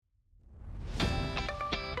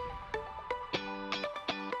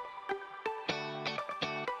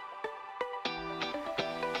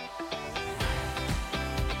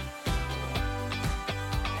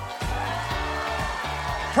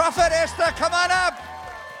Prophet Esther, come on up.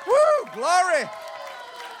 Woo, glory.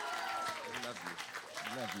 Love you.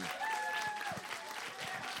 Love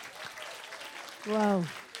you. Wow.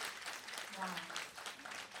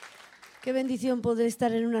 Qué bendición poder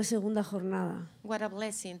estar en una segunda jornada. What a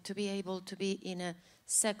blessing to be able to be in a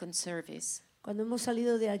second service. Cuando hemos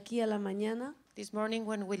salido de aquí a la mañana This morning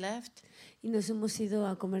when we left, y nos hemos ido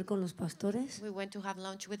a comer con los pastores, we went to have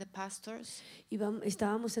lunch with the pastors.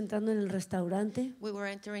 estábamos entrando en el restaurante We were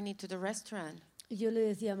entering into the restaurant, y yo le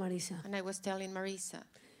decía a Marisa, and I was telling Marisa,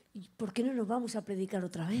 ¿y por qué no nos vamos a predicar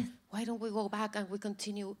otra vez? why don't we go back and we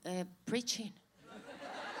continue preaching?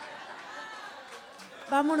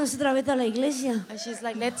 Vámonos otra vez a la iglesia. And she's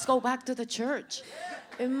like, let's go back to the church.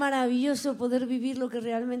 Es maravilloso poder vivir lo que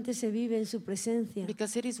realmente se vive en su presencia.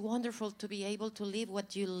 Because it is wonderful to be able to live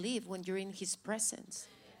what you live when you're in His presence.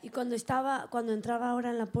 Y cuando entraba ahora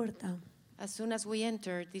en la puerta, As soon as we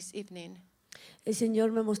entered this evening, el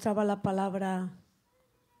Señor me mostraba la palabra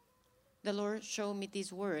the Lord showed me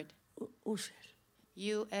this word, usher.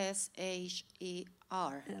 U-S-H-E-R,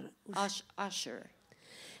 usher.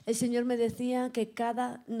 El Señor me decía que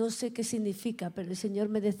no sé qué significa, pero el Señor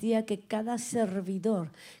me decía que cada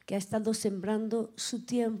servidor que ha estado sembrando su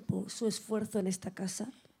tiempo, su esfuerzo en esta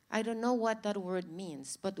casa, I don't know what that word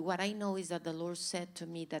means, but what I know is that the Lord said to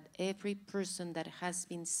me that every person that has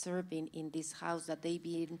been serving in this house, that they've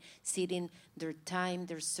been sitting their time,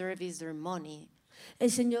 their service, their money, el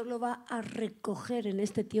Señor lo va a recoger en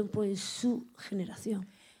este tiempo en su generación.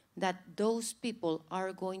 that those people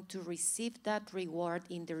are going to receive that reward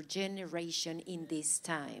in their generation in this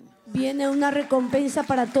time. Viene una recompensa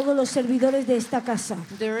para todos los servidores de esta casa,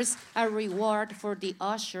 There's a reward for the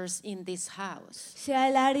ushers in this house. sea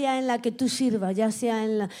el área en la que tú sirvas, ya sea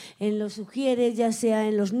en los sugieres, ya sea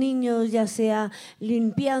en los niños, ya sea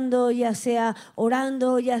limpiando, ya sea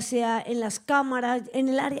orando, ya sea en las cámaras, en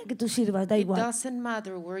el área que tú sirvas, da It igual. doesn't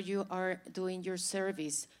matter where you are doing your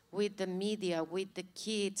service, with the media, with the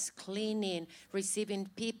kids, cleaning, receiving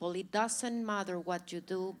people. It doesn't matter what you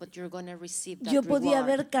do, but you're going to receive that Yo podía reward.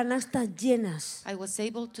 ver canastas llenas. I was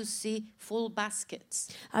able to see full baskets,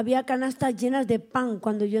 Había canastas llenas de pan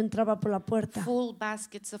cuando yo entraba por la puerta. full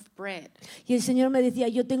baskets of bread. Y el Señor me decía,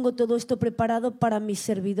 yo tengo todo esto preparado para mis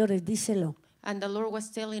servidores, díselo. And the Lord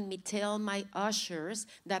was telling me, tell my ushers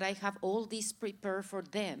that I have all this prepared for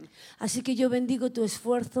them. Así que yo bendigo tu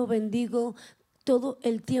esfuerzo, bendigo todo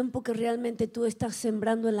el tiempo que realmente tú estás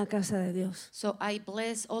sembrando en la casa de Dios. So I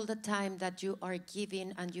bless all the time that you are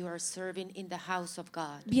giving and you are serving in the house of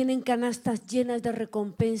God. Vienen canastas llenas de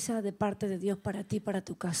recompensa de parte de Dios para ti, para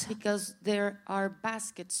tu casa. Because there are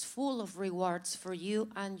baskets full of rewards for you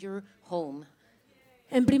and your home.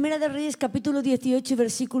 En Primera de Reyes capítulo 18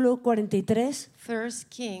 versículo 43 1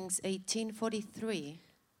 Kings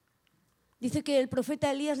 18:43. dice que el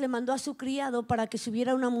profeta Elías le mandó a su criado para que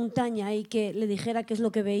subiera a una montaña y que le dijera qué es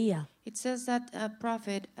lo que veía. It says that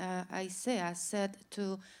prophet Isaiah said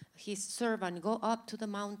to his servant, go up to the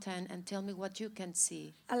mountain and tell me what you can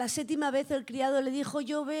see. A la séptima vez el criado le dijo,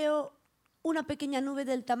 yo veo una pequeña nube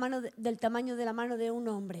del tamaño de la mano de un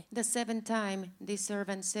hombre. The seventh time, this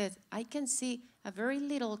servant said, I can see a very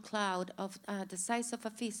little cloud of the size of a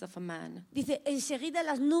fist of a man. Dice, enseguida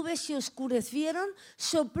las nubes se oscurecieron,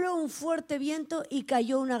 sopló un fuerte viento y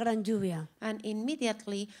cayó una gran lluvia. And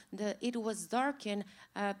immediately it was darkened,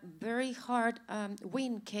 a very hard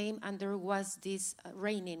wind came and there was this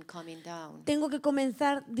raining coming down. Tengo que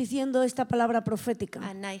comenzar diciendo esta palabra profética.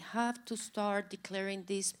 And I have to start declaring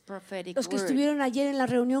this prophetic Los que word. estuvieron ayer en la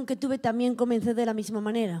reunión que tuve también comencé de la misma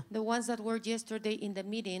manera. The ones that were yesterday in the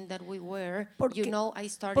meeting that we were, Porque, you know, I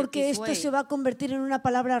started porque this esto way. se va a convertir en una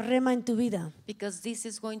palabra rema en tu vida. Because this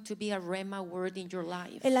is going to be a rhema word in your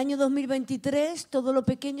life. El año 2023 todo lo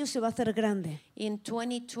pequeño se va a hacer grande. In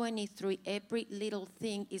 2023, every little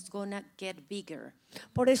thing is gonna get bigger.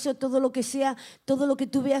 Por eso todo lo que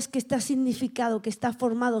tú veas que está significado, que está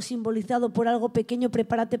formado, simbolizado por algo pequeño,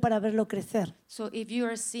 prepárate para verlo crecer. So if you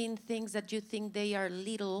are seeing things that you think they are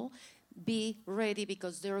little, be ready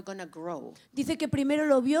because they're gonna grow. Dice que primero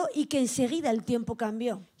lo vio y que enseguida el tiempo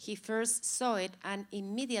cambió. He first saw it and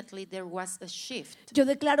immediately there was a shift. Yo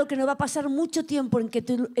declaro que no va a pasar mucho tiempo en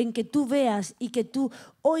que tú veas y que tú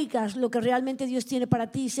oigas lo que realmente Dios tiene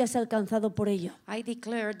para ti y seas alcanzado por ello. I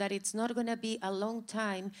declare that it's not gonna be a long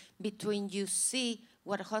time between you see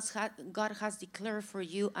what God has declared for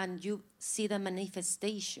you and you see the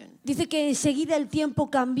manifestation. Dice que enseguida el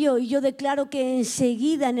tiempo cambió y yo declaro que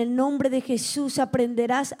enseguida en el nombre de Jesús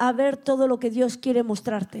aprenderás a ver todo lo que Dios quiere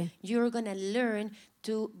mostrarte. You're going to learn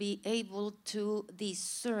to be able to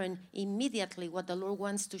discern immediately what the Lord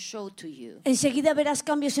wants to show to you. Enseguida verás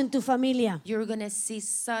cambios en tu familia. You're going to see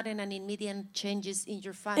sudden and immediate changes in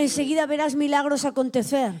your family. Enseguida verás milagros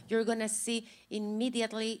acontecer. You're going to see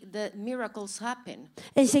immediately the miracles happen.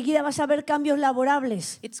 Enseguida vas a ver cambios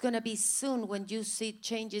laborables. It's going to be soon when you see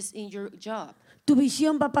changes in your job, Tu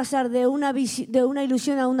visión va a pasar de una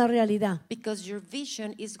ilusión a una realidad. because your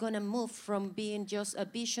vision is going to move from being just a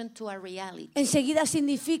vision to a reality. Enseguida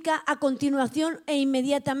significa a continuación e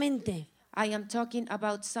inmediatamente. I am talking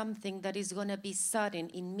about something that is going to be sudden,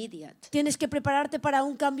 immediate. Tienes que prepararte para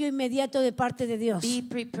un cambio inmediato de parte de Dios. Be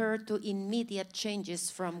prepared to immediate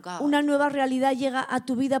changes from God. Una nueva realidad llega a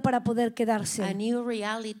tu vida para poder A quedarse. new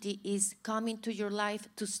reality is coming to your life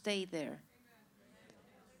to stay there.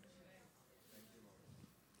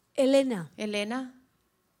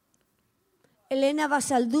 Elena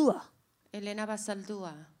Basaldúa. Elena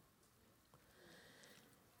Basaldúa.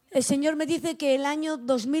 El Señor me dice que el año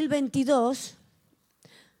 2022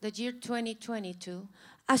 The year 2022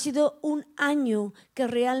 ha sido un año que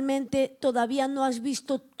realmente todavía no has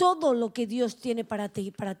visto todo lo que Dios tiene para ti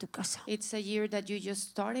y para tu casa. it's a year that you just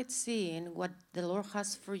started seeing what the Lord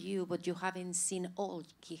has for you, but you haven't seen all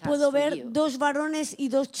He has Puedo for ver you. 2 varones y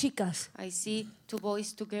 2 chicas. I see 2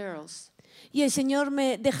 boys, 2 girls, Y el Señor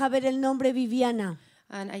me deja ver el nombre Viviana.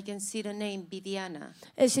 and I can see the name Viviana.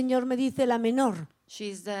 El Señor me dice la menor.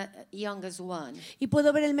 She's the youngest one. Y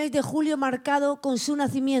puedo ver el mes de julio marcado con su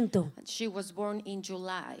nacimiento. She was born in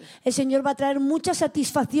July. El Señor va a traer muchas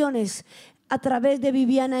satisfacciones a través de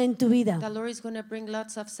Viviana en tu vida. The Lord is going to bring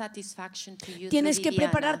lots of satisfaction to you. Tienes through que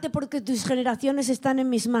Viviana. prepararte porque tus generaciones están en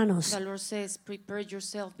mis manos. The Lord says, prepare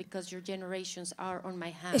yourself because your generations are on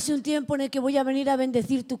my hand. Es un tiempo en el que voy a venir a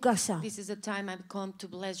bendecir tu casa. This is the time I've come to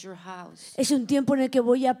bless your house. Es un tiempo en el que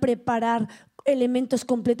voy a preparar elementos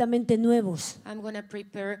completamente nuevos. I'm going to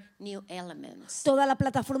prepare new elements. Toda la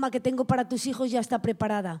plataforma que tengo para tus hijos ya está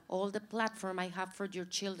preparada. All the platform I have for your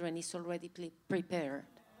children is already prepared.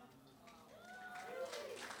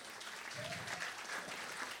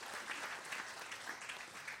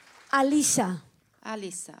 Alisa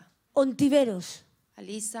Alisa Ontiveros.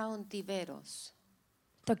 Ontiveros.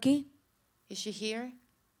 ¿Está aquí? Is she here?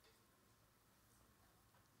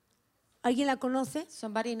 ¿Alguien la conoce?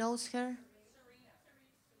 Somebody knows her?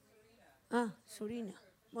 Ah, Surina.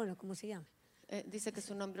 Bueno, ¿cómo se llama? Dice que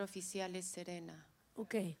su nombre oficial es Serena.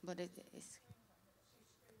 Ok. But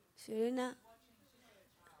Serena.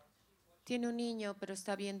 tiene un niño, pero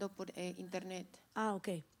está viendo por internet. Ah, ok.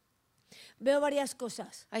 Veo varias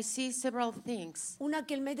cosas. I see several things. Una,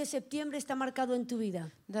 que el mes de septiembre está marcado en tu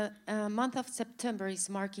vida. The month of September is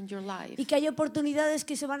marking your life. Y que hay oportunidades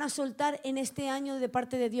que se van a soltar en este año de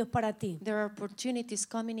parte de Dios para ti. There are opportunities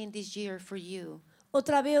coming in this year for you.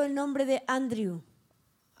 Otra, veo el nombre de Andrew.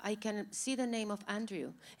 I can see the name of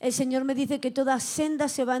Andrew. El Señor me dice que toda senda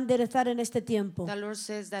se va a enderezar en este tiempo. The Lord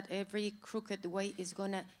says that every crooked way is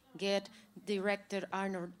going to get directed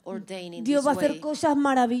and ordained in Dios this va a hacer way. cosas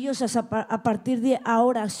maravillosas a partir de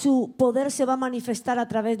ahora. Su poder se va a manifestar a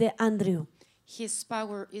través de Andrew. His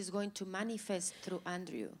power is going to manifest through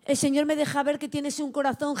Andrew. El Señor me deja ver que tienes un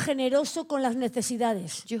corazón generoso con las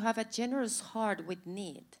necesidades. You have a generous heart with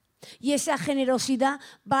need. Y esa generosidad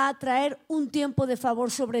va a traer un tiempo de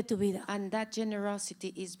favor sobre tu vida. And that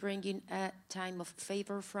generosity is bringing a time of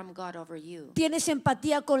favor from God over you. Tienes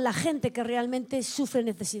empatía con la gente que realmente sufre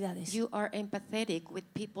necesidades. You are empathetic with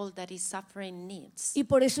people that is suffering needs. Y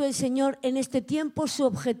por eso el Señor en este tiempo su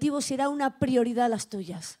objetivo será una prioridad a las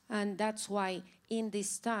tuyas. And that's why in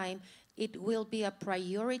this time it will be a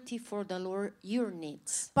priority for the Lord, your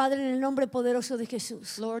needs. Padre, en el nombre poderoso de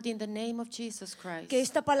Jesús, Lord, in the name of Jesus Christ, que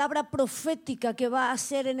esta palabra profética que va a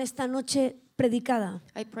ser en esta noche predicada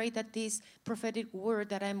I pray that this prophetic word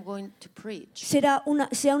that I'm going to preach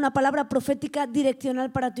sea una palabra profética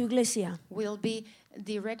direccional para tu iglesia. will be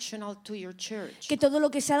directional to your church. Que todo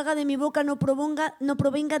lo que salga de mi boca no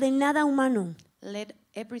provenga de nada humano. Let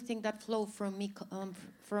everything that flow from me come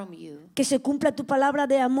from you. Que se cumpla tu palabra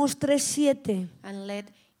de Amós 3:7. And let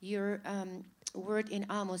your word in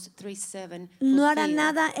Amos 3:7 No hará fulfill.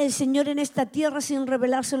 nada el Señor en esta tierra sin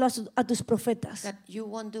revelárselo a tus profetas. That you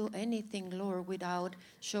won't do anything, Lord, without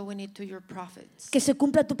showing it to your prophets. Que se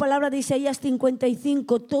cumpla tu palabra de Isaías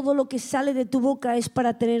 55. Todo lo que sale de tu boca es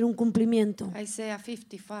para tener un cumplimiento. Isaiah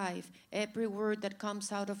 55, Every word that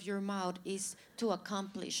comes out of your mouth is to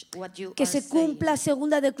accomplish what you Que are se saying. cumpla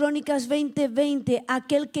 2 de Crónicas 20:20,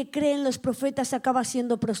 aquel que cree en los profetas acaba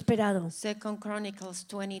siendo prosperado. 2 Chronicles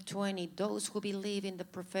 20:20, those who believe in the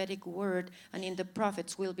prophetic word and in the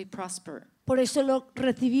prophets will be prospered. Por eso lo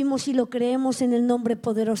recibimos y lo creemos en el nombre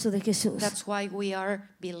poderoso de Jesús. That's why we are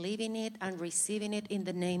believing it and receiving it in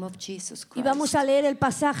the name of Jesus Y Christ. vamos a leer el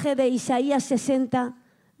pasaje de Isaías 60,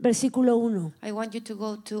 versículo 1 I want you to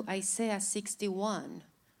go to Isaiah 61.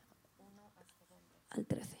 al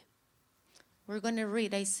 13. We're going to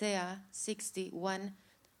read Isaiah 61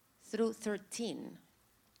 through 13.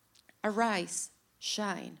 Arise,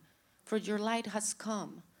 shine, for your light has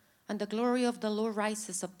come, and the glory of the Lord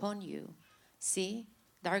rises upon you. See,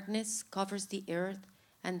 darkness covers the earth,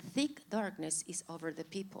 and thick darkness is over the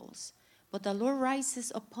peoples. But the Lord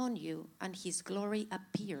rises upon you, and his glory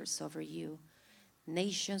appears over you.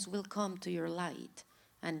 Nations will come to your light,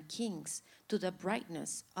 and kings to the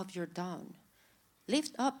brightness of your dawn.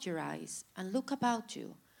 Lift up your eyes and look about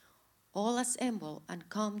you. All assemble and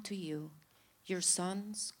come to you. Your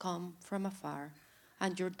sons come from afar,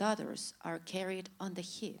 and your daughters are carried on the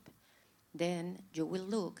hip. Then you will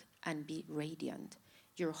look and be radiant.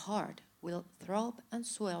 Your heart will throb and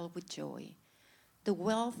swell with joy. The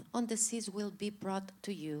wealth on the seas will be brought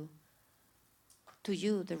to you. To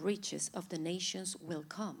you the riches of the nations will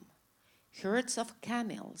come. Herds of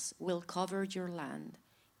camels will cover your land,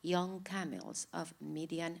 young camels of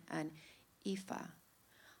Midian and Ephah.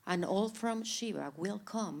 And all from Sheba will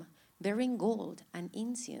come, bearing gold and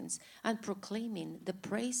incense, and proclaiming the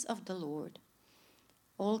praise of the Lord.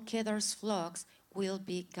 All Kedar's flocks will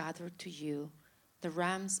be gathered to you. The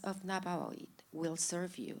rams of Nabaioth will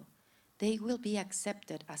serve you. They will be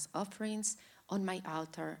accepted as offerings on my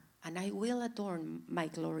altar, and I will adorn my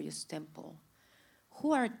glorious temple.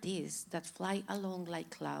 Who are these that fly along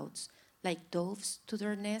like clouds, like doves to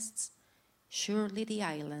their nests? Surely the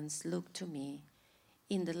islands look to me.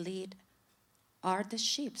 In the lead are the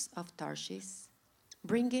ships of Tarshish,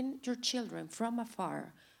 bringing your children from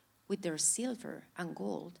afar with their silver and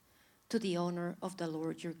gold to the honor of the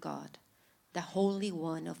Lord your God, the Holy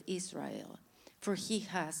One of Israel, for he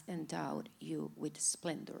has endowed you with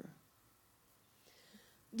splendor.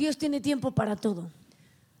 Dios tiene tiempo para todo.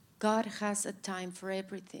 God has a time for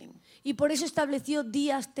everything. Y por eso estableció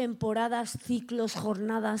días, temporadas, ciclos,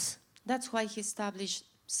 jornadas. That's why he established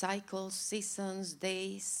cycles, seasons,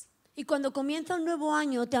 days. Y cuando comienza un nuevo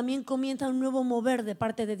año, también comienza un nuevo mover de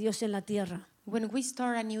parte de Dios en la tierra. When we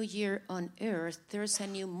start a new year on earth, there's a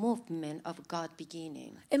new movement of God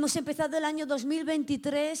beginning. Hemos empezado el año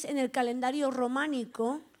 2023 en el calendario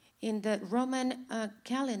románico. In the Roman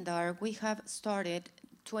calendar, we have started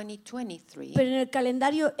 2023. Pero en el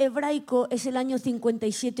calendario hebraico es el año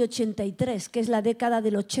 5783, que es la década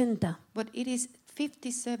del 80. But it is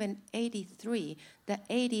 5783, the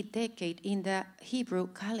 80 decade in the Hebrew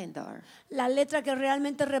calendar. La letra que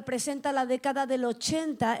realmente representa la década del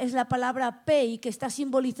 80 es la palabra Pei, que está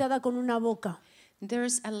simbolizada con una boca.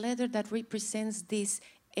 There's a letter that represents this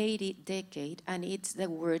 80 decade, and it's the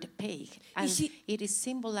word peg, and it is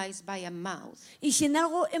symbolized by a mouth. Y si en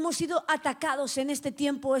algo hemos sido atacados en este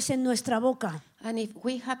tiempo es en nuestra boca. And if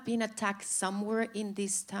we have been attacked somewhere in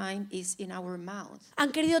this time, is in our mouth.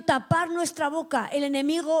 Han querido tapar nuestra boca. El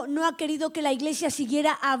enemigo no ha querido que la iglesia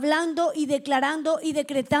siguiera hablando y declarando y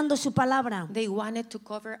decretando su palabra. They wanted to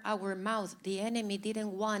cover our mouth. The enemy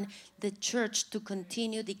didn't want the church to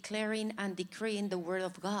continue declaring and decreeing the word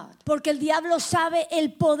of God. Porque el diablo sabe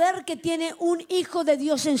el poder que tiene un hijo de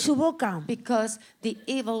Dios en su boca. Because the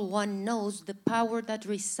evil one knows the power that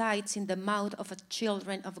resides in the mouth of a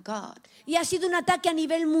children of God. Y ha sido un ataque a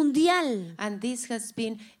nivel mundial. And this has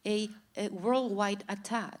been a worldwide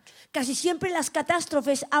attack. Casi siempre las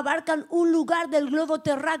catástrofes abarcan un lugar del globo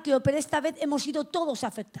terráqueo, pero esta vez hemos sido todos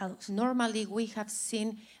afectados. Normally we have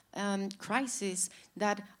seen crises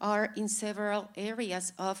that are in several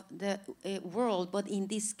areas of the world, but in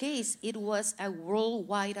this case it was a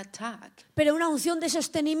worldwide attack. Pero una unción de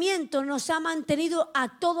sostenimiento nos ha mantenido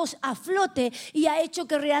a todos a flote y ha hecho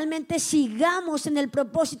que realmente sigamos en el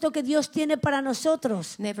propósito que Dios tiene para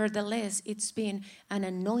nosotros. Nevertheless, it's been an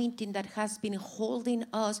anointing that has been holding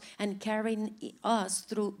us and carrying us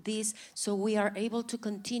through this, so we are able to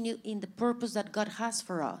continue in the purpose that God has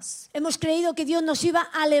for us. Hemos creído que Dios nos iba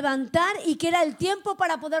a levantar y que era el tiempo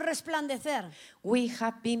para poder resplandecer. We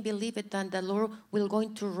have been believing that the Lord will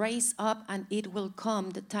going to raise up, and it will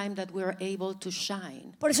come the time that we are able to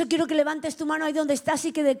shine. Por eso quiero que levantes tu mano ahí donde estás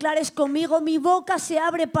y que declares conmigo: mi boca se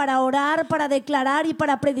abre para orar, para declarar y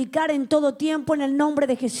para predicar en todo tiempo en el nombre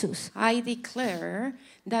de Jesús. I declare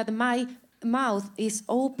that my mouth is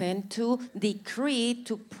open to decree,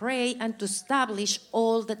 to pray, and to establish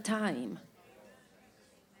all the time.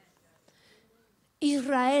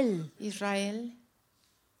 Israel. Israel,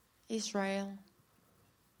 Israel,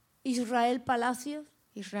 Israel Palacio.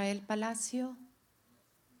 Israel Palacio.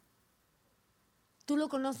 ¿Tú lo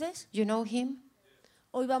conoces? You know him?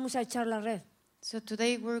 Hoy vamos a echar la red. So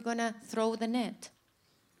today we're going to throw the net.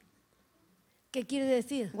 ¿Qué quiere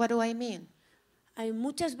decir? What do I mean? Hay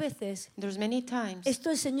muchas veces, There's many times. esto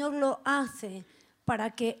el Señor lo hace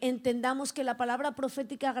para que entendamos que la palabra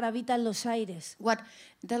profética gravita en los aires. What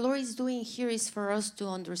the Lord is doing here is for us to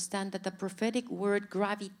understand that the prophetic word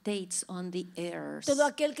gravitates on the airs. Todo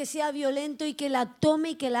aquel que sea violento y que la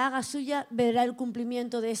tome y que la haga suya verá el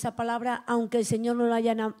cumplimiento de esa palabra, aunque el Señor no lo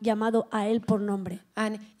haya llamado a él por nombre.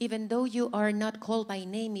 And even though you are not called by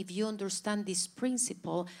name, if you understand this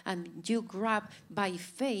principle and you grab by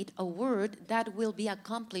faith a word, that will be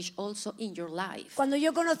accomplished also in your life. Cuando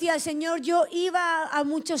yo conocía al Señor, yo iba a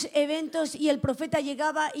muchos eventos y el profeta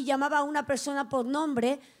llegaba y llamaba a una persona por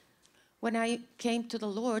nombre. When I came to the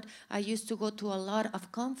Lord, I used to go to a lot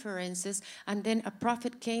of conferences, and then a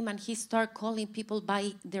prophet came and he started calling people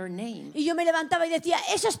by their name. Y yo me levantaba y decía,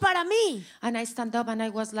 eso es para mí. And I stand up and I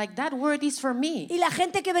was like, that word is for me. Y la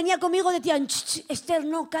gente que venía conmigo decía, Esther,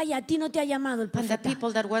 no, calla, a ti no te ha llamado el And the profeta.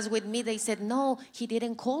 people that was with me, they said, no, he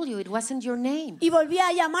didn't call you. It wasn't your name. Y volvía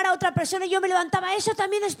a llamar a otra persona y yo me levantaba, eso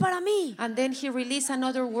también es para mí. And then he released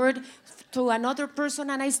another word to another person,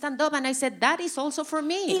 and I stand up and I said, that is also for Y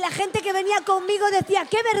me. la gente que venía conmigo decía,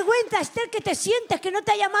 qué vergüenza, Esther, que te sientes, que no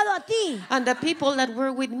te ha llamado a ti. And the people that were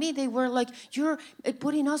with me, they were like, you're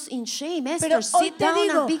putting us in shame. Pero Esther, hoy sit te down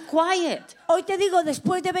digo- and be quiet. Hoy te digo,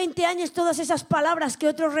 después de 20 años, todas esas palabras que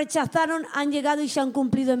otros rechazaron han llegado y se han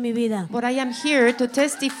cumplido en mi vida. But I am here to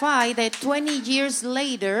testify that 20 years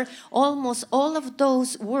later, almost all of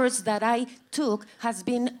those words that I took has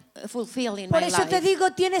been fulfilled in Por my eso te life.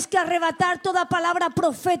 digo, tienes que arrebatar toda palabra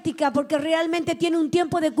profética porque realmente tiene un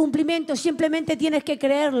tiempo de cumplimiento, simplemente tienes que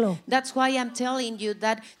creerlo. That's why I'm telling you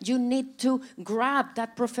that you need to grab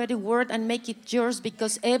that prophetic word and make it yours,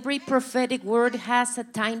 because every prophetic word has a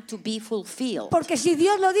time to be fulfilled. Porque si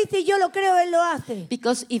Dios lo dice y yo lo creo, Él lo hace.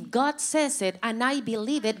 Because if God says it and I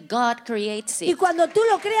believe it, God creates Y it. cuando tú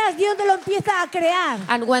lo creas, Dios te lo empieza a crear.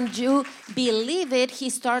 And when you believe it, He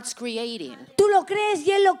starts creating. Tú lo crees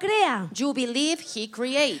y Él lo crea. You believe, He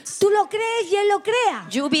creates. Tú lo crees y Él lo crea.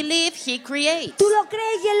 You believe, He creates. Tú lo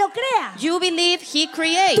crees y Él lo crea. You believe, He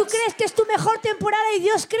creates. Tú crees que es tu mejor temporada y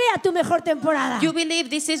Dios crea tu mejor temporada. You believe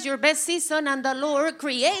this is your best season and the Lord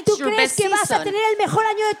creates Tú your crees best que vas a season. tener el mejor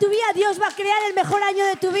año de tu vida, Dios va a crear el mejor año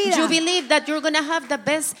de tu vida. You believe that you're going to have the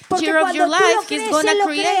best Porque year of your cuando tú lo life. He's crees, going Él to lo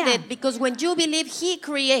create crea. it. Because when you believe, He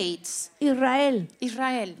creates. Israel,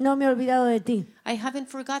 Israel, no me he olvidado de ti. I haven't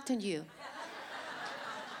forgotten you.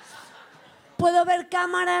 Puedo ver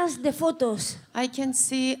cámaras de fotos. I can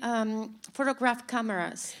see photograph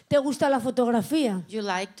cameras. ¿Te gusta la fotografía? You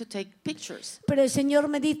like to take pictures. Pero el Señor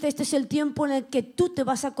me dice, este es el tiempo en el que tú te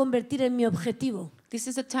vas a convertir en mi objetivo. This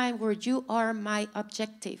is a time where you are my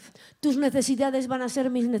objective. Tus necesidades van a ser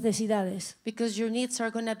mis necesidades. Because your needs are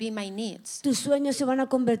going to be my needs. Tus sueños se van a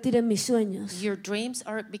convertir en mis sueños. Your dreams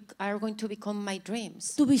are going to become my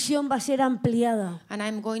dreams. Tu visión va a ser ampliada And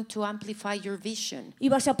I'm going to amplify your vision. y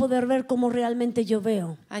vas a poder ver cómo realmente yo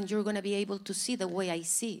veo. And you're going to be able to see the way I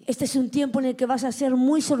see. Este es un tiempo en el que vas a ser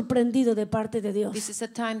muy sorprendido de parte de Dios. This is a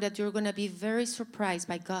time that you're going to be very surprised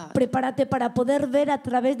by God. Prepárate para poder ver a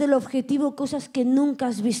través del objetivo cosas que nunca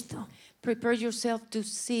has visto. Prepare yourself to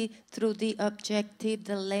see through the objective,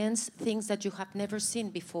 the lens, things that you have never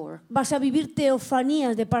seen before. Vas a vivir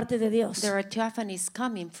teofanías de parte de Dios. There are theophanies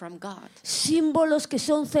coming from God. Símbolos que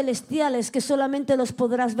son celestiales, que solamente los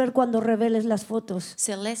podrás ver cuando reveles las fotos.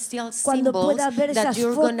 Celestial Cuando symbols puedas ver that esas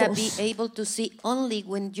you're going to fotos. be able to see only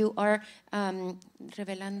when you are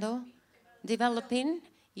revelando, developing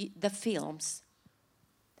the films.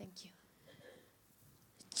 Thank you.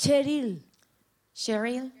 Cheryl.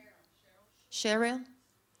 Cheryl? Cheryl?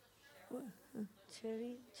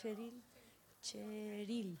 Cheryl.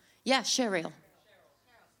 Yeah, Cheryl.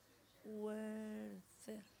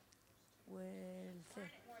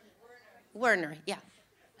 Werner, yeah.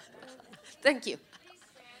 Thank you.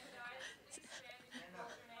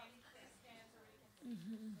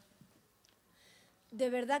 De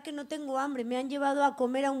verdad que no tengo hambre. Me han llevado a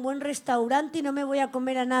comer a un buen restaurante y no me voy a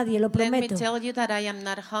comer a nadie, lo Let me prometo. tell you that I am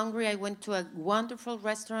not hungry. I went to a wonderful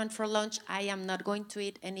restaurant for lunch. I am not going to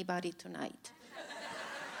eat anybody tonight.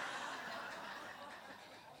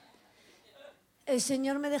 El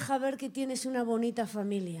Señor me deja ver que tienes una bonita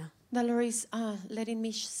familia. The Lord is letting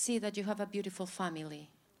me see that you have a beautiful family.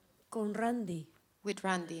 con Randy. with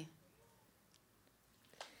Randy.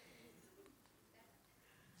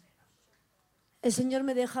 El Señor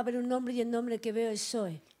me deja ver un nombre y el nombre que veo es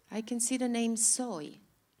Zoe. I can see the name Zoe.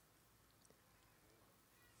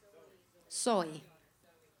 Zoe.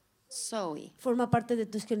 Zoe. Forma parte de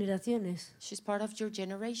tus generaciones. She's part of your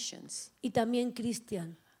generations. Y también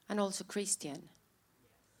Cristian. And also Christian.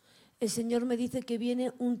 El Señor me dice que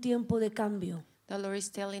viene un tiempo de cambio. The Lord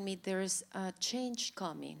is telling me there's a change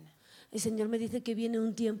coming. El Señor me dice que viene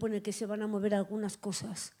un tiempo en el que se van a mover algunas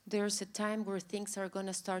cosas, There's a time where things are going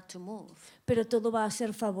to start to move. pero todo va a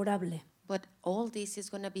ser favorable. But all this is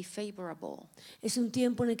going to be favorable. Es un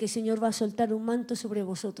tiempo en el que el Señor va a soltar un manto sobre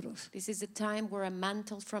vosotros. This is a time where a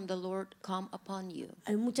mantle from the Lord come upon you.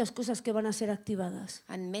 Hay muchas cosas que van a ser activadas,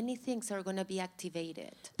 And many things are going to be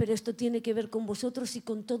activated. pero esto tiene que ver con vosotros y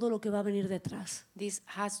con todo lo que va a venir detrás. This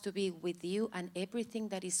has to be with you and everything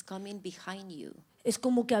that is coming behind you. Es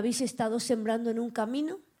como que habéis estado sembrando en un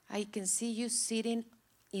camino I can see you sitting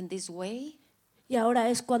in this way, y ahora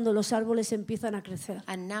es cuando los árboles empiezan a crecer.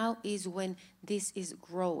 and now is when this is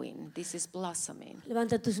growing, this is blossoming.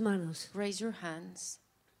 Levanta tus manos. Raise your hands.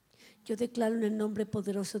 Yo declaro en el nombre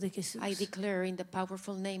poderoso de Jesús I declare in the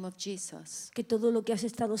powerful name of Jesus que todo lo que has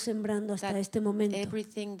estado sembrando hasta that este momento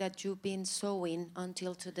everything that you've been sowing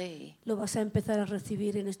until today, lo vas a empezar a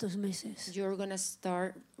recibir en estos meses. you're going to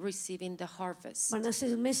start receiving the harvest. Van a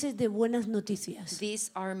ser meses de buenas noticias. These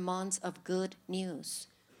are months of good news.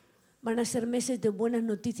 Van a ser meses de buenas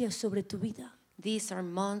noticias sobre tu vida, These are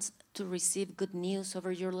months to receive good news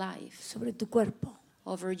over your life, sobre tu cuerpo,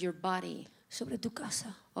 over your body, sobre tu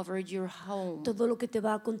casa. over your home. Todo lo que te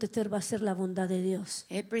va a acontecer va a ser la bondad de Dios.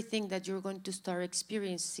 Everything that you're going to start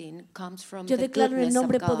experiencing comes from Yo the declaro en el goodness of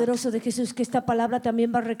nombre God. poderoso de Jesús que esta palabra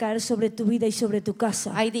también va a recaer sobre tu vida y sobre tu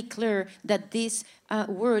casa. I declare that this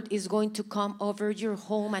word is going to come over your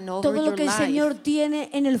home and over Todo lo your que el life. Señor tiene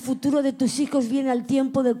en el futuro de tus hijos viene al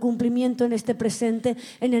tiempo del cumplimiento en este presente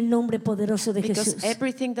en el nombre poderoso de Because Jesús.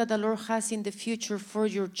 everything that the Lord has in the future for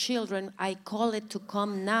your children, I call it to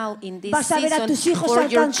come now in this Vas a ver a tus season hijos for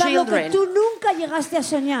your alcanzar lo que children. tú nunca llegaste a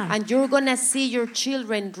soñar. And you're going to see your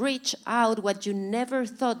children reach out what you never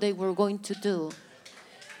thought they were going to do.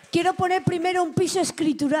 Quiero poner primero un piso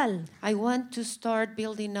escritural I want to start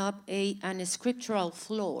building up an scriptural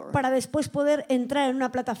floor. para después poder entrar en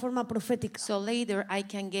una plataforma profética. So later I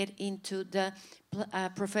can get into the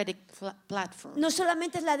prophetic platform. No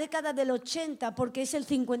solamente es la década del 80, porque es el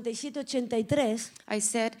 57-83, I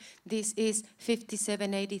said this is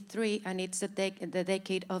 5783 and it's the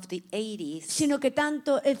decade of the 80s. sino que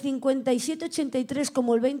tanto el 57-83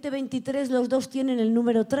 como el 2023, los dos tienen el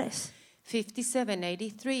número 3.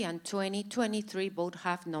 5783 and 2023 both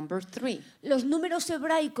have number 3. Los números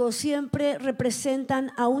hebraicos siempre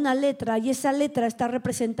representan a una letra y esa letra está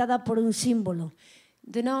representada por un símbolo.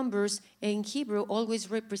 The numbers in Hebrew always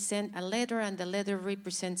represent a letter and the letter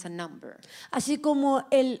represents a number. Así como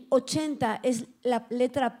el 80 es la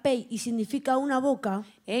letra P y significa una boca,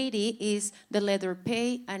 80 is the letter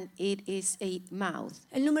P and it is a mouth.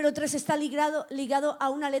 el número 3 está ligado a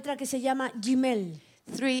una letra que se llama Gimel.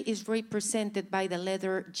 3 is represented by the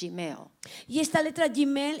letter Gimel. Y esta letra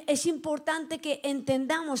Gimel es importante que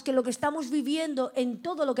entendamos que lo que estamos viviendo en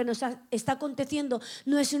todo lo que nos está aconteciendo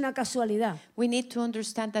no es una casualidad. We need to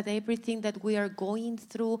understand that everything that we are going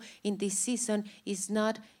through in this season is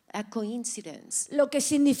not a coincidence. Lo que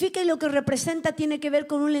significa y lo que representa tiene que ver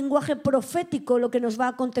con un lenguaje profético, lo que nos va a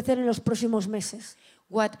acontecer en los próximos meses.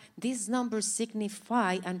 What these numbers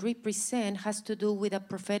signify and represent has to do with a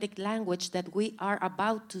prophetic language that we are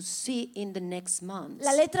about to see in the next months.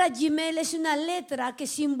 La letra Gimel es una letra que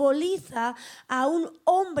simboliza a un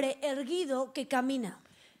hombre erguido que camina.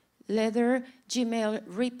 Letter Gimel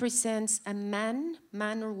represents a man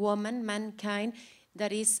or woman, mankind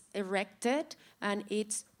that is erected and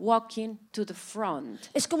it's walking to the front.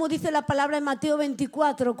 Es como dice la palabra en Mateo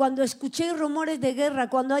 24, cuando escuchéis rumores de guerra,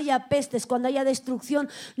 cuando haya pestes, cuando haya destrucción,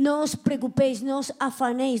 no os preocupéis, no os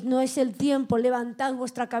afanéis, no es el tiempo, levantad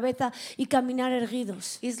vuestra cabeza y caminar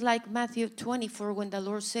erguidos. It's like Matthew 24 when the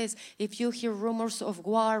Lord says, if you hear rumors of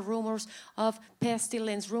war, rumors of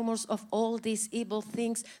pestilence, rumors of all these evil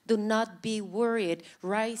things, do not be worried.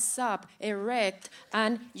 Rise up, erect,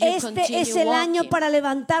 and you Este continue es el año walking. para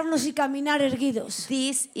levantarnos y caminar erguidos.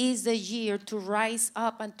 This is the year to rise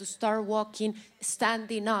up and to start walking,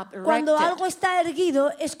 standing up, Cuando erected. algo está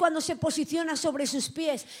erguido es cuando se posiciona sobre sus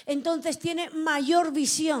pies. Entonces tiene mayor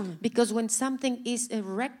visión. Because when something is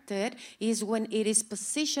erected is when it is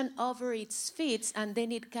positioned over its feet, and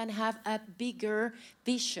then it can have a bigger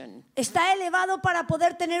vision. Está elevado para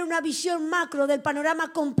poder tener una visión macro del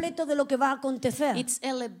panorama completo de lo que va a acontecer. It's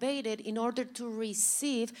elevated in order to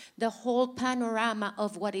receive the whole panorama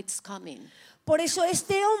of what is coming. Por eso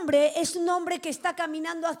este hombre es un hombre que está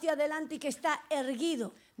caminando hacia adelante y que está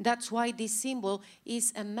erguido. That's why this symbol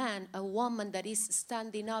is a man, a woman that is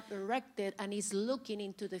standing up, erected, and is looking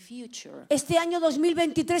into the future. Este año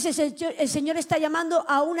 2023 el Señor está llamando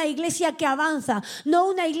a una iglesia que avanza, no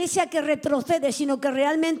una iglesia que retrocede, sino que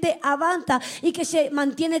realmente avanza y que se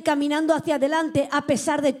mantiene caminando hacia adelante a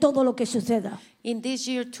pesar de todo lo que suceda. In this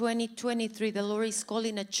year 2023, the Lord is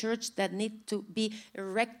calling a church that needs to be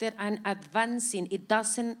erected and advancing. It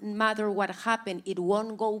doesn't matter what happened. It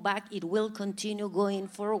won't go back. It will continue going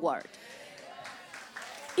forward.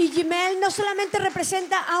 Y Gimel no solamente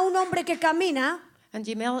representa a un hombre que camina, And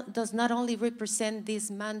Gimel does not only represent this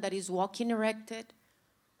man that is walking erected,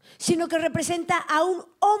 sino que representa a un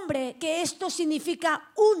hombre, que esto significa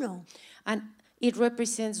uno. and it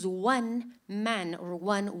represents one man or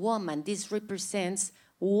one woman. This represents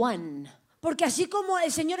one. Porque así como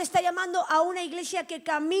el Señor está llamando a una iglesia que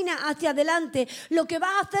camina hacia adelante, lo que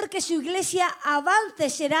va a hacer que su iglesia avance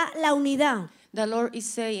será la unidad. The Lord is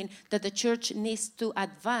saying that the church needs to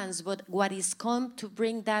advance, but what is come to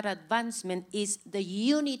bring that advancement is the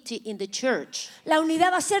unity in the church. La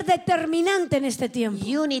unidad va a ser determinante en este tiempo.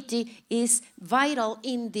 Unity is vital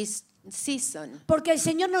in this season. Porque el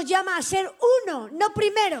Señor nos llama a ser uno, no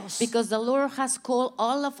primeros. Because the Lord has called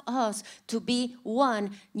all of us to be one,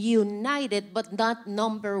 united, but not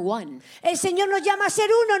number one. El Señor nos llama a ser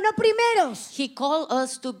uno, no primeros. He called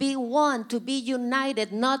us to be one, to be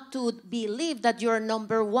united, not to believe that you're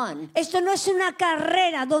number one. Esto no es una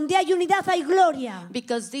carrera, donde hay unidad hay gloria.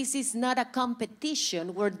 Because this is not a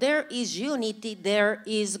competition. Where there is unity, there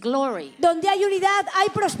is glory. Donde hay unidad hay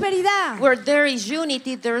prosperidad. Where there is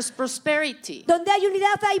unity, there is prosperity. Donde hay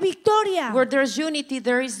unidad hay victoria. Where there's unity,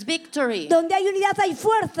 there is victory. Donde hay unidad hay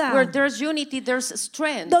fuerza. Where there's unity, there's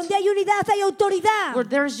strength. Donde hay unidad hay autoridad. Where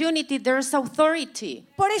there's unity, there's authority.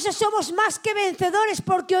 Por eso somos más que vencedores,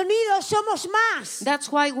 porque unidos somos más. That's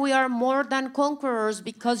why we are more than conquerors,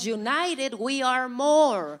 because united we are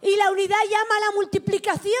more. Y la unidad llama a la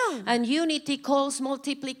multiplicación. And unity calls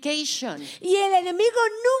multiplication. Y el enemigo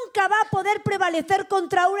nunca va a poder prevalecer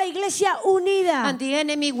contra una iglesia unida. And the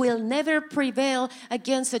enemy will never prevail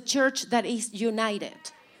against a church that is united.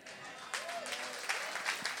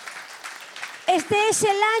 Este es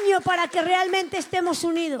el año para que realmente estemos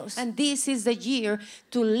unidos. And this is the year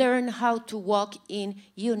to learn how to walk in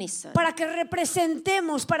unison. Para que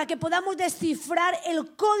representemos, para que podamos descifrar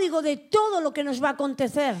el código de todo lo que nos va a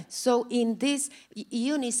acontecer. So in this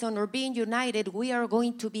unison or being united, we are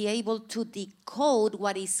going to be able to decode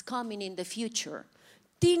what is coming in the future.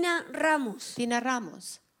 Tina Ramos. Tina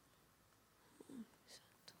Ramos.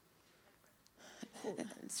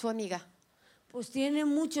 Su amiga. Pues tiene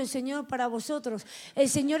mucho el Señor para vosotros. El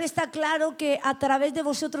Señor está claro que a través de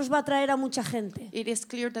vosotros va a traer a mucha gente. It is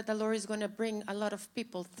clear that the Lord is going to bring a lot of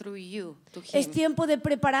people through you to Es Him. tiempo de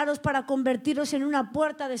prepararos para convertiros en una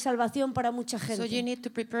puerta de salvación para mucha So you gente. need to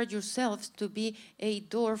prepare yourselves to be a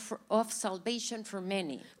door of salvation for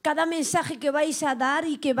many. Cada mensaje que vais a dar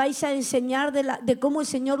y que vais a enseñar de cómo el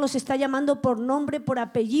Señor los está llamando por nombre, por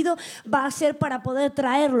apellido, va a ser para poder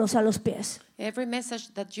traerlos a los pies. Every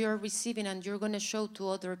message that you're receiving and you're going to show to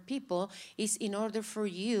other people is in order for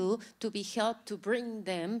you to be helped to bring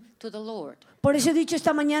them to the Lord. Por eso he dicho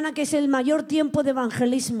esta mañana que es el mayor tiempo de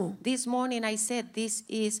evangelismo. This morning I said this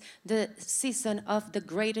is the season of the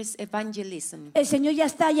greatest evangelism. El Señor ya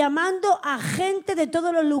está llamando a gente de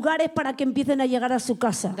todos los lugares para que empiecen a llegar a su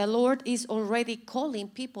casa. The Lord is already calling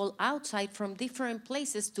people outside from different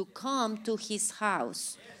places to come to His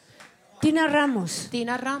house. Tina Ramos.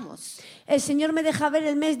 Tina Ramos. El Señor me deja ver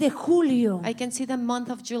el mes de julio. I can see the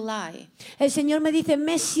month of July. El Señor me dice,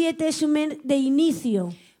 mes 7 es un mes de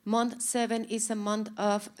inicio. Month 7 is a month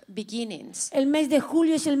of beginnings. El mes de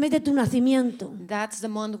julio es el mes de tu nacimiento. That's the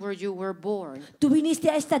month where you were born. Tú viniste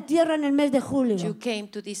a esta tierra en el mes de You julio. came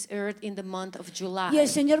to this earth in the month of Y el July.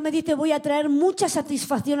 Señor me dice, voy a traer mucha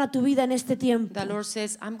satisfacción a tu vida en este tiempo. The Lord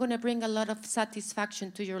says, I'm going to bring a lot of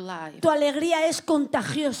satisfaction to your life Tu alegría es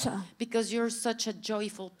contagiosa. because you're such a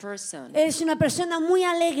joyful person. Eres una persona muy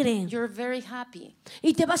alegre You're very happy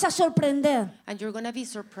y te vas a sorprender. and you're going to be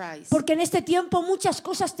surprised Porque en este tiempo muchas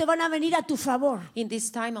cosas cosas te van a venir a tu favor. In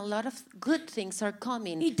this time, a lot of good things are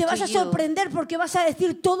coming Y te vas to a you. sorprender porque vas a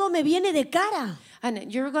decir, todo me viene de cara.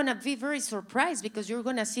 And you're going to be very surprised because you're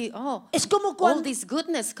going to see, oh, Es como all cuando, this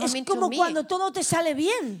goodness es coming to como me. cuando todo te sale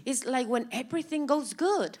bien. It's like when everything goes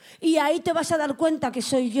good. Y ahí te vas a dar cuenta que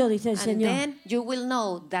soy yo, dice el And Señor. then you will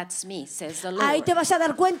know that's me, says the Lord. Ahí te vas a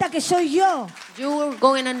dar cuenta que soy yo. You're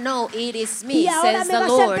going to know it is me, Y ahora says me the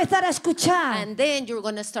vas a Lord. empezar a escuchar. And then you're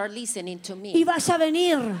going to start listening to Y me. vas a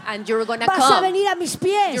venir. And you're going to Vas a come. venir a mis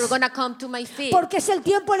pies. You're going to come to my feet. Porque es el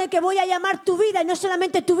tiempo en el que voy a llamar tu vida. Y no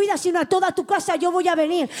solamente tu vida, sino a toda tu casa. Yo voy a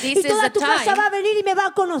venir. This Y toda is the tu casa time va a venir y me va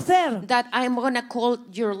a conocer. That I'm going to call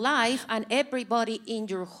your life and everybody in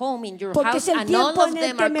your home, in your Porque house, es el and all tiempo of en el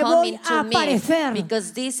them que are me voy coming a to me. aparecer.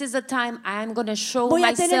 Because this is the time I'm going to show Voy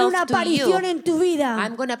a tener myself una to you. aparición en tu vida.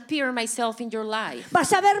 I'm going to appear myself in your life.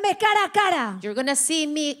 Vas a verme cara a cara. You're going to see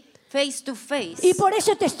me face to face. Y por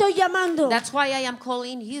eso te estoy llamando. That's why I am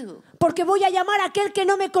calling you. Porque voy a llamar a aquel que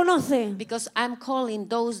no me conoce. Because I'm calling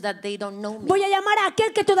those that they don't know me. Voy a llamar a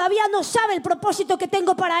aquel que todavía no sabe el propósito que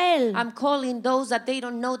tengo para él. I'm calling those that they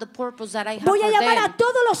don't know the purpose that I have Voy a for llamar them. a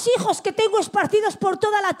todos los hijos que tengo esparcidos por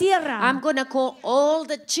toda la tierra. I'm going to call all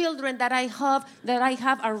the children that I have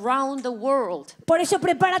around the world. Por eso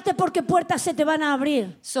prepárate porque puertas se te van a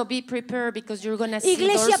abrir. So be prepared because you're going to see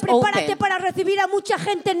Iglesia, doors prepárate open. para recibir a mucha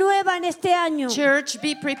gente nueva en este año. Church,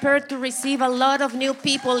 be prepared to receive a lot of new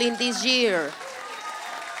people in this year.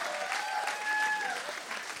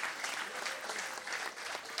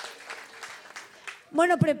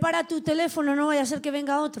 Bueno, prepara tu teléfono, no vaya a ser que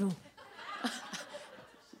venga otro.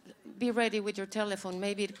 Be ready with your telephone.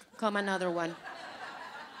 Maybe come another one.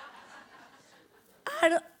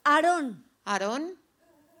 Aarón. Aaron?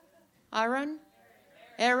 Aaron?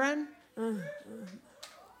 Aaron?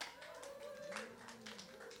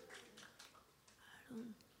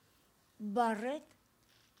 Barrett.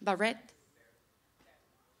 Barrett?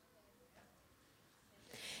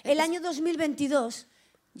 El año 2022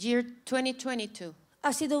 Year 2022.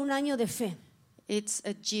 ha sido un año de fe. It's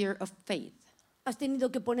a year of faith. Has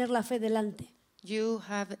tenido que poner la fe delante You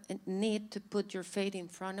have a need to put your faith in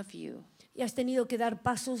front of you. y has tenido que dar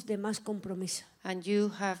pasos de más compromiso. And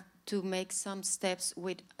you have to make some steps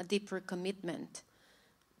with a deeper commitment.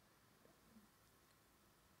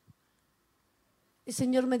 El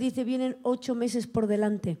Señor me dice, vienen 8 meses por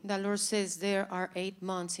delante, The Lord says there are 8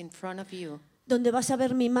 months in front of you. donde vas a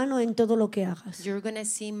ver mi mano en todo lo que hagas. You're going to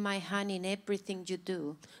see my hand in everything you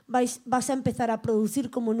do. Vas a empezar a producir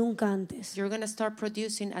como nunca antes. You're going to start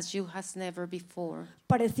producing as you has never before.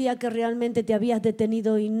 Parecía que realmente te habías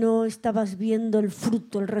detenido y no estabas viendo el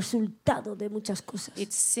fruto, el resultado de muchas cosas.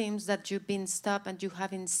 It seems that you've been stopped and you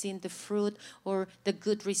haven't seen the fruit or the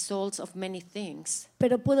good results of many things.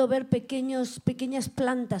 Pero puedo ver pequeñas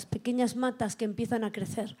plantas, pequeñas matas que empiezan a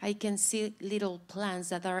crecer. I can see little plants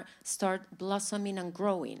that start blossoming and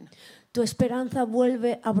growing. Tu esperanza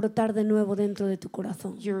vuelve a brotar de nuevo dentro de tu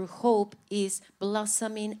corazón. Your hope is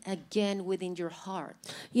blossoming again within your heart.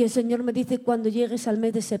 Y el Señor me dice, cuando llegues al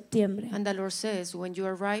mes de septiembre, And the Lord says, when you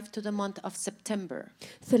arrive to the month of September,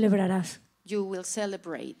 celebrarás. you will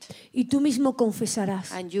celebrate Y tú mismo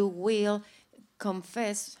confesarás. and you will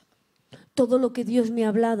confess Todo lo que Dios me ha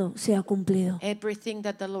hablado se ha cumplido. everything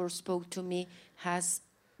that the Lord spoke to me has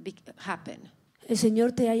happened. El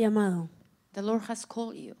Señor te ha llamado The Lord has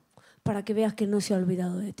called you, para que veas que no se ha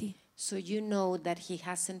olvidado de ti. so you know that He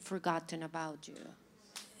hasn't forgotten about you.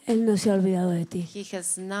 Él no se ha olvidado de ti. He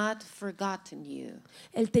has not forgotten you.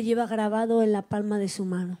 Él te lleva grabado en la palma de su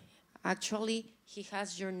mano. Actually, He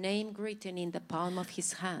has your name written in the palm of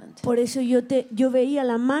His hand. Por eso yo veía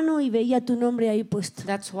la mano y veía tu nombre ahí puesto.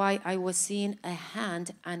 That's why I was seeing a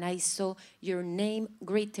hand and I saw your name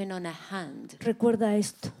written on a hand. Recuerda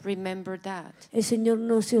esto. Remember that. El Señor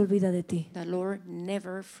no se olvida de ti. The Lord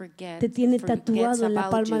never forgets Te tiene tatuado en la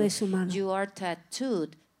palma de su mano. You are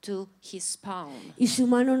tattooed to His palm. Y su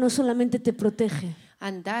mano no solamente te protege,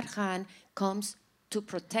 And that hand comes to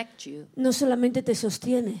protect you, no solamente te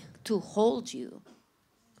sostiene, to hold you,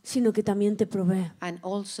 sino que también te provee. and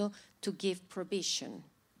also to give provision.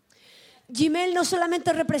 Jimel no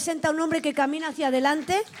solamente representa a un hombre que camina hacia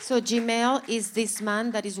adelante, So Jimel is this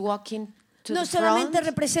man that is walking to no the solamente front.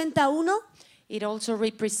 representa a uno, It also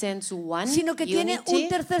represents one sino que tiene unity, un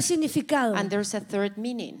tercer significado. and there's a third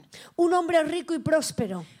meaning. Un hombre rico y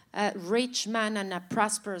próspero. A rich man and a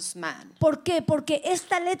prosperous man. ¿Por qué? Porque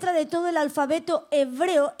esta letra de todo el alfabeto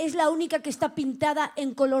hebreo es la única que está pintada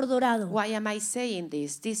en color dorado. Why am I saying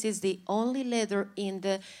this? This is the only letter in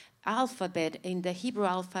the alphabet, in the Hebrew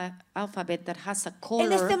alphabet that has a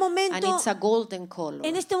color, este momento- and it's a golden color.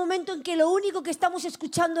 En este momento en que lo único que estamos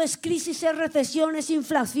escuchando es crisis, es recesión, es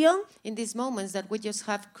inflación, In these moments that we just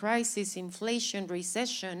have crisis, inflation,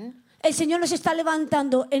 recession, el Señor nos está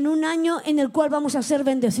levantando en un año en el cual vamos a ser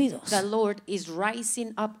bendecidos. the Lord is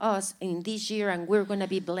rising up us in this year, and we're going to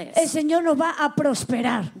be El blessed. Señor nos va a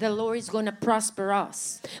prosperar. The Lord is going to prosper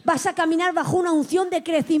us. Vas a caminar bajo una unción de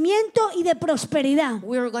crecimiento y de prosperidad.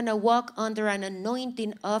 We're going to walk under an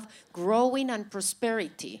anointing of growing and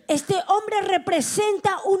prosperity. Este hombre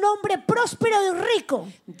representa un hombre próspero y rico.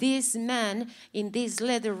 This man in this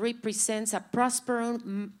letter represents a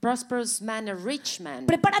prosperous man, a rich man.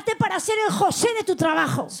 Prepárate para ser el José de tu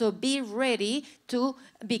trabajo. So be ready to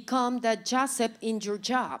become the Joseph in your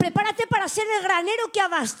job. Prepárate para ser el granero que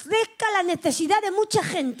abastezca la necesidad de mucha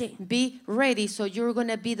gente. Be ready, so you're going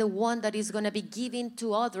to be the one that is going to be giving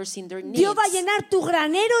to others in their needs. Dios va a llenar tu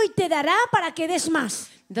granero y te dará para que des más.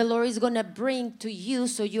 The Lord is going to bring to you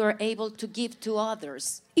so you are able to give to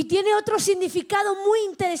others. Y tiene otro significado muy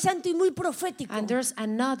interesante y muy profético. And there's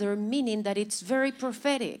another meaning that it's very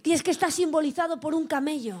prophetic. Y es que está simbolizado por un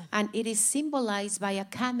camello. And it is symbolized by a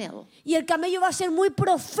camel. Y el camello va a ser muy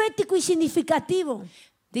profético y significativo.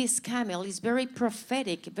 This camel is very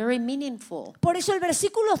prophetic, very meaningful. Por eso el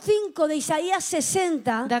versículo 5 de Isaías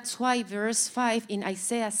 60, That's why verse 5 in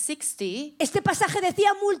Isaiah 60, este pasaje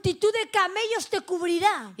decía, multitud de camellos te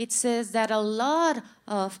cubrirá. it says that a lot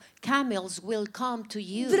of camels will come to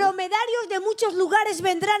you. Dromedarios de muchos lugares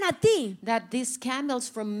vendrán a ti. That these camels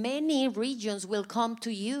from many regions will come to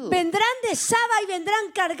you. Vendrán de Saba y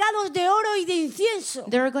vendrán cargados de oro y de incienso.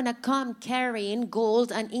 They're going to come carrying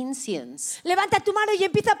gold and incense. Levanta tu mano y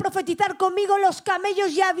empieza a profetizar conmigo. Los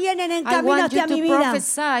camellos ya vienen en I camino want you hacia mi to vida.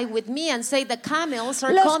 prophesy with me and say the camels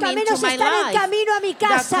are Los coming to camellos my están en life. camino a mi The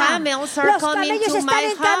casa. camels are Los coming camellos to están my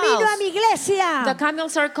en camino a house. mi iglesia. The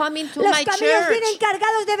camels are coming to Los my camellos vienen church.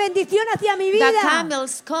 cargados de bendición hacia mi The vida.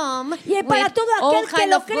 camels come Y para with todo all aquel que kind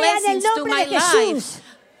lo of crea en el blessings to nombre my de Jesús. life.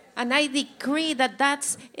 And I decree that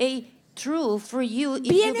that's a true for you if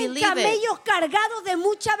you Vienen believe it. camellos cargados de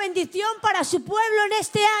mucha bendición para su pueblo en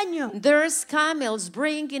este año. There's camels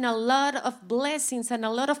bringing a lot of blessings and a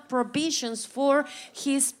lot of provisions for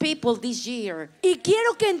his people this year. Y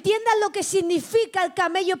quiero que entiendas lo que significa el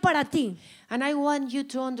camello para ti. And I want you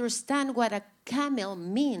to understand what a camel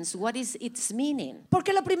means, what is its meaning.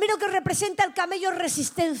 Porque lo primero que representa el camello es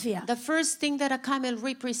resistencia. The first thing that a camel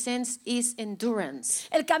represents is endurance.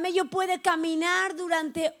 El camello puede caminar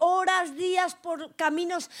durante horas, días por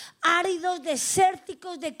caminos áridos,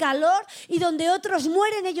 desérticos, de calor, y donde otros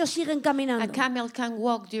mueren, ellos siguen A caminando. camel can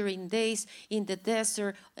walk during days in the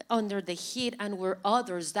desert under the heat, and where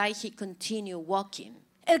others die, he continue walking.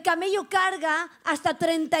 El camello carga hasta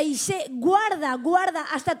 36, guarda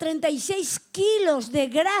hasta 36 kilos de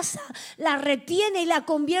grasa, la retiene y la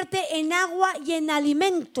convierte en agua y en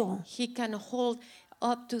alimento. He can hold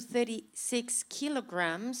up to 36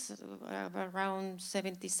 kilograms, around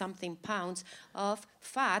 70 something pounds of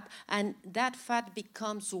fat, and that fat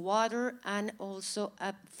becomes water and also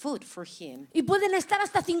a food for him. Y pueden estar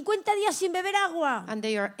hasta 50 días sin beber agua. And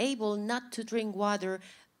they are able not to drink water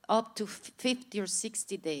up to 50 or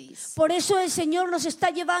 60 days. Por eso el Señor nos está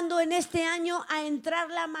llevando en este año a entrar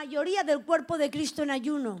la mayoría del cuerpo de Cristo en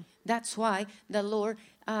ayuno. That's why the Lord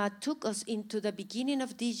took us into the beginning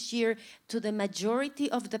of this year to the majority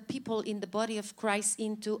of the people in the body of Christ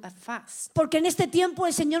into a fast. Porque en este tiempo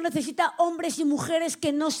el Señor necesita hombres y mujeres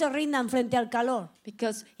que no se rindan frente al calor.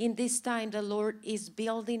 Because in this time the Lord is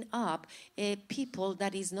building up a people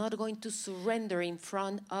that is not going to surrender in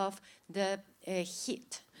front of the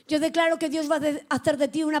heat. Yo declaro que Dios va a hacer de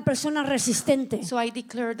ti una persona resistente. So I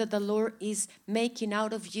declare that the Lord is making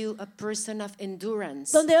out of you a person of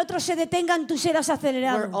endurance. Donde otros se detengan, tú serás Where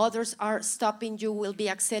acelerado. others are stopping, you will be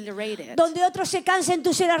accelerated. Donde otros se cansen,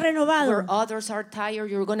 tú serás renovado. Where others are tired,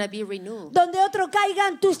 you're going to be renewed. Donde otros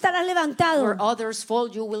caigan, tú estarás levantado. Where others fall,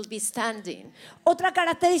 you will be standing. Otra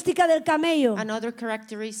característica del camello Another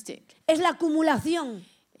characteristic, es la acumulación.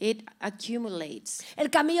 it accumulates El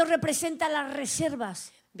camello representa las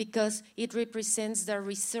reservas. because it represents the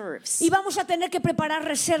reserves. Y vamos a tener que preparar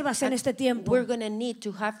reservas en este tiempo. We're going to need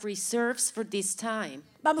to have reserves for this time.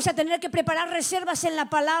 Vamos a tener que preparar reservas en la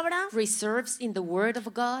palabra. reserves in the Word of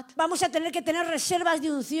God, Vamos a tener que tener reservas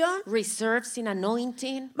de unción. reserves in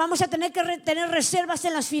anointing, Vamos a tener que tener reservas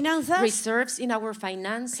en las finanzas. reserves in our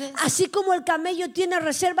finances. Así como el camello tiene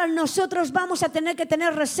reservas, nosotros vamos a tener que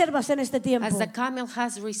tener reservas en este tiempo. As the camel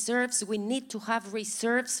has reserves, we need to have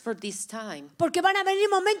reserves for this time. Porque van a venir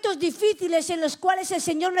momentos difíciles en los cuales el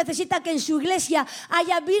Señor necesita que en su iglesia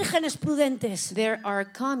haya vírgenes prudentes. There are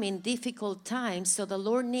coming difficult times, so the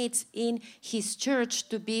Lord needs in His church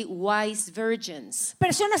to be wise virgins.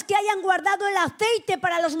 Personas que hayan guardado el aceite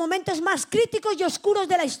para los momentos más críticos y oscuros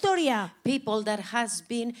de la historia. People that has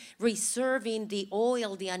been reserving the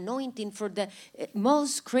oil, the anointing for the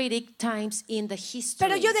most critical times in the history.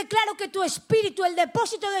 Pero yo declaro que tu espíritu, el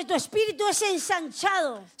depósito de tu espíritu es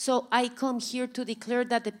ensanchado. So I come here to declare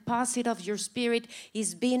that the deposit of your spirit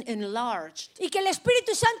is being enlarged. Y que el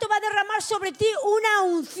Espíritu Santo va a derramar sobre ti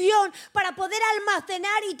una unción para poder almacenar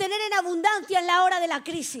y tener en abundancia en la hora de la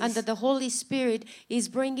crisis. And that the Holy Spirit is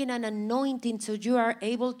bringing an anointing so you are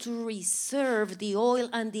able to reserve the oil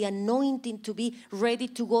and the anointing to be ready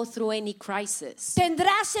to go through any crisis.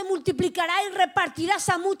 Tendrás, se multiplicará y repartirás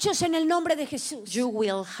a muchos en el nombre de Jesús. You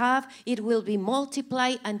will have, it will be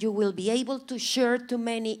multiplied, and you will be able to share to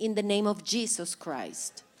many in the name of Jesus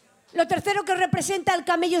Christ. Lo tercero que representa el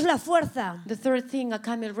camello es la fuerza. The third thing a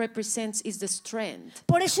camel represents is the strength.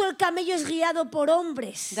 Por eso el camello es guiado por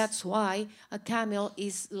hombres. That's why a camel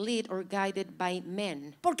is led or guided by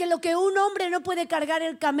men. Porque lo que un hombre no puede cargar,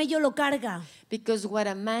 el camello lo carga. Because what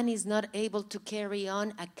a man is not able to carry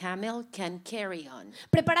on, a camel can carry on.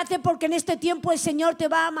 Prepárate porque en este tiempo el Señor te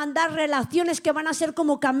va a mandar relaciones que van a ser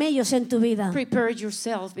como camellos en tu vida. Prepare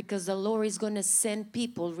yourself because the Lord is going to send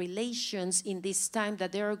people, relations in this time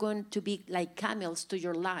that they are going to be like camels to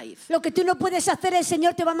your life. Lo que tú no puedes hacer, el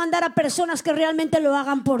Señor te va a mandar a personas que realmente lo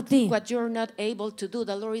hagan por ti. What you're not able to do,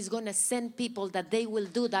 the Lord is going to send people that they will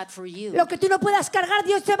do that for you. Lo que tú no puedas cargar,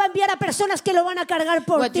 Dios te va a enviar a personas que lo van a cargar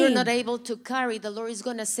por What ti. you're not able to carry, the Lord is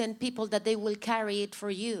going to send people that they will carry it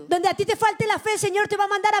for you. Donde a ti te falte la fe, el Señor te va a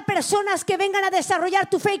mandar a personas que vengan a desarrollar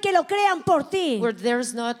tu fe y que lo crean por ti. Where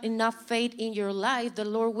there's not enough faith in your life, the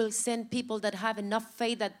Lord will send people that have enough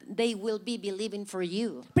faith that they will be believing for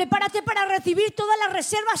you. Prepárate para recibir todas las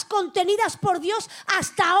reservas contenidas por Dios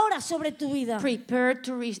hasta ahora sobre tu vida. Prepare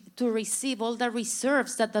to receive all the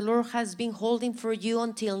reserves that the Lord has been holding for you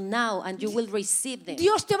until now, and you will receive them.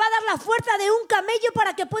 Dios te va a dar la fuerza de un camello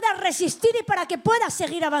para que puedas resistir y para que puedas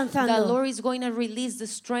seguir The avanzando. Lord is going to release the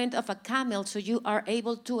strength of a camel so you are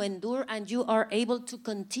able to endure and you are able to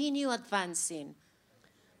continue advancing.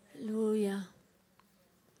 Aleluya.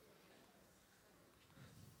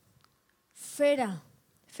 Fera.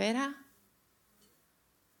 Fera?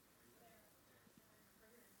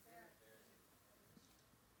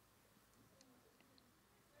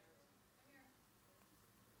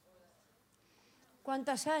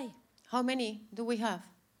 ¿Cuántas hay? How many do we have?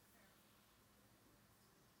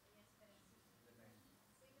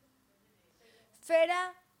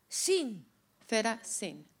 Fera sin. Fera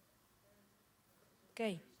sin.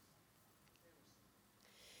 Ok.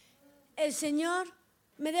 El Señor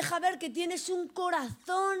me deja ver que tienes un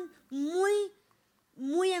corazón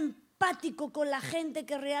muy empático con la gente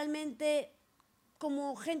que realmente,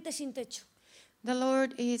 como gente sin techo. The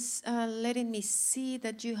Lord is letting me see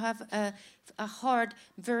that you have a heart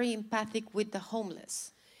very empathic with the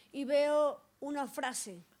homeless. Y veo una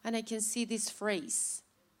frase. And I can see this phrase.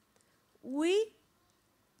 We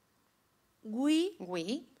We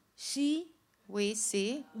see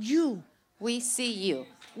see, you. we see you.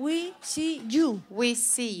 We see you. We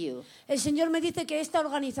see you. El Señor me dice que esta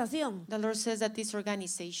organización The Lord says that this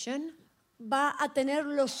organization va a tener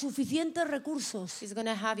los suficientes recursos is going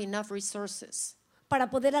to have enough resources para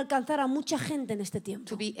poder alcanzar a mucha gente en este tiempo.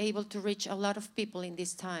 to be able to reach a lot of people in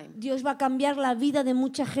this time. Dios va a cambiar la vida de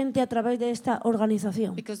mucha gente a través de esta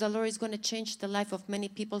organización. Because the Lord is going to change the life of many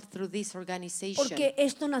people through this organization. Porque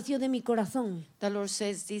esto nació de mi corazón The Lord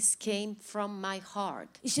says this came from my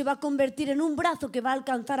heart. y se va a convertir en un brazo que va a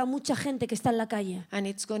alcanzar a mucha gente que está en la calle. And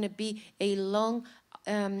it's going to be a long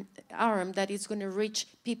arm that is going to reach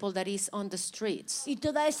people that is on the streets. Y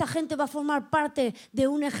toda esa gente va a formar parte de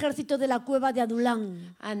un ejército de la cueva de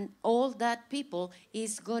Adulán. And all that people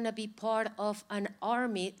is going to be part of an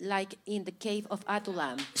army like in the cave of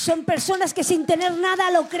Adullam. Son personas que sin tener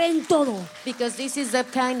nada lo creen todo. Because this is the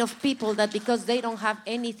kind of people that because they don't have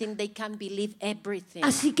anything, they can believe everything.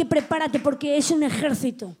 Así que prepárate porque es un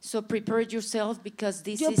ejército. So prepare yourself because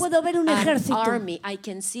this Yo is puedo ver un an ejército. army. I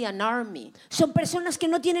can see an army. Son personas que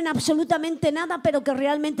no tienen absolutamente nada, pero que realmente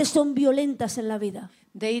realmente son violentas en la vida.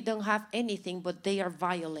 They don't have anything, but they are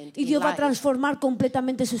violent Y in Dios va a life. transformar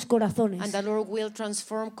completamente sus corazones. And the Lord will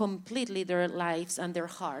transform completely their lives and their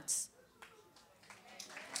hearts.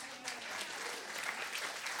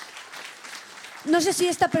 No sé si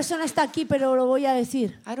esta persona está aquí, pero lo voy a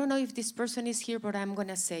decir. I don't know if this person is here, but I'm going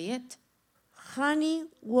to say it. Hani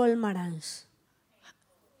Wolmarans.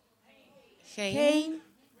 Hein.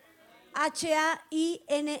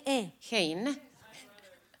 H-A-I-N-E. Hein.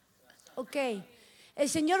 Ok. El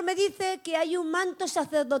Señor me dice que hay un manto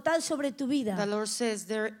sacerdotal sobre tu The vida. Lord says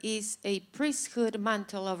there is a priesthood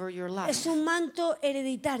mantle over your Es life, un manto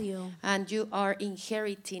hereditario. and you are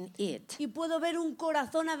inheriting it. Y puedo ver un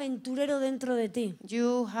corazón aventurero dentro de ti.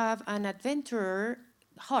 You have an adventurer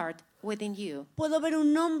heart within you. Puedo ver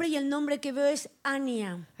un nombre y el nombre que veo es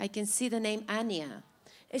Ania. I can see the name Anya.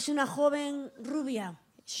 Es una joven rubia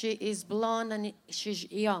She is blonde and she's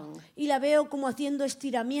young. y la veo como haciendo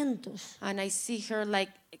estiramientos, And I see her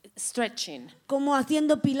like stretching, como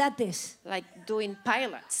haciendo pilates. like doing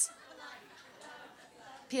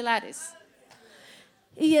Pilates.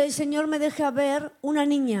 Y el Señor me deja ver una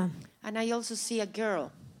niña. And I also see a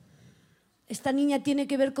girl. Esta niña tiene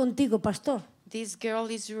que ver contigo, pastor. This girl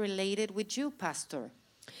is related with you, Pastor.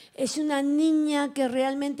 Es una niña que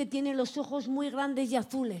realmente tiene los ojos muy grandes y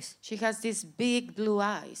azules. She has these big blue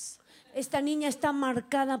eyes. Esta niña está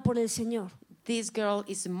marcada por el Señor. This girl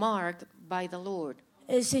is marked by the Lord.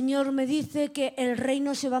 El Señor me dice que el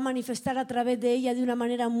reino se va a manifestar a través de ella de una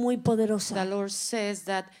manera muy The poderosa. Lord says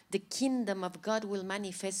that the kingdom of God will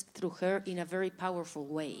manifest through her in a very powerful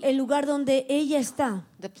way. El lugar donde ella está,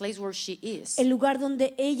 The place where she is, el lugar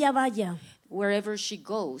donde ella vaya, wherever she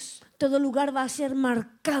goes, todo lugar va a ser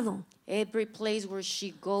marcado. every place where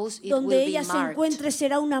she goes, it Donde will be ella se marked. encuentre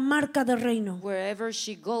será una marca de reino. Wherever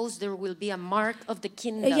she goes, there will be a mark of the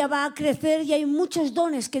kingdom. Ella va a crecer y hay muchos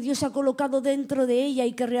dones que Dios ha colocado dentro de ella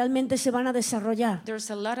y que realmente se van a desarrollar.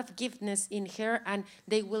 There's a lot of giftness in her, and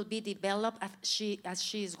they will be developed as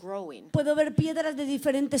she is growing. Puedo ver piedras de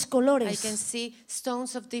diferentes I can colores. see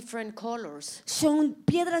stones of different colors, Son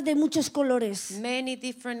piedras de muchos colores. many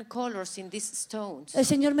different colors in these stones. El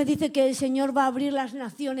Señor me dice que el Señor va a abrir las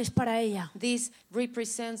naciones para ella. This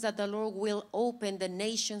represents that the Lord will open the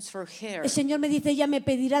nations for her. El Señor me dice, ella me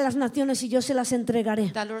pedirá las naciones y yo se las entregaré.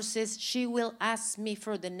 The Lord says, she will ask me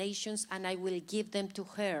for the nations and I will give them to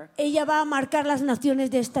her. Ella va a marcar las naciones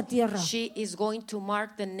de esta tierra. She is going to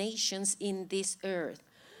mark the nations in this earth.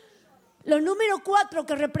 Lo número 4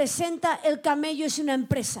 que representa el camello es una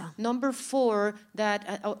empresa. Number 4, that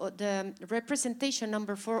the representation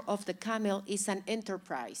number 4 of the camel is an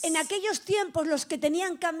enterprise. En aquellos tiempos los que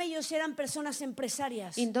tenían camellos eran personas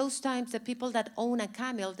empresarias. In those times, the people that own a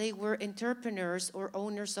camel, they were entrepreneurs or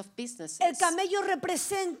owners of businesses. El camello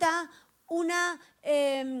representa una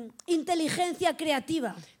inteligencia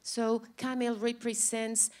creativa. So camel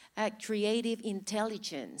represents a creative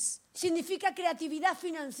intelligence, Significa creatividad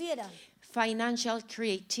financiera. financial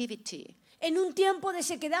creativity. En un tiempo de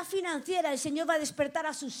sequedad financiera, el Señor va a despertar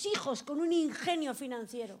a sus hijos con un ingenio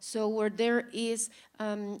financiero. So where there is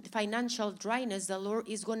financial dryness, the Lord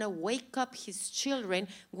is going to wake up his children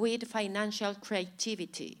with financial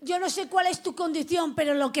creativity. Yo no sé cuál es tu condición,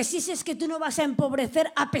 pero lo que sí sé es que tú no vas a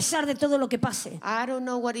empobrecer a pesar de todo lo que pase. I don't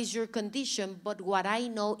know what is your condition, but what I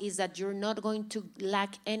know is that you're not going to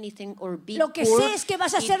lack anything or be Lo que poor. sé es que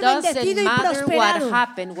vas a It ser doesn't bendecido y matter prosperado. what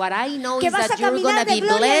happened. What I know Que is vas a that you're going caminar to de be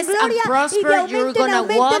gloria en blessed and gloria y de prosper. aumento You're en going to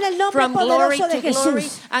aumento walk en el nombre from glory poderoso de to glory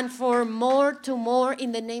Jesús. and for more to more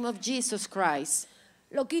in the name of Jesus Christ.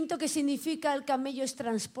 Lo quinto que significa el camello es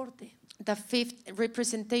transporte. The fifth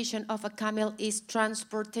representation of a camel is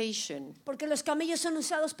transportation. Porque los camellos son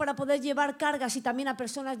usados para poder llevar cargas y también a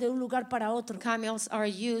personas de un lugar para otro. Camels are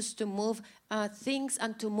used to move things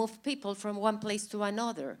and to move people from one place to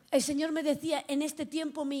another. El Señor me decía, en este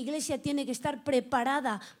tiempo mi iglesia tiene que estar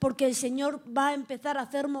preparada porque el Señor va a empezar a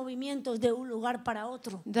hacer movimientos de un lugar para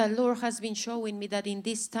otro. The Lord has been showing me that in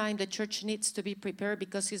this time the church needs to be prepared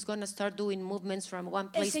because He's going to start doing movements from one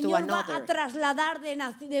El place to Señor va a another. trasladar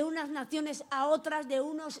de unas naciones a otras, de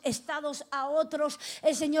unos estados a otros.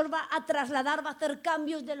 El Señor va a trasladar, va a hacer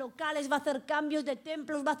cambios de locales, va a hacer cambios de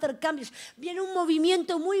templos, va a hacer cambios. Viene un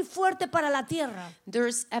movimiento muy fuerte para la tierra.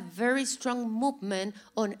 There's a very strong movement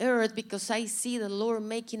on earth because I see the Lord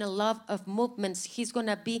making a lot of movements. He's going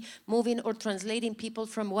to be moving or translating people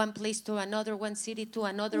from one place to another, one city to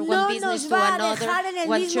another, No one business nos to va a another, dejar en el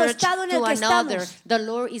one mismo church estado en el to que another. estamos. The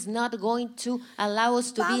Lord is not going to allow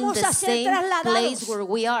us to be in Vamos the a ser same trasladados. place where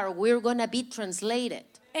we are. We're going to be translated.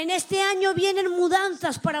 En este año vienen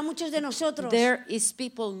mudanzas para muchos de nosotros. There is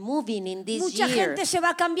people moving in this Mucha year. gente se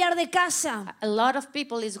va a cambiar de casa. A lot of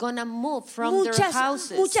people is going to move from their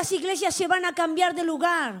houses. Muchas iglesias se van a cambiar de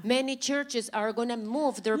lugar. Many churches are going to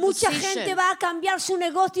move their Mucha position. gente va a cambiar su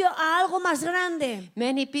negocio a algo más grande.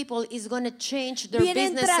 Many people is going to change their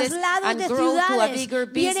Vienen businesses traslados and de grow to a ciudades. bigger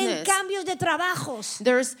Vienen business. cambios de trabajos.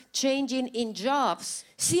 There's changing in jobs.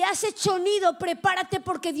 Si has hecho nido, prepárate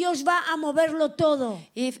porque Dios va a moverlo todo.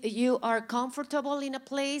 If you are comfortable in a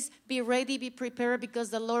place, be ready, be prepared,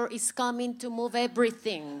 because the Lord is coming to move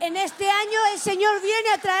everything. En este año el Señor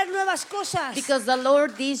viene a traer nuevas cosas. Because the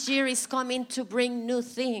Lord this year is coming to bring new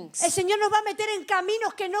things. El Señor nos va a meter en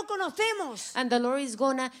caminos que no conocemos. And the Lord is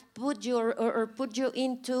going to put you or put you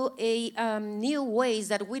into a new ways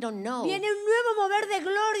that we don't know. Viene un nuevo mover de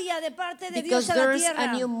gloria de parte de Because Dios a la there's a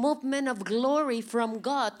tierra. new movement of glory from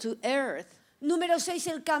God to earth. Número 6,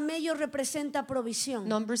 el camello representa provisión.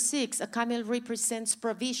 Number 6, a camel represents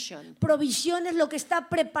provision. Provisión es lo que está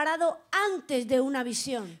preparado antes de una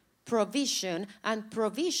visión. Provision, and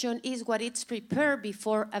provision is what it's prepared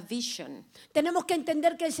before a vision. Tenemos que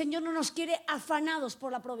entender que el Señor no nos quiere afanados por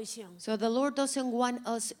la provisión. So the Lord doesn't want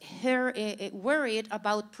us here worried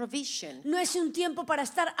about provision. No es un tiempo para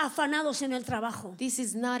estar afanados en el trabajo. This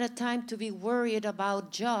is not a time to be worried about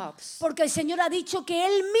jobs. Porque el Señor ha dicho que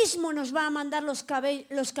Él mismo nos va a mandar los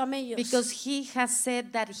camellos. Because He has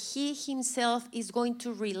said that He Himself is going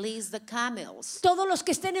to release the camels. Todos los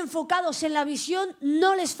que estén enfocados en la visión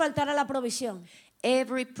no les faltará la provisión.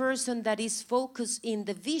 Every person that is focused in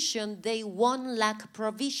the vision, they won't lack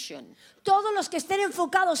provision. Todos los que estén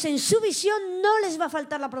enfocados en su visión no les va a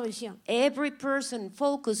faltar la provisión. Every person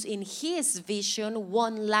focused in his vision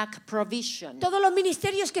won't lack provision. Todos los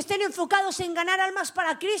ministerios que estén enfocados en ganar almas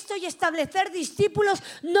para Cristo y establecer discípulos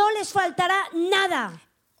no les faltará nada.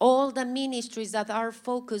 All the ministries that are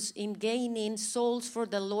focused in gaining souls for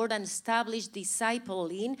the Lord and establish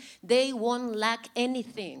discipling, they won't lack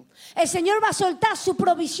anything. El Señor va a soltar su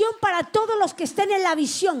provisión para todos los que estén en la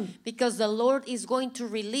visión. Because the Lord is going to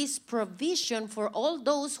release provision for all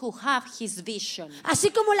those who have His vision. Así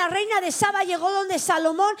como la reina de Saba llegó donde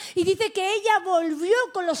Salomón y dice que ella volvió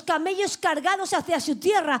con los camellos cargados hacia su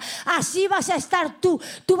tierra, así vas a estar tú.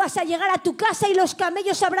 Tú vas a llegar a tu casa y los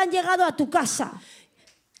camellos habrán llegado a tu casa.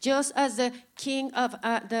 Just as the queen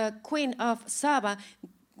of Saba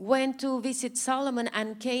went to visit Solomon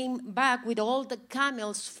and came back with all the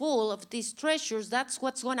camels full of these treasures, that's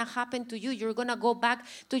what's going to happen to you. You're going to go back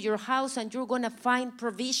to your house and you're going to find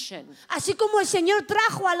provision. Así como el Señor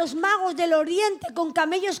trajo a los magos del oriente con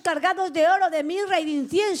camellos cargados de oro, de mirra y de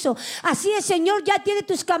incienso, así el Señor ya tiene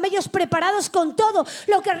tus camellos preparados con todo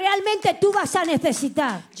lo que realmente tú vas a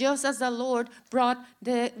necesitar. Just as the Lord brought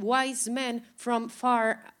the wise men from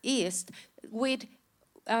far east with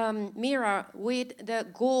mirror, with the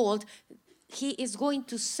gold, He is going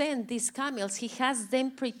to send these camels. He has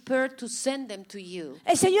them prepared to send them to you.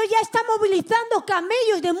 El Señor ya está movilizando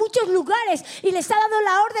camellos de muchos lugares y les ha dado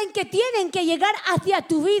la orden que tienen que llegar hacia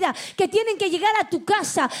tu vida, que tienen que llegar a tu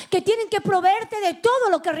casa, que tienen que proveerte de todo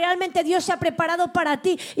lo que realmente Dios ha preparado para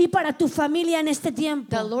ti y para tu familia en este tiempo.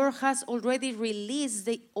 The Lord has already released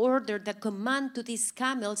the order, the command to these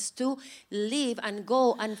camels to leave and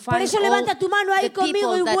go and find Por eso levanta tu mano ahí the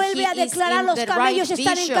conmigo y people that vuelve a He is declarar: in los the camellos right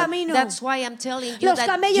están en vision. camino. That's why I'm telling you Los that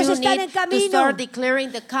camellos you están need en to camino. start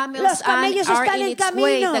declaring the camels Los camellos are están in en its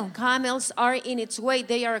way. camino. The camels are in its way.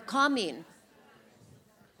 They are coming.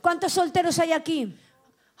 ¿Cuántos solteros hay aquí?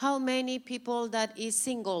 How many people that is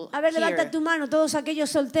single A ver, here? levanta tu mano, todos aquellos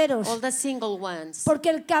solteros. All the single ones. Porque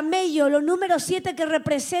el camello, lo número 7 que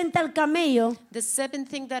representa el camello, The seventh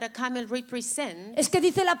thing that a camel represents es que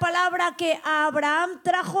dice la palabra que a Abraham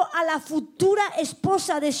trajo a la futura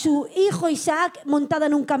esposa de su hijo Isaac montada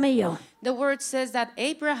en un camello. the word says that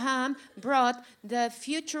Abraham brought the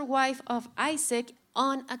future wife of Isaac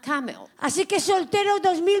on a camel. Así que solteros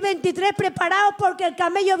 2023, preparados porque el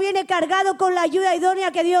camello viene cargado con la ayuda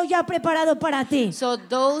idónea que Dios ya ha preparado para ti. So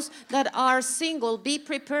those that are single, be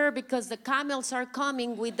prepared because the camels are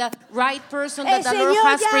coming with the right person El that the Lord Señor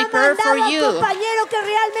has ya ha prepared for mandado al you. compañero que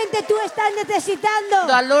realmente tú estás necesitando.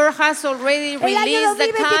 The Lord has already El año released the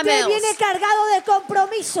 2023 viene camels. cargado de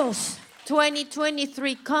compromisos.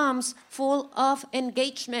 2023 comes full of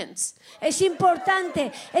engagements. Es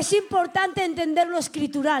importante entender lo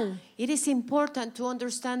escritural, It is important to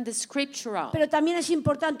understand the scriptural. pero también es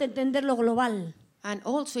importante entender lo global. And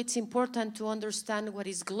also it's important to understand what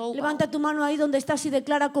is global. Levanta tu mano ahí donde estás y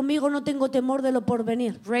declara conmigo: no tengo temor de lo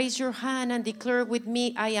porvenir. Raise your hand and declare with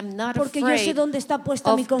me, I am not Porque yo sé afraid dónde está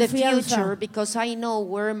puesta mi of the confianza. future because I know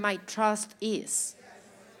where my trust is.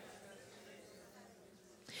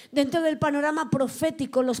 Dentro del panorama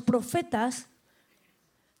profético, los profetas,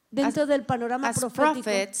 dentro del panorama As profético,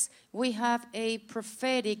 prophets, we have a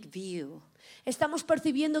prophetic view. estamos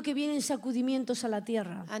percibiendo que vienen sacudimientos a la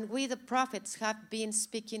tierra. And we, the prophets, have been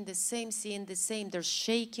speaking the same, seeing the same. There's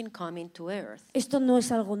shaking coming to earth. Esto no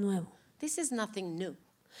es algo nuevo. This is nothing new.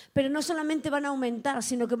 Pero no solamente van a aumentar,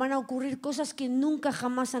 sino que van a ocurrir cosas que nunca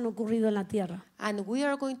jamás han ocurrido en la tierra. And we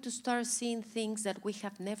are going to start seeing things that we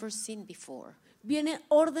have never seen before. Viene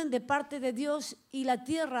orden de parte de Dios y la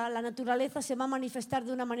tierra, la naturaleza, se va a manifestar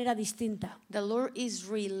de una manera distinta. The Lord is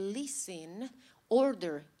releasing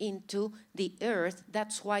order into the earth.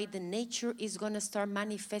 That's why the nature is going to start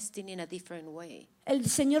manifesting in a different way. El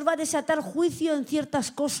Señor va a desatar juicio en ciertas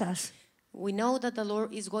cosas. We know that the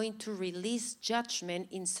Lord is going to release judgment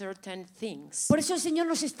in certain things. Por eso el Señor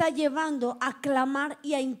nos está llevando a clamar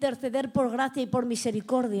y a interceder por gracia y por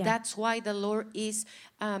misericordia. That's why the Lord is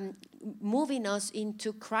moving us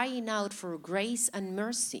into crying out for grace and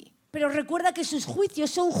mercy. Pero recuerda que sus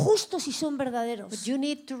juicios son justos y son But verdaderos. you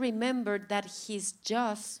need to remember that His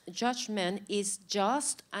judgment is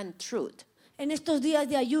just and truth. En estos días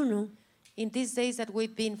de ayuno, In these days that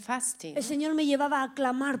we've been fasting, el Señor me llevaba a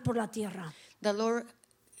clamar por la tierra. the Lord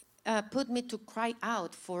put me to cry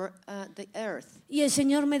out for the earth. Y el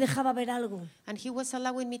Señor me dejaba ver algo. And He was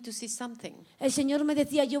allowing me to see something. El Señor me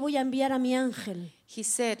decía, yo voy a enviar a mi ángel. He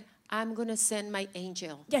said, I'm going to send my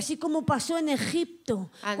angel. Y así como pasó en Egipto,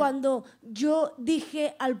 And- cuando yo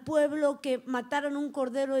dije al pueblo que mataran un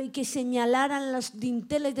cordero y que señalaran los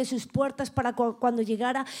dinteles de sus puertas para cuando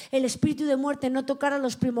llegara el espíritu de muerte no tocara a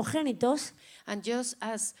los primogénitos, And just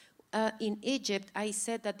as in Egypt, I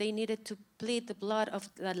said that they needed to plead the blood of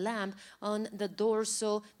the lamb on the door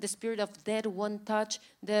so the spirit of death won't touch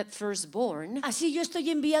the firstborn. así yo estoy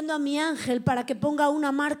enviando a mi ángel para que ponga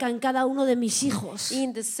una marca en cada uno de mis hijos.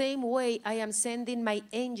 In the same way, I am sending my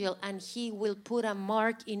angel and he will put a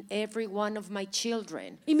mark in every one of my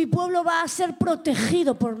children. Y mi pueblo va a ser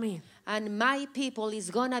protegido por mí. And my people is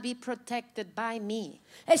going to be protected by me.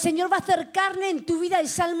 El Señor va a hacer carne en tu vida el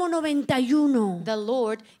Salmo 91. The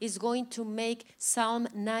Lord is going to make Psalm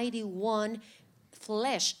 91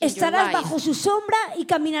 flesh in your Estarás life. bajo su sombra y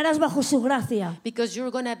caminarás bajo su gracia. Because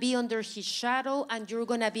you're going to be under his shadow and you're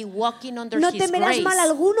going to be walking under No his temerás grace. mal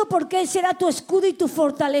alguno porque Él será tu escudo y tu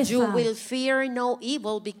fortaleza. You will fear no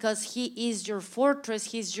evil because he is your fortress,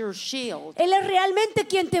 he's your shield. Él es realmente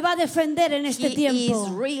quien te va a defender en este He tiempo.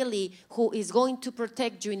 is really who is going to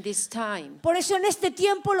protect you in this time. Por eso en este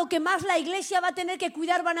tiempo lo que más la iglesia va a tener que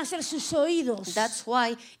cuidar van a ser sus oídos. That's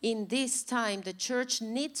why in this time the church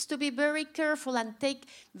needs to be very careful and take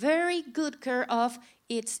very good care of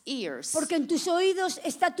its ears. Porque en tus oídos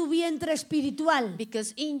está tu vientre espiritual.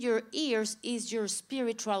 Because in your ears is your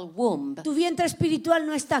spiritual womb. Tu vientre espiritual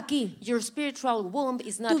no está aquí. Your spiritual womb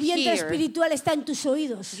is not Tu vientre here. espiritual está en tus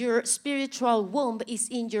oídos. Your spiritual womb is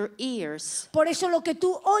in your ears. Por eso lo que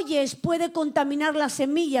tú oyes puede contaminar la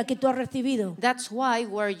semilla que tú has recibido. That's why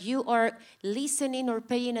where you are listening or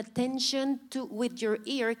paying attention to with your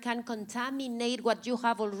ear can contaminate what you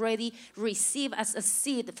have already received as a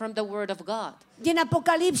seed from the Word of God. Y en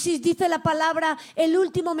Apocalipsis dice la palabra, el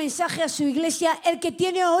último mensaje a su iglesia, el que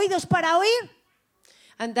tiene oídos para oír,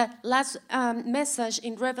 And the last message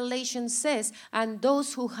in Revelation says, and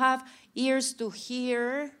those who have ears to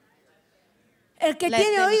hear, el que let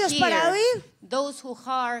tiene them oídos para hear. oír, Those who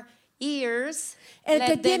have ears, el que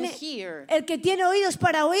let them tiene, hear. el que tiene oídos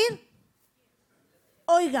para oír,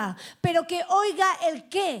 oiga, pero que oiga el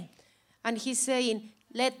qué. And he's saying,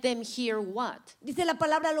 let them hear what? Dice la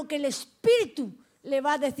palabra lo que el Espíritu le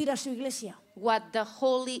va a decir a su iglesia. What the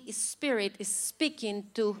Holy Spirit is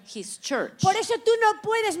speaking to his church. Por eso tú no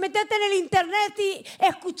puedes meterte en el internet y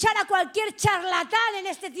escuchar a cualquier charlatán en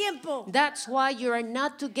este tiempo. That's why you are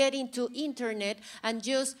not to get into internet and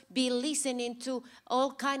just be listening to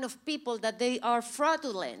all kind of people that they are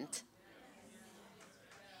fraudulent.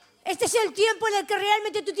 Este es el tiempo en el que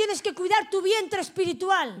realmente tú tienes que cuidar tu vientre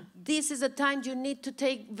espiritual. This is the time you need to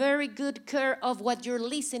take very good care of what you're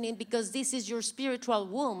listening because this is your spiritual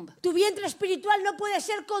womb Tu vientre espiritual no puede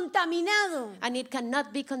ser contaminado. and it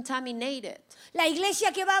cannot be contaminated. La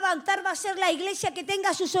iglesia que va a avanzar va a ser la iglesia que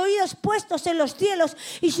tenga sus oídos puestos en los cielos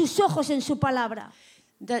y sus ojos en su palabra.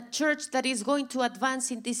 The church that is going to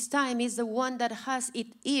advance in this time is the one that has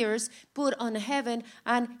its ears put on heaven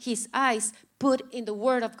and his eyes put in the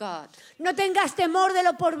Word of God. No tengas temor de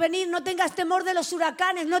lo porvenir, no tengas temor de los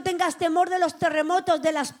huracanes, no tengas temor de los terremotos,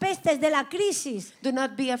 de las pestes, de la crisis. Do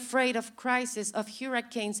not be afraid of crisis, of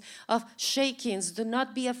hurricanes, of shakings. Do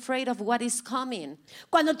not be afraid of what is coming.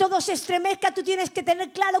 Cuando todo se estremezca, tú tienes que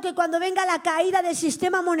tener claro que cuando venga la caída del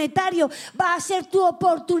sistema monetario, va a ser tu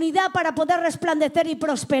oportunidad para poder resplandecer y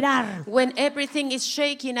prosperar. When everything is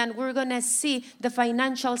shaking and we're going to see the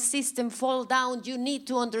financial system fall down, you need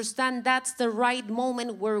to understand that's the right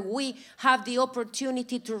moment where we have the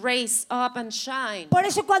opportunity to raise up and shine. Por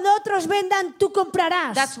eso cuando otros vendan, tú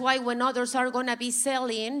comprarás. That's why when others are going to be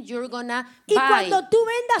selling, you're going to Y buy. cuando tú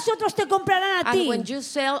vendas, otros te comprarán a And ti. when you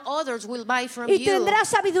sell, others will buy from Y you. tendrás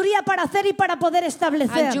sabiduría para hacer y para poder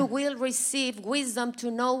establecer. And you will receive wisdom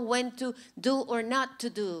to know when to do or not to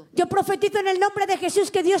do. Yo profetizo en el nombre de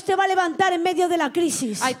Jesús que Dios te va a levantar en medio de la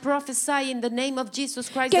crisis. I prophesy in the name of Jesus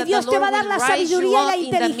Christ Que that Dios the te Lord va a dar will la rise you sabiduría y la up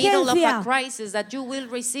in the middle of inteligencia a crisis, that you will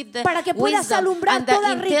receive the para que puedas wisdom alumbrar and the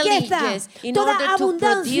toda riqueza, intelligence in toda order to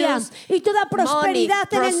abundancia produce y toda money,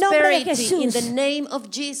 prosperidad en el nombre de prosperity in Jesús. the name of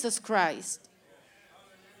Jesus Christ.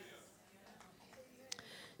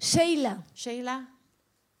 Sheila, Sheila?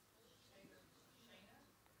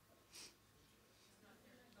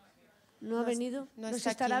 ¿no ha venido? no ¿Nos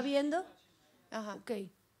está estará aquí. viendo? Ajá. Ok.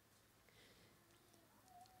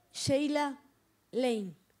 Sheila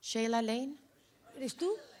Lane. Sheila Lane? ¿Eres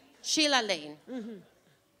tú? Sheila Lane.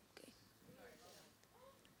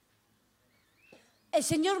 El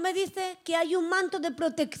Señor me dice que hay un manto de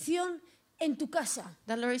protección en tu casa.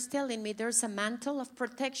 The Lord is telling me there's a mantle of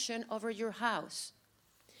protection over your house.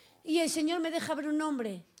 Y el Señor me deja ver un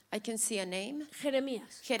nombre, I can see a name.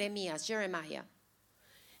 Jeremías. Jeremiah.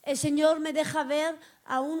 El Señor me deja ver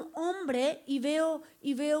a un hombre y veo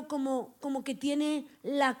como que tiene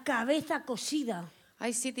la cabeza cosida.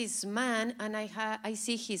 I see this man and I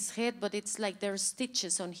see his head, but it's like there are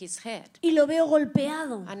stitches on his head. Y lo veo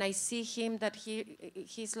golpeado. And I see him that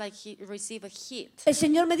he's like he received a hit. El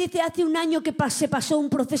Señor me dice hace un año que se pasó un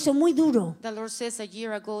proceso muy duro. The Lord says a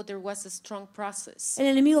year ago there was a strong process. El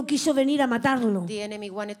enemigo quiso venir a matarlo. The enemy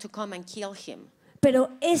wanted to come and kill him. Pero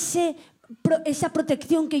esa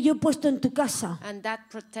protección que yo he puesto en tu casa And that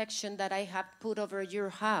protection that I have put over your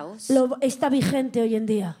house, está vigente hoy en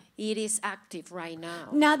día. it is active right now.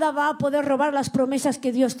 Nada va a poder robar las promesas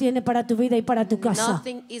que Dios tiene para tu vida y para tu casa.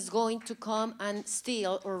 Nothing is going to come and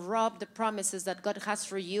steal or rob the promises that God has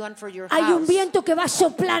for you and for your Hay un house. viento que va a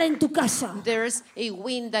soplar en tu casa. There's a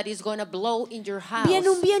wind that is going to blow in your house. Viene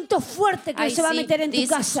un viento fuerte que I se va a see meter en tu this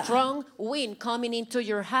casa. strong wind coming into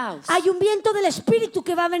your house. Hay un viento del Espíritu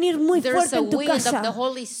que va a venir muy There's fuerte a en tu wind of the casa.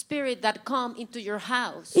 Holy Spirit that come into your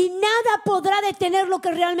house. Y nada podrá detener lo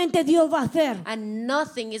que realmente Dios va a hacer. And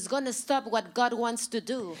nothing is going to stop what God wants to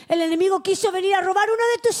do. El enemigo quiso venir a robar uno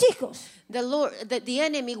de tus hijos. The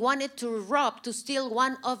enemy wanted to rob, to steal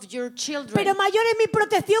one of your children. Pero mayor es mi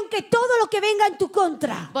protección que todo lo que venga en tu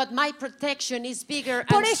contra. But my protection is bigger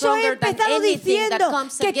Por and eso he stronger than empezado anything that diciendo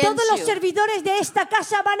comes que against todos los you. servidores de esta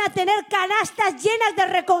casa van a tener canastas llenas de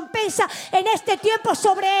recompensa en este tiempo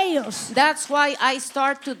sobre ellos. That's why I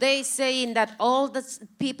start today saying that all the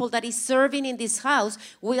people that is serving in this house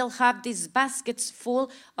will have these baskets full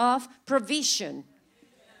of provision.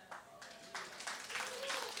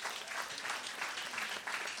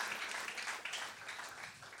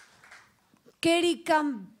 Kerry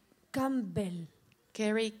Campbell.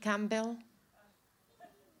 Kerry Campbell.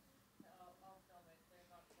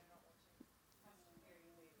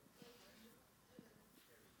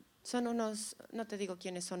 Son unos, no te digo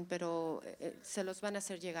quiénes son, pero se los van a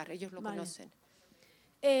hacer llegar, ellos lo Vale. conocen.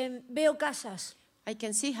 Veo casas, I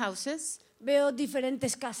can see houses, veo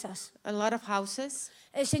diferentes casas. a lot of houses.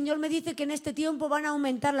 El Señor me dice que en este tiempo van a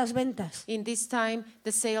aumentar las ventas. In this time,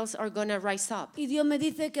 the sales are going to rise up. Y Dios me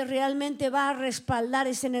dice que realmente va a respaldar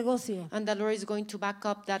ese negocio. And the Lord is going to back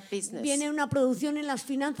up that business. Viene una producción en las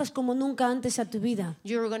finanzas como nunca antes a tu vida.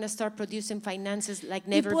 You're going to start producing finances like Y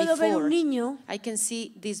never puedo ver before. un niño, I can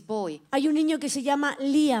see this boy. hay un niño que se llama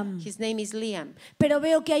Liam, His name is Liam. pero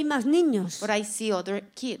veo que hay más niños. But I see other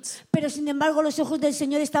kids. Pero sin embargo los ojos del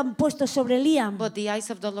Señor están puestos sobre Liam, But the eyes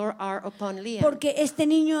of the Lord are upon Liam. porque este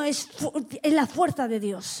niño es la fuerza de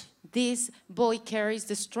Dios. This boy carries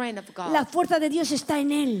the strength of God. La fuerza de Dios está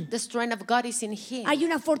en él. The strength of God is in him. Hay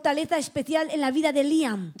una fortaleza especial en la vida de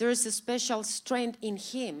Liam There is a special strength in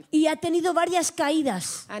him. y ha tenido varias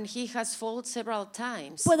caídas. And he has fallen several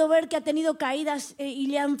times. Puedo ver que ha tenido caídas y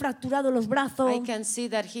le han fracturado los brazos. I can see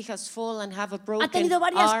that he has fallen and have a Ha broken tenido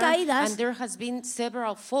varias arm. caídas. And there has been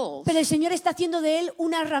several falls. Pero el Señor está haciendo de él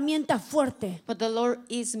una herramienta fuerte. But the Lord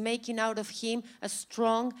is making out of him a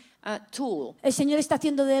strong tool. El Señor está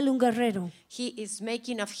haciendo de él un guerrero. He is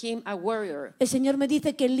making of him a warrior. El Señor me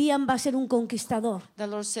dice que Liam va a ser un conquistador. The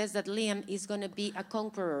Lord says that Liam is going to be a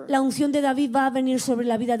conqueror. La unción de David va a venir sobre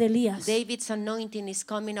la vida de Elías. David's anointing is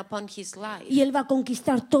coming upon his life. Y él va a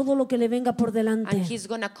conquistar todo lo que le venga por delante. And he's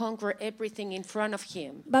going to conquer everything in front of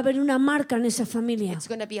him. Va a haber una marca en esa familia. It's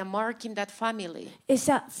going to be a mark in that family.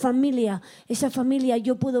 Esa familia,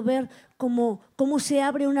 yo puedo ver cómo se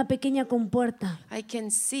abre una pequeña compuerta. I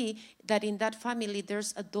can see that in that family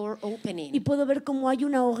there's a door opening. Y puedo ver cómo hay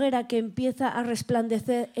una hoguera que empieza a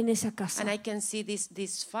resplandecer en esa casa. And I can see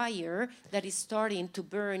this fire that is starting to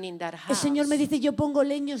burn in that El house. Señor me dice, yo pongo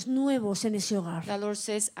leños nuevos en ese hogar. The Lord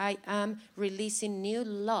says, I am releasing new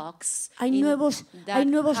logs Hay in nuevos that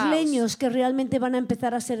house. leños que realmente van a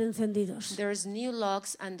empezar a ser encendidos. There's new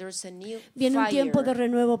logs and there's a new Viene un tiempo de fire.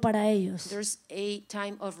 renuevo para ellos. There's a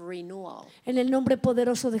time of renewal. En el nombre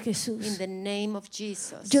poderoso de In Jesús. the name of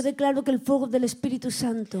Jesus. Yo declaro que el fuego del Espíritu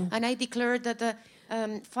Santo And I declare that the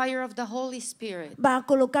fire of the Holy Spirit, va a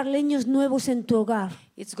colocar leños nuevos en tu hogar.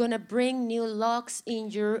 it's going to bring new logs in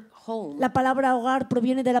your home. La palabra hogar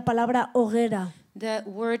proviene de la palabra hoguera. The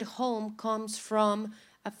word home comes from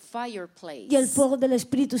a fireplace. Y el fuego del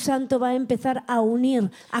Espíritu Santo va a empezar a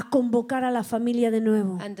unir, a convocar a la familia de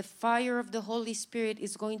nuevo. And the fire of the Holy Spirit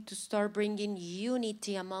is going to start bringing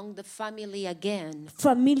unity among the family again.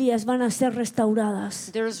 Familias van a ser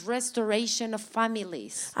restauradas. There's restoration of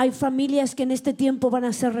families. Hay familias que en este tiempo van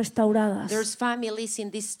a ser restauradas. There's families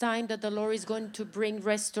in this time that the Lord is going to bring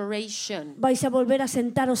restoration. Vais a volver a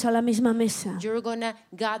sentaros a la misma mesa. You're going to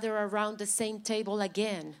gather around the same table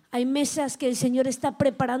again. Hay mesas que el Señor está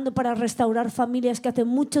preparando para restaurar familias que hace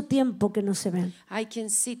mucho tiempo que no se ven. I can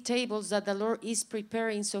see tables that the Lord is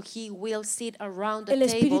preparing so He will sit around the El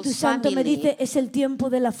Espíritu tables Santo me family. dice, es el tiempo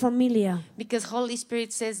de la familia. Because Holy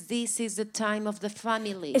Spirit says this is the time of the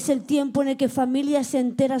family. Es el tiempo en el que familias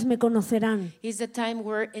enteras me conocerán. It's the time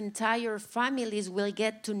where entire families will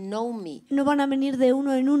get to know me. No van a venir de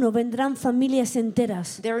uno en uno, vendrán familias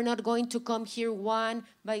enteras. They're not going to come here one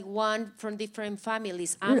by one from different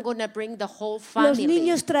families. I'm going to bring the whole Los family.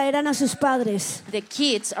 niños traerán a sus padres. The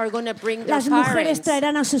kids are going to bring their Las mujeres parents.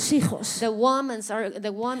 traerán a sus hijos. The women Los are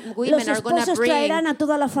going to esposos bring traerán a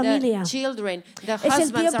toda la familia. the children. The Es el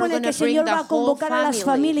husbands tiempo are en el going que el to bring Señor the va a whole convocar a las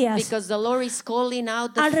family. familias Because the Lord is calling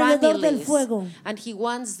out the alrededor del families. fuego. And He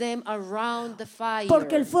wants them around the fire.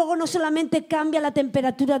 Porque el fuego no solamente cambia la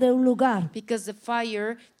temperatura de un lugar. Because the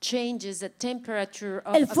fire changes the temperature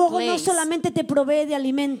of El a fuego no place. solamente te provee de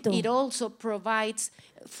alimento. It also provides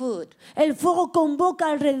food. El fuego convoca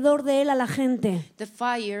alrededor de él a la gente. The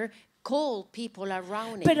fire call people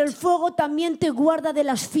around Pero el it. fuego también te guarda de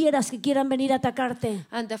las fieras que quieran venir a atacarte.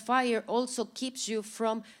 And the fire also keeps you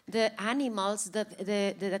from the animals that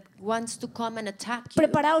wants to come and attack you.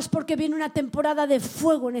 Preparaos porque viene una temporada de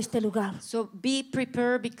fuego en este lugar. So be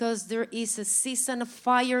prepared because there is a season of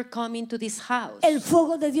fire coming to this house. El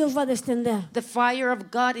fuego de Dios va a descender. The fire of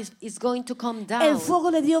God is going to come down. El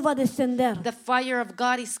fuego de Dios va a descender. The fire of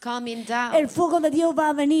God is coming down. El fuego de Dios va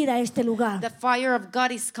a venir a este lugar. The fire of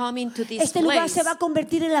God is coming to this Este lugar place. se va a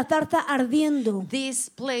convertir en la zarza ardiendo. This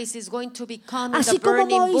place is going to become Así the como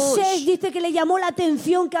burning Moisés bush. dice que le llamó la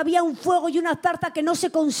atención que había un fuego y una zarza que no se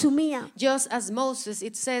consumía. Just as Moses,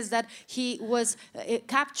 it says that he was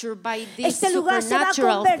captured by this Este lugar se va a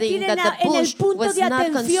supernatural convertir thing that the en el bush punto was de not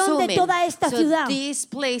atención de consuming. toda esta So ciudad. this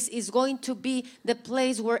place is going to be the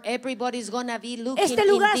place where everybody's going to be looking Este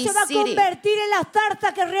lugar in se this va a city. convertir en la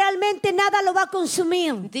zarza que realmente nada lo va a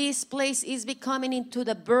consumir. This place is becoming into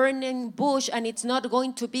the burning bush and it's not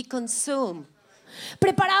going to be consumed.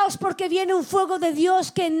 Preparaos porque viene un fuego de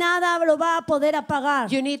Dios que nada lo va a poder apagar.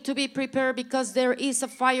 You need to be prepared because there is a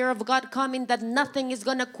fire of God coming that nothing is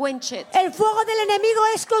going to quench it. El fuego del enemigo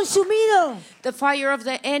es consumido, The fire of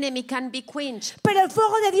the enemy can be quenched, pero el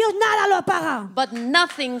fuego de Dios nada lo apaga. but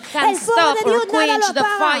nothing can El fuego stop de Dios or nada lo quench the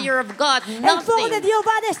apaga. fire of God. El fuego de Nothing. Dios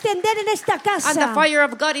va a descender en esta And the casa. fire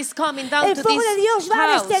of God is coming down El to fuego de this Dios va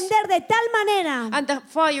a house. descender de tal manera And the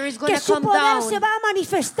fire is going que to su come poder se down va a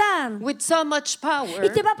manifestar. with so much power Y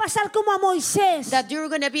te va a pasar como a Moisés. that you're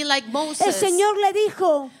going to be like El Moses. Señor le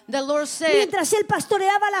dijo, The Lord said, mientras él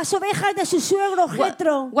pastoreaba las ovejas de su suegro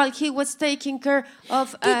Jetro, while he was taking care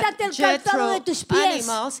of Quítate el calzado de Jethro tus pies.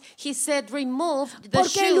 animals, he said, remove the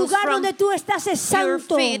porque el shoes lugar from donde tú estás es your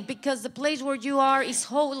santo. feet because the place where you are is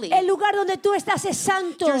holy. El lugar donde tú estás es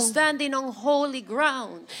santo. You're standing on holy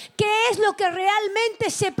ground. ¿Qué es lo que realmente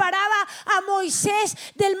separaba a Moisés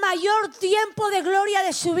del mayor tiempo de gloria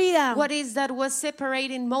de su vida? What is that was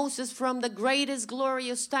separating Moses from the greatest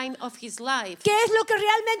glorious time of his life? ¿Qué es lo que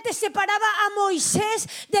realmente separaba a Moisés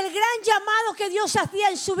del gran llamado que Dios hacía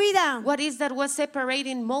en su vida? What is that was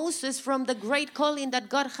separating Moses from the great calling that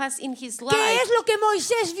God has in his ¿Qué life? es lo que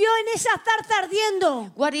Moisés vio en esa zarza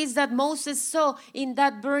ardiendo? What is that Moses saw in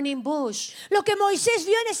that burning bush? Lo que Moisés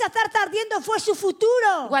vio en esa zarza ardiendo fue su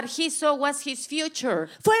futuro. What he saw was his future.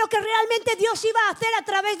 Fue lo que realmente Dios iba a hacer a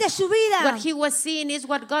través de su vida. What he was seeing is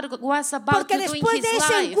what God was about Porque to do in después his de ese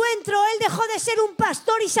life. encuentro, él dejó de ser un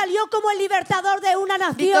pastor y salió como el libertador de una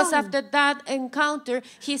Because nación. after that encounter,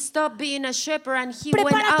 he stopped being a shepherd and he went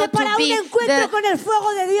Prepárate out para to un be encuentro con el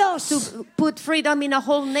fuego de Dios. to put freedom in a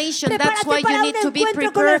whole nation. That's Prepárate why para you un need to be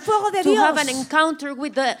encuentro con el prepared fuego de to have Dios. an encounter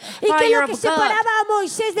with the ¿Y qué es fire lo que of God. separaba a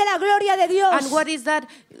Moisés de la gloria de Dios? And what is that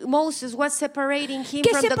Moses was separating him ¿Qué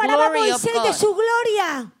from the separaba a glory of Moisés de God? su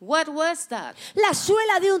gloria? What was that? La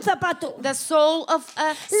suela de un zapato. The sole of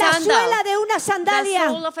a La sandal. suela de una The sandalia.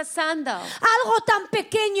 sole of a sandal. Algo tan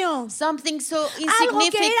pequeño. Something so Algo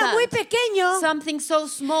que era muy insignificant. pequeño. Something so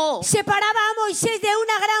small. Separaba a Moisés de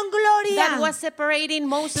una gran gloria. That was separating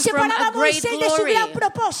Moses from Separaba a a great Moisés de su glory. gran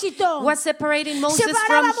propósito. Was separating Moses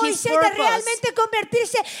Separaba a from his Moisés de purpose. realmente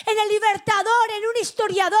convertirse en el libertador, en un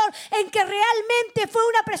historiador, en que realmente fue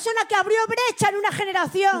una persona que abrió brecha en una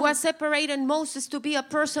generación. Was separating Moses to be a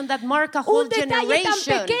person that marked a whole Un detalle tan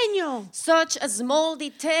generation. pequeño, Such a small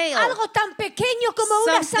detail. algo tan pequeño como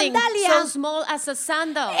una Something sandalia, so small as a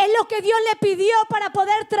sandal. es lo que Dios le pidió para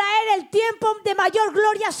poder traer el tiempo de mayor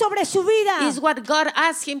gloria sobre su vida. Is what God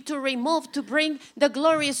asked him to remove to bring the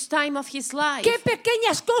glorious time of his life. ¿Qué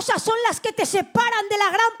pequeñas cosas son las que te separan de la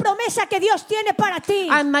gran promesa que Dios tiene para ti?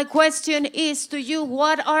 And my question is to you,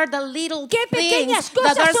 what are the little ¿Qué things pequeñas that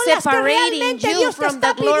cosas are son las que separating realmente you Dios te from the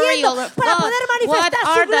está glory pidiendo of para God? poder What manifestar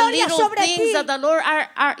are su the gloria little sobre things ti? that the Lord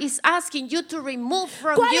is asking you to remove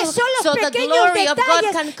from you ¿Cuáles son los so the pequeños glory of God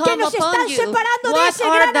detalles can que come nos están upon you? separando de What ese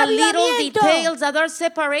are gran the little avivamiento? details that are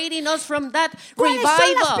separating us from that ¿Cuáles son las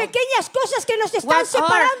revival? pequeñas cosas que nos están What are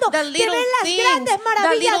separando the de little ver las things, grandes the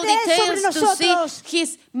maravillas little de Él sobre details to nosotros? see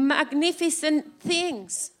His magnificent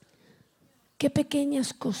things? ¿Qué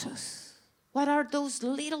pequeñas cosas What are those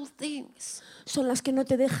little things son las que no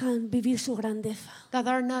te dejan vivir su grandeza? that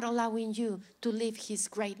are not allowing you to live His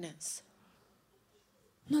greatness?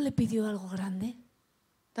 ¿No le pidió algo grande?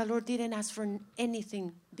 The Lord didn't ask for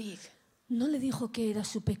anything big. ¿No le dijo que era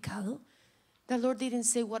su pecado? The Lord didn't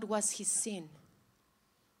say what was his sin.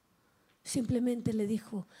 Simplemente le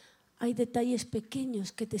dijo, hay detalles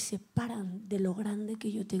pequeños que te separan de lo grande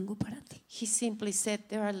que yo tengo para ti. He simply said,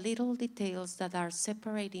 there are little details that are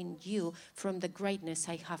separating you from the greatness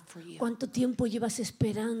I have for you. ¿Cuánto tiempo llevas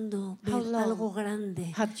esperando ver How long algo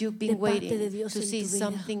grande Have you de been parte de waiting Dios to en see tu vida?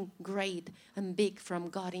 something great and big from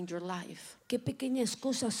God in your life? ¿Qué pequeñas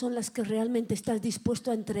cosas son las que realmente estás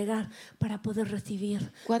dispuesto a entregar para poder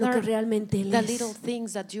recibir What lo que are realmente Él the es? little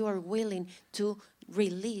things that you are willing to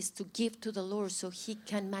release, to give to the Lord so He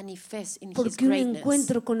can manifest in His Porque un greatness?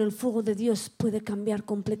 encuentro con el fuego de Dios puede cambiar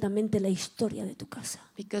completamente la historia de tu casa.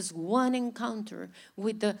 Because one encounter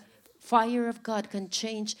with the fire of God can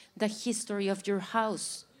change the history of your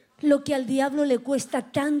house. Lo que al diablo le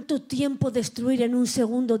cuesta tanto tiempo destruir, en un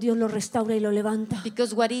segundo Dios lo restaura y lo levanta.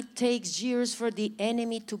 Because what it takes years for the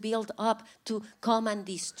enemy to build up, to come and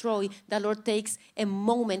destroy, the Lord takes a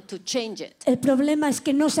moment to change it. El problema es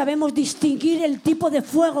que no sabemos distinguir el tipo de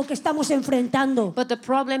fuego que estamos enfrentando. But the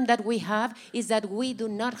problem that we have is that we do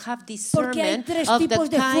not have Porque hay discernment tres of the tipos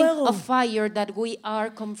de kind fuego. of fire that we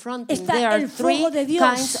are confronting. Está There are el fuego three de Dios.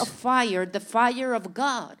 kinds of fire. The fire of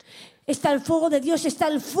God, Está el fuego de Dios, está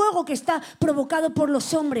el fuego que está provocado por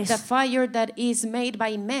los hombres. the fire that is made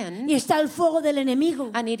by men, Y está el fuego del enemigo.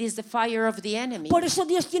 and it is the fire of the enemy. Por eso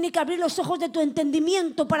Dios tiene que abrir los ojos de tu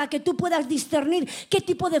entendimiento para que tú puedas discernir qué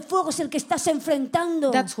tipo de fuego es el que estás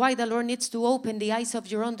enfrentando. That's why the Lord needs to open the eyes of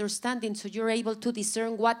your understanding so you're able to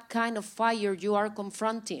discern what kind of fire you are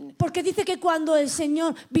confronting. Porque dice que cuando el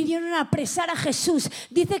Señor vinieron a apresar a Jesús,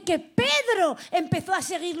 dice que Pedro empezó a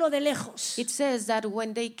seguirlo de lejos. It says that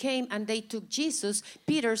when they came and they took Jesus,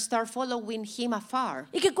 Peter started following him afar.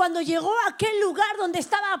 Y que cuando llegó a aquel lugar donde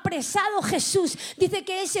estaba apresado Jesús, dice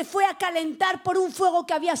que él se fue a calentar por un fuego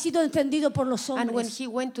que había sido encendido por los And when hombres. he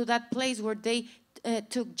went to that place where they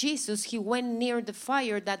took Jesus, he went near the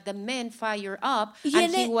fire that the men fire up, Y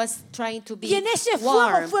and en he e- was trying to be Y en ese fuego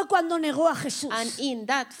warm. fue cuando negó a Jesús. And in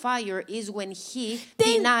that fire is when he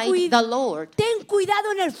Ten denied the Lord. Ten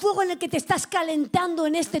cuidado en el fuego en el que te estás calentando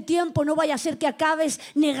en este tiempo. No vaya a ser que acabes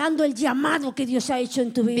negando el llamado que Dios ha hecho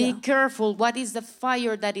en tu Be vida. careful. What is the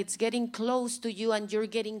fire that it's getting close to you and you're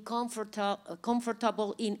getting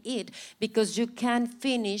comfortable in it, because you can't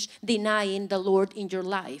finish denying the Lord in your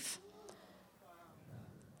life.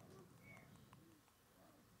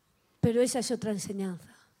 Pero esa es otra enseñanza.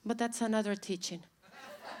 But that's another teaching.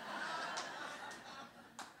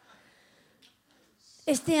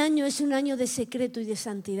 Este año es un año de secreto y de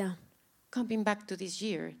santidad. Coming back to this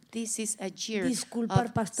year, this is a year Disculpar,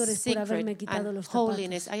 of pastores, por haberme secret quitado and los zapatos.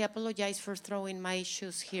 holiness. I apologize for throwing my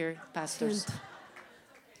shoes here, pastors.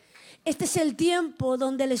 Este es el tiempo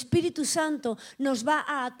donde el Espíritu Santo nos va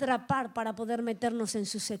a atrapar para poder meternos en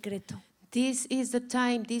su secreto. This is the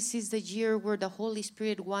time, this is the year where the Holy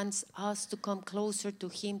Spirit wants us to come closer to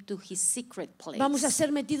Him, to His secret place. Vamos a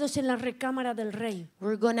ser metidos en la recámara del rey.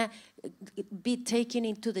 We're going to be taken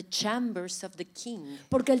into the chambers of the King.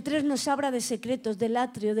 Porque el 3 nos habla de secretos, del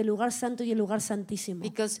atrio, del lugar santo y el lugar santísimo.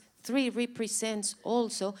 Because 3 represents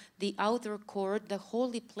also the outer court, the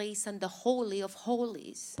holy place, and the holy of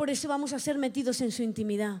holies. Por eso vamos a ser metidos en su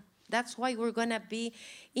intimidad. That's why we're going to be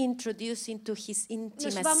introduced into His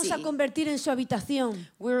Nos vamos a intimacy. convertir en su habitación.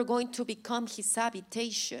 We're going to become His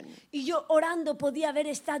habitation. Y yo orando podía ver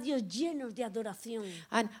estadios llenos de adoración.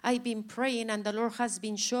 And I've been praying, and the Lord has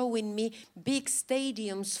been showing me big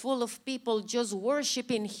stadiums full of people just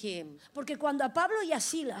worshiping Him. Porque cuando a Pablo y a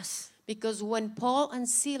Silas Because when Paul and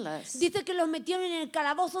Silas, dice que los metieron en el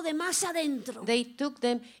calabozo de más adentro, they took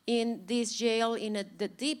them in this jail in the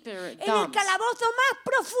deeper en el dumps, calabozo más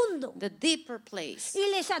profundo, the deeper place, y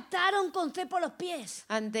les ataron con cepo los pies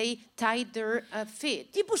and they tied their feet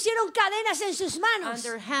y pusieron cadenas en sus and manos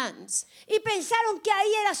their hands, y pensaron que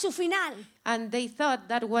ahí era su final. and they thought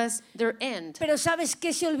that was their end. Pero ¿sabes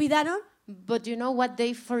qué se olvidaron? But you know what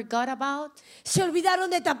they forgot about? Se olvidaron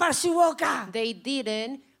de tapar su boca. They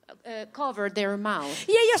didn't cover their mouth.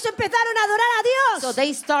 Y ellos empezaron a adorar a Dios. So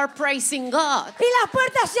they start praising God, Y las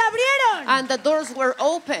puertas se abrieron. and the doors were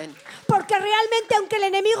open. Porque realmente aunque el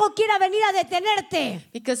enemigo quiera venir a detenerte,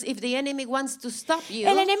 Because if the enemy wants to stop you,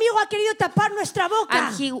 el enemigo ha querido tapar nuestra boca.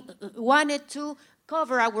 and he wanted to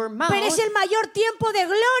cover our mouth, Pero es el mayor tiempo de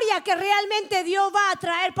gloria que realmente Dios va a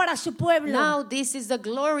traer para su pueblo. now this is the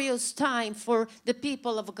glorious time for the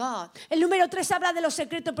people of God. El número 3 habla de los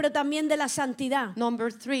secretos, pero también de la santidad. Number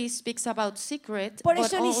 3 speaks about secret, Por but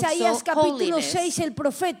eso en also Isaías capítulo holiness. 6 el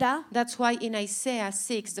profeta That's why in Isaiah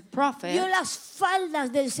 6, the prophet, vio las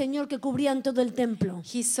faldas del Señor que cubrían todo el templo.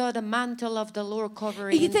 he saw the mantle of the Lord Y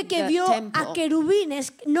covering dice que the vio a temple.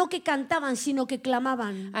 querubines no que cantaban, sino que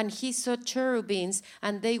clamaban. And he saw cherubims,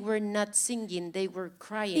 and they were not singing, they were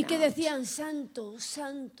crying Y que out. decían, santo,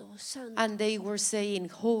 santo, santo. And they were saying,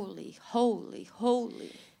 holy, holy,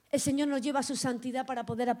 holy. El Señor nos lleva a su santidad para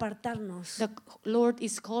poder apartarnos, The Lord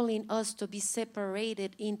is calling us to be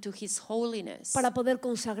separated into His holiness, para poder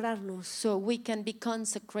consagrarnos. so we can be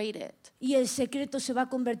consecrated. Y el secreto se va a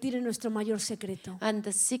convertir en nuestro mayor secreto. And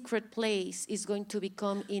the secret place is going to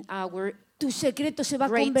become in our, Tu secreto se va a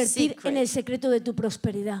Great convertir secret. en el secreto de tu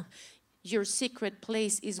prosperidad. your secret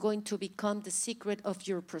place is going to become the secret of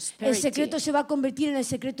your El prosperity. secreto se va a convertir en el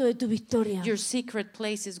secreto de tu victoria. Your secret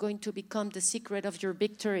place is going to become the secret of your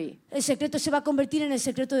victory. El secreto se va a convertir en el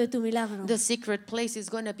secreto de tu milagro. The secret place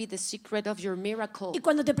is going to be the secret of your miracle. Y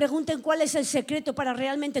cuando te pregunten cuál es el secreto para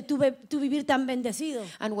realmente tú vivir tan bendecido,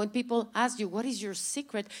 And when people ask you, what is your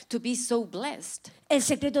secret to be so blessed? el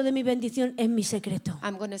secreto de mi bendición es mi secreto.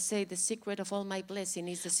 I'm going to say the secret of all my blessing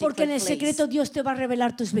is the Porque secret en el place. secreto Dios te va a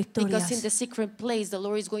revelar tus victorias. Because in the secret place, the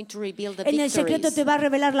Lord is going to reveal the En el secreto victories. te va a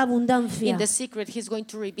revelar la abundancia In the secret, He's going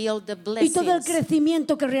to reveal the y todo el blessings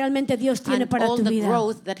crecimiento que realmente Dios tiene and para all tu the vida.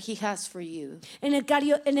 growth that He has for you. En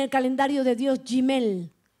el calendario de Dios, Gimel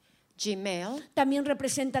Gmail también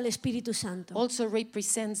representa al Espíritu Santo. also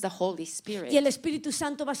represents the Holy Y Spirit. el Espíritu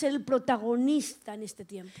Santo va a ser el protagonista en este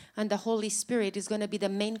tiempo. And the Holy Spirit is going to be the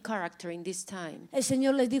main character in this time. El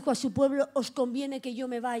Señor les dijo a su pueblo, os conviene que yo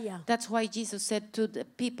me vaya That's why Jesus said to the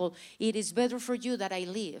people, it is better for you that I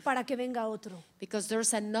leave, para que venga otro, because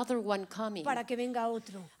there's another one coming. para que venga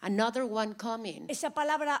otro. Another one coming. Esa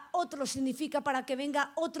palabra otro significa para que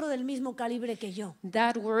venga otro del mismo calibre que yo.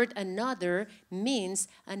 That word another means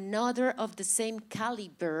another of the same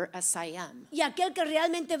caliber as I am. Y aquel que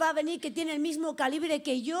realmente va a venir, que tiene el mismo calibre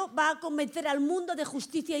que yo, va a convencer al mundo de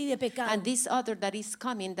justicia y de pecado. And this other that is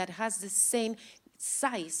coming that has the same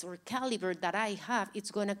size or caliber that I have,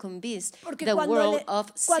 it's going to convince Porque the world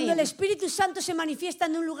of cuando el sin. Espíritu Santo se manifiesta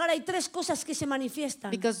en un lugar, hay tres cosas que se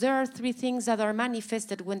manifiestan. Because there are three things that are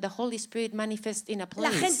manifested when the Holy Spirit manifests in a La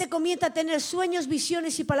place. gente comienza a tener sueños,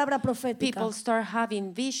 visiones y palabra profética. People start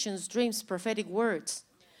having visions, dreams, prophetic words.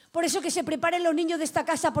 Por eso que se preparen los niños de esta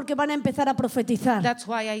casa porque van a empezar a profetizar. That's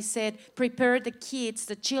why I said, prepare the kids,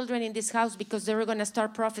 the children in this house, because they're going to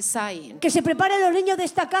start prophesying. Que se preparen los niños de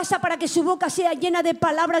esta casa para que su boca sea llena de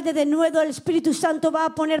palabras de denuedo. El Espíritu Santo va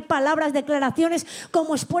a poner palabras, declaraciones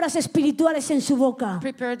como esporas espirituales en su boca.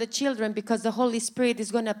 Prepare the children because the Holy Spirit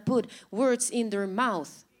is going to put words in their mouth.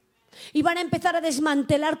 Y van a empezar a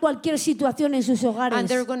desmantelar cualquier situación en sus hogares. And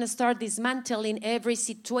they're going to start dismantling every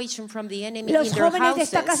situation from the enemy Los in their jóvenes de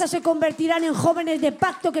esta casa houses. se convertirán en jóvenes de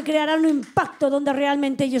pacto que crearán un impacto donde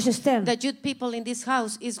realmente ellos estén. The youth people in this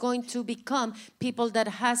house is going to become people that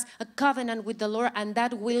has a covenant with the Lord, and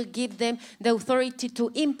that will give them the authority to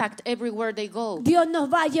impact everywhere they go. Dios nos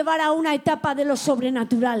va a llevar a una etapa de lo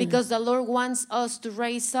sobrenatural. Because the Lord wants us to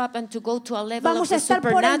raise up and to go to a level of Vamos a the estar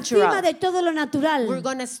por encima supernatural. de todo lo natural. We're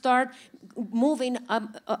going to start moving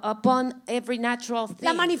upon every natural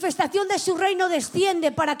La thing. manifestación de su reino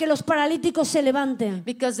desciende para que los paralíticos se levanten.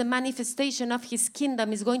 Because the manifestation of his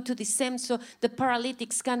kingdom is going to descend so the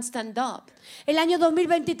paralytics can stand up. El año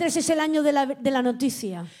 2023 es el año de la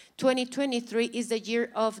noticia. 2023 is the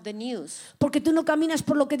year of the news. Porque tú no caminas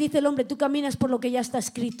por lo que dice el hombre, tú caminas por lo que ya está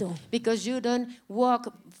escrito. Because you don't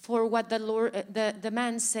walk for what the Lord, the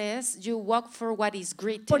man says, you walk for what is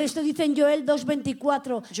written. Por esto dice en Joel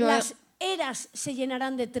 2:24, Joel- las eras se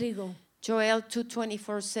llenarán de trigo. Joel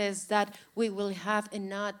 2:24 says that we will have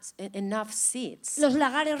enough seeds. Los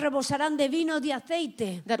lagares rebosarán de vino, de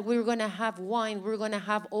aceite. That we're going to have wine, we're going to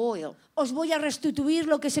have oil. Os voy a restituir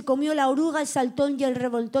lo que se comió la oruga, el saltón y el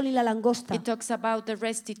revoltón y la langosta. It talks about the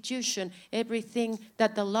restitution, everything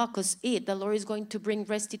that the locusts eat. The Lord is going to bring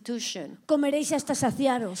restitution. Comeréis hasta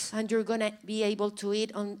saciaros. And you're going to be able to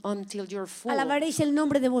eat until you're full. Alabaréis el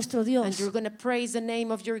nombre de vuestro And Dios, you're going to praise the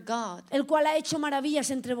name of your God. el cual ha hecho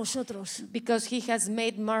maravillas entre vosotros. Because he has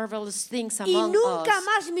made marvelous things Y among nunca us.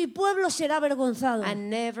 más mi pueblo será avergonzado. And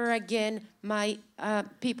never again my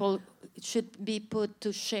people should be put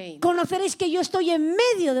to shame. Conoceréis que yo estoy en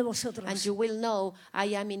medio de And vosotros, you will know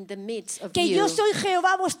I am in the midst of que you. yo soy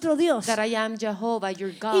Jehová vuestro Dios, That I am Jehovah your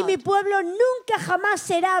y mi God. pueblo nunca jamás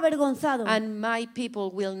será avergonzado. And my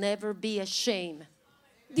people will never be ashamed.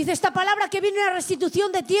 Dice esta palabra que viene una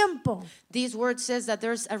restitución de tiempo. This word says that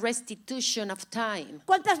there's a restitution of time.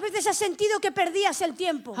 ¿Cuántas veces has sentido que perdías el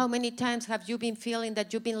tiempo? How many times have you been feeling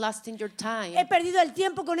that you've been lost in your time? He perdido el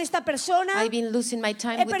tiempo con esta persona. I've been losing my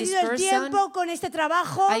time He with this perdido el person. tiempo con este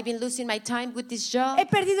trabajo. I've been losing my time with this job. He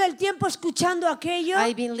perdido el tiempo escuchando aquello.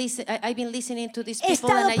 I've been listening to these He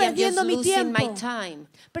people and estado I am just perdiendo mi losing my tiempo. time.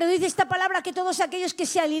 Pero dice esta palabra que todos aquellos que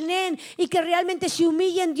se alineen y que realmente se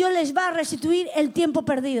humillen, Dios les va a restituir el tiempo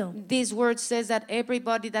perdido. This word says that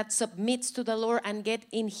everybody that submits to the Lord and get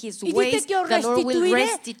in His Y dice ways, que os the Lord will restituiré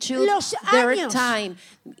restitute los their años. time.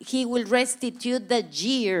 He will restitute the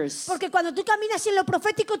years. Porque cuando tú caminas en lo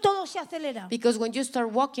profético, todo se acelera. Because when you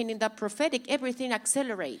start walking in the prophetic, everything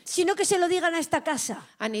accelerates. Sino que se lo digan a esta casa.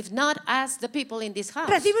 And if not, ask the people in this house.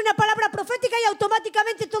 Recibe una palabra profética y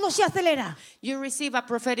automáticamente todo se acelera. You receive a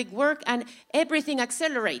prophetic word and everything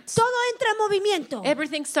accelerates. Todo entra en movimiento.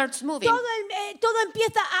 Everything starts moving. Todo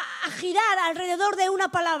empieza a girar alrededor de una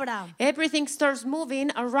palabra. Everything starts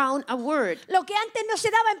moving around a word. Lo que antes no se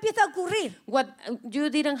daba empieza a ocurrir. What you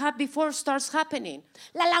didn't have before starts happening.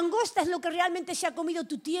 La langosta es lo que realmente se ha comido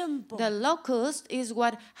tu tiempo. The locust is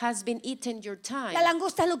what has been eaten your time. La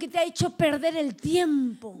langosta es lo que te ha hecho perder el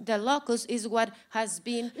tiempo. The locust is what has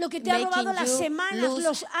been Lo que te ha making robado las you semanas, lose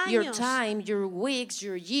los your años. time, your weeks,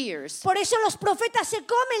 your years. Por eso los profetas se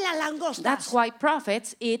comen las langostas. That's why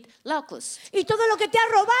prophets eat locusts. Y todo lo que te ha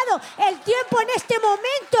robado el tiempo en este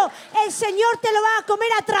momento, el Señor te lo va a comer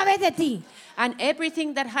a través de ti. And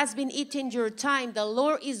everything that has been eating your time, the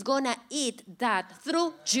Lord is going to eat that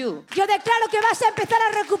through you. Yo declaro que vas a empezar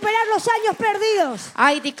a recuperar los años perdidos.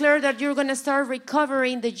 I declare that you're going to start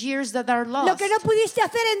recovering the years that are Lo lost. que no pudiste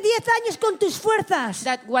hacer en 10 años con tus fuerzas.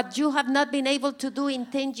 That what you have not been able to do in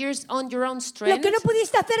 10 years on your own Lo strength, que no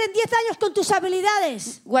pudiste hacer en 10 años con tus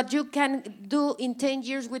habilidades. what you can do in 10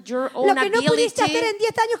 years with your own Lo que no pudiste hacer ability,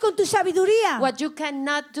 en 10 años con tu sabiduría. what you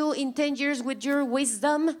cannot do in 10 years with your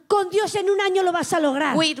wisdom, Con Dios en un año lo vas a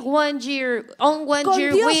lograr. with 1 year, on 1 Con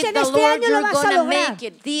year Dios with en the este Lord, año lo you're vas a going to lograr. make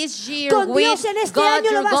it. This year Con with Dios en este God, año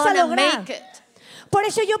lo you're vas a going to lograr. make it. Por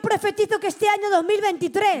eso yo profetizo que este año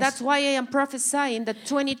 2023, That's why I am prophesying that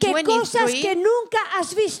que cosas que 2023, nunca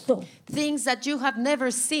has visto, things that you have never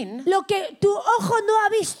seen, lo que tu ojo no ha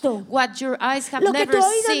visto, what your eyes have Lo que never tu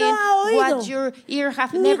oído seen, no ha oído, what your ear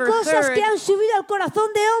have ni never cosas heard, que han subido al corazón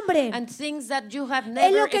de hombre, and things that you have es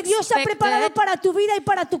never lo que Dios ha preparado expected, para tu vida y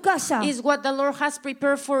para tu casa. is what the Lord has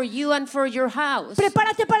prepared for you and for your house.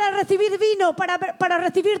 Prepárate para recibir vino, para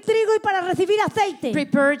recibir trigo y para recibir aceite.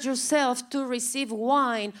 Prepare yourself to receive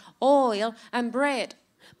wine, oil, and bread.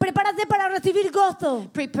 Prepárate para recibir gozo.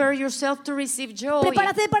 Prepare yourself to receive joy,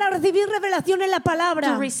 Prepárate para recibir revelación en la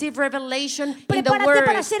palabra. to receive revelation in the Prepárate Word,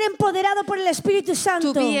 para ser empoderado por el Espíritu to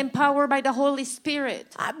Santo. be empowered by the Holy Spirit.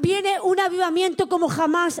 Viene un avivamiento como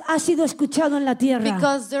jamás ha sido escuchado en la tierra.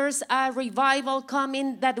 Because there's a revival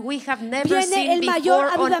coming that we have never Viene seen el mayor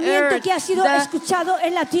before on avivamiento earth. que ha sido The escuchado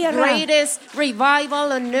en la tierra. greatest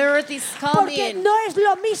revival on earth is Porque coming. no es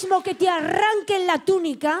lo mismo que te arranquen la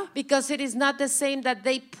túnica Because it is not the same that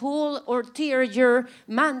they pull or tear your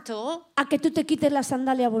mantle, a que tú te quites la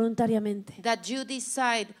sandalia voluntariamente. that you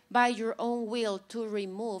decide by your own will to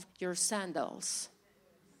remove your sandals.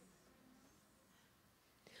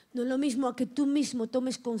 No es lo mismo a que tú mismo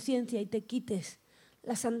tomes conciencia y te quites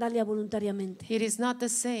la sandalia voluntariamente. It is not the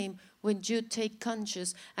same when you take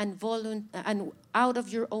conscious and out of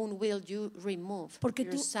your own will you remove Porque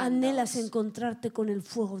your tú anhelas sandals. encontrarte con el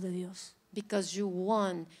fuego de Dios. Because you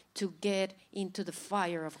want to get into the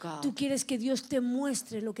fire of God. Tú quieres que Dios te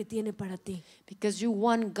muestre lo que tiene para ti. Because you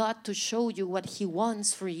want God to show you what He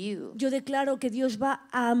wants for you. Yo declaro que Dios va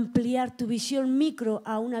a ampliar tu visión micro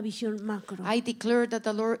a una visión macro. I declare that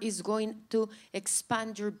the Lord is going to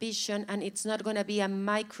expand your vision, and it's not going to be a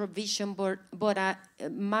micro vision but a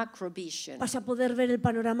macro vision. Vas a poder ver el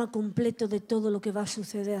panorama completo de todo lo que va a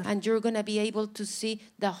suceder. And you're going to be able to see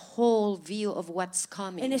the whole view of what's En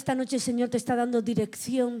coming. esta noche el Señor te está dando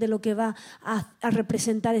dirección de lo que va a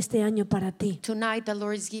representar este año para ti. Tonight the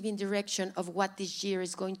Lord is giving direction of what this year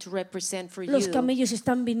is going to represent for Los you. camellos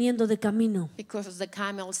están viniendo de camino. Because the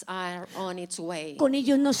camels are on its way. Con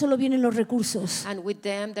ellos no solo vienen los recursos, And with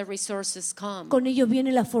them the resources come. con ellos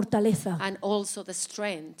viene la fortaleza, And also the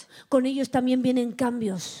strength. con ellos también vienen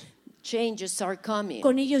cambios, Changes are coming.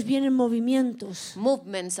 con ellos vienen movimientos,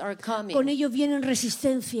 Movements are coming. con ellos vienen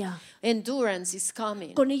resistencia, Endurance is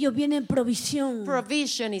coming. con ellos viene provisión,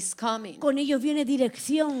 Provision is coming. con ellos viene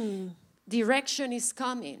dirección. Direction is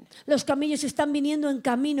coming. Los camellos están viniendo en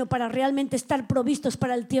camino para realmente estar provistos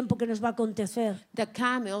para el tiempo que nos va a acontecer. The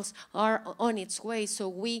camels are on its way, so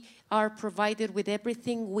we are provided with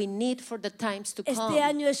everything we need for the times to come. Este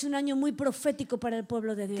año es un año muy profético para el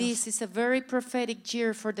pueblo de Dios. This is a very prophetic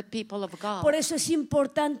year for the people of God. Por eso es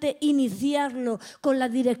importante iniciarlo con la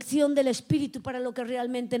dirección del Espíritu para lo que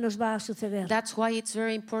realmente nos va a suceder. That's why it's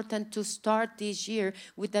very important to start this year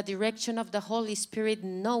with the direction of the Holy Spirit,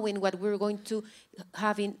 knowing what we're going to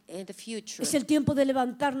have in the future. Es el tiempo de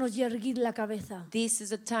levantarnos y erguir la cabeza. This is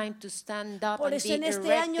the time to stand up Por and eso be en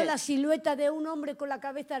este año erected. la silueta de un hombre con la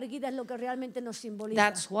cabeza erguida es lo que realmente nos simboliza.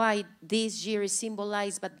 That's why this year is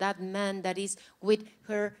symbolized by that man that is with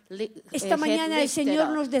her Esta head mañana el lifted Señor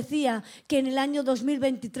up. nos decía que en el año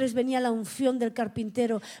 2023 venía la unción del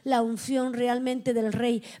carpintero, la unción realmente del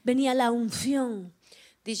rey, venía la unción.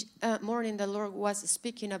 This morning the Lord was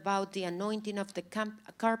speaking about the anointing of the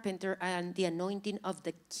carpenter and the anointing of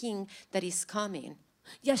the king that is coming.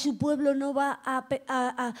 Ya su pueblo no va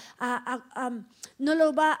no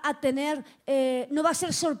lo va a tener, no va a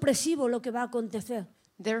ser sorpresivo lo que va a acontecer.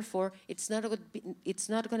 Therefore, it's not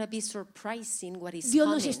going to be surprising what is Dios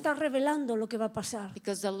nos coming. está revelando lo que va a pasar.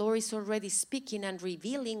 Because the Lord is already speaking and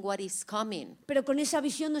revealing what is coming. Pero con esa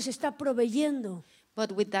visión nos está proveyendo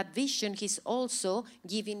But with that vision, He's also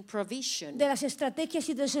giving provision. de las estrategias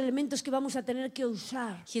y de los elementos que vamos a tener que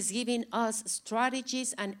usar. He's giving us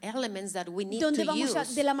strategies and elements that we need Donde to vamos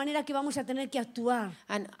use. de la manera que vamos a tener que actuar.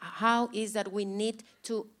 And how is that we need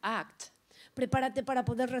to act. Prepárate para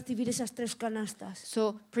poder recibir esas 3 canastas.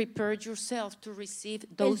 So prepare yourself to receive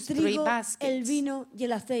El those 3 trigo, baskets. el vino y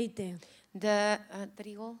el aceite. The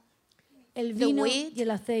trigo, El the vino wheat, y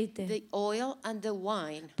el aceite. the oil, and the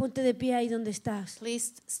wine. Ponte de pie ahí donde estás.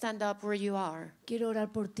 Please stand up where you are. Quiero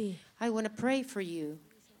orar por ti. I want to pray for you.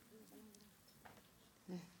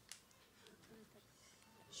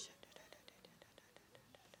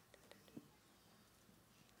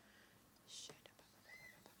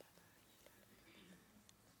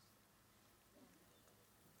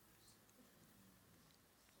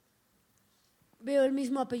 Veo el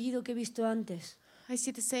mismo apellido que he visto antes, I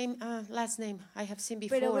see the same last name I have seen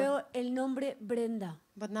pero before, veo el nombre Brenda.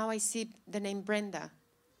 but now I see the name Brenda.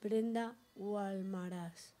 Brenda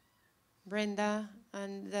Walmaras. Brenda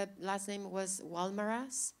and the last name was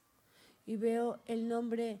Walmaras. y veo el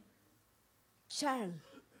nombre Charles.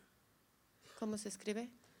 ¿Cómo se escribe?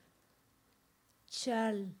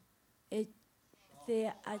 Charles.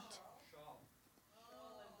 CH.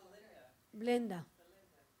 Blenda.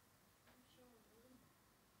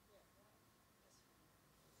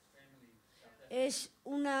 Es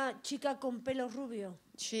una chica con pelo rubio.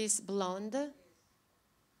 She's blonde.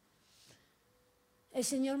 El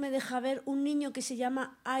Señor me deja ver un niño que se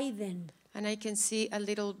llama Aiden. And I can see a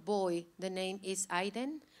little boy. The name is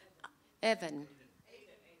Aiden? Evan.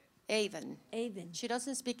 Aiden. She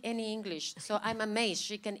doesn't speak any English, so I'm amazed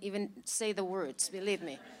she can even say the words, believe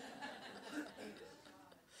me.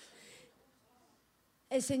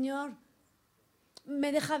 El Señor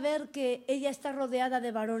me deja ver que ella está rodeada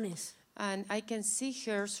de varones. And I can see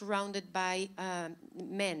her surrounded by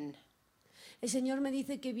men. El Señor me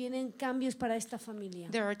dice que vienen cambios para esta familia.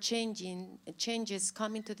 There are changes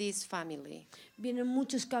coming to this family. Vienen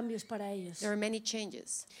muchos cambios para ellos. There are many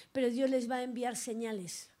changes. Pero Dios les va a enviar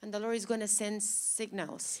señales. And the Lord is going to send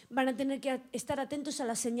signals. Van a tener que estar atentos a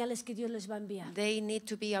las señales que Dios les va a enviar. They need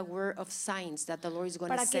to be aware of signs that the Lord is going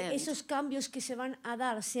to Para que send. esos cambios que se van a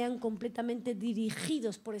dar sean completamente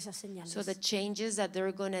dirigidos por esas señales. So the changes that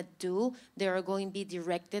they're going to do, they are going to be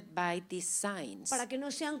directed by these signs. Para que no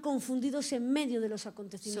sean confundidos en medio de los So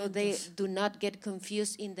they acontecimientos. do not get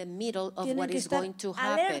confused in the middle of Tienen what que is estar going to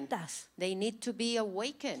happen. alertas They need to be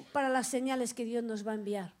awakened para las señales que Dios nos va a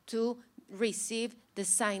enviar. to receive the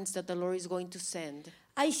signs that the Lord is going to send.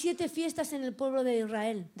 Hay 7 fiestas en el pueblo de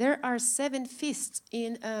Israel, There are 7 feasts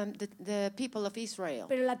in the people of Israel.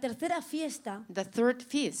 pero la tercera fiesta The third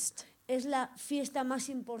feast es la fiesta más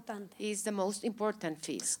importante. is the most important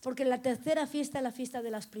feast. Porque la tercera fiesta es la fiesta de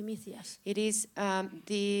las primicias. It is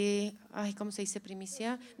 ¿cómo se dice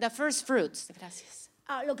primicia? The first fruits. Gracias.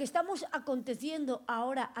 Lo que estamos aconteciendo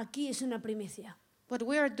ahora aquí es una primicia. What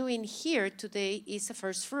we are doing here today is a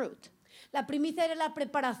first fruit. La primicia era la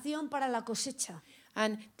preparación para la cosecha.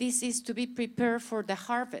 And this is to be prepared for the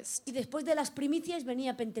harvest. Y después de las primicias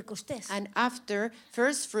venía Pentecostés. And after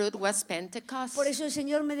first fruit was Pentecost. Por eso el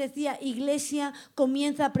Señor me decía, iglesia,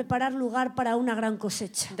 comienza a preparar lugar para una gran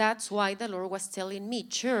cosecha. That's why the Lord was telling me,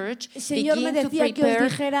 church, El Señor me begin to decía que os prepare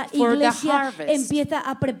dijera, for the iglesia, harvest. empieza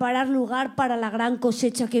a preparar lugar para la gran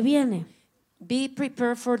cosecha que viene. Be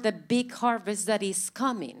prepared for the big harvest that is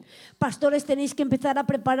coming. Pastores, tenéis que empezar a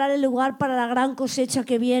preparar el lugar para la gran cosecha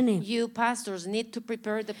que viene. You pastors need to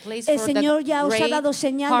prepare the place El for Señor the ya os ha great dado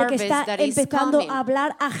señal de que está harvest that is empezando coming. a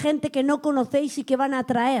hablar a gente que no conocéis y que van a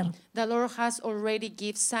traer. The Lord has already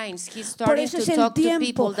given signs. He's Por starting eso to es el talk to people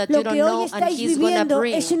tiempo. that you Lo don't que hoy know, and estáis He's going to viviendo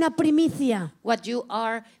bring. es una primicia. What you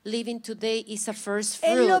are living today is a first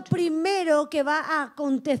Es lo fruit. primero que va a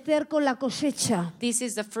acontecer con la cosecha. This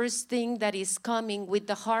is the first thing that is coming with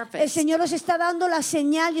the El harvest. Señor os está dando la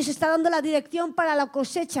señal y os está dando la dirección para la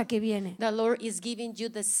cosecha que viene. The Lord is giving you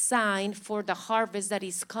the sign for the harvest that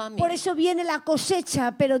is coming. Por eso viene la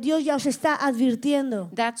cosecha, pero Dios ya os está advirtiendo.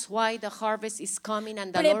 That's why the harvest is coming,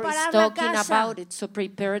 and the Lord is Preparar la talking casa. about it. So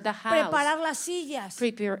prepare the house, Preparar las sillas,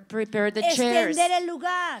 prepare the chairs, extender el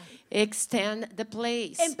lugar, extend the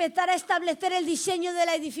place, empezar a establecer el diseño de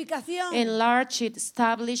la edificación, enlarge it,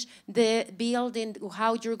 establish the building,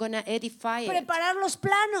 how you're going to edify it, preparar los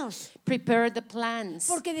planos, prepare the plans.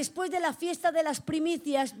 porque después de la fiesta de las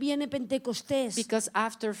primicias viene Pentecostés. Because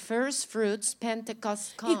after first fruits,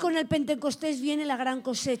 Pentecost Y con comes. el Pentecostés viene la gran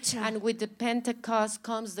cosecha. And with the Pentecost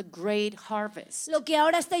comes the great harvest. Lo que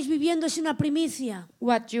ahora estáis viviendo es una primicia,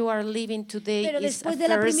 What you are living today pero is a después de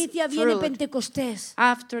la first primicia viene fruit. Pentecostés.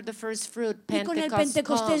 After the first fruit, Y con el Pentecost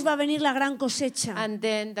Pentecostés va a comes. venir la gran cosecha. And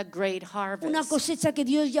then the great Una harvest. cosecha que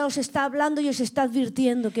Dios ya os está hablando y os está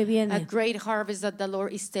advirtiendo que A viene. great harvest that the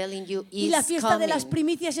Lord is telling you Y la is fiesta de las coming.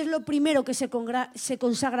 primicias es lo primero que se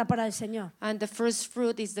consagra para el Señor. And the first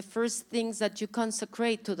fruit is the first things that you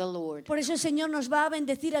consecrate to the Lord. Por eso el Señor nos va a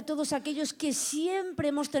bendecir a todos aquellos que siempre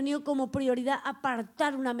hemos tenido como prioridad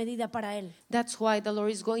apartar una medida para Él. That's why the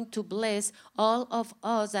Lord is going to bless all of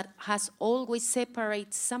us that has always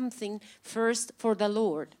separate something first for the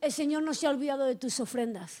Lord. El Señor no se ha olvidado de tus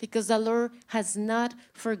ofrendas. Because the Lord has not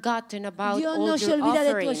forgotten about Dios all no se your olvida de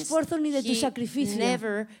tu offerings. esfuerzo ni de tu He sacrificio.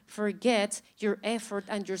 never forgets your effort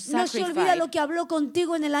and your No se olvida sacrifice. lo que habló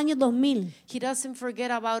contigo en el año 2000. He doesn't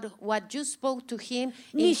forget about what you spoke to him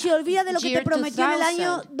Ni in se olvida de lo que te year prometió en el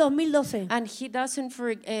año 2000. 2012. And he doesn't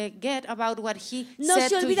forget about what he No said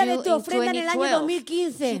se to olvida you de tu in ofrenda en el año 2012.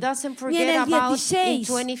 2015, He doesn't ni en forget el about 16. in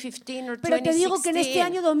 2015 or Pero te digo que en este 2016.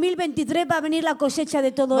 año 2023 va a venir la cosecha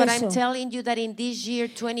de todo But eso. I'm telling you that in this year,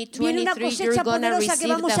 Viene una 2023, you're cosecha going to poderosa que receive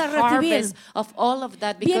vamos the a recibir. harvest of all of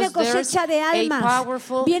that, Viene because there's cosecha de a almas,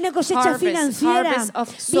 powerful viene cosecha harvest, financiera, harvest of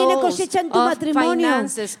viene souls, cosecha en tu of matrimonio,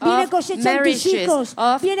 finances, viene of cosecha en tus marriages, hijos,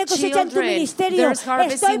 of viene cosecha en tu children. ministerio. There's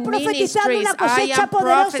harvest Estoy in profetizando ministries. una I cosecha am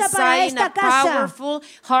poderosa para prophesying esta a casa. powerful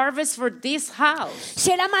harvest for this house.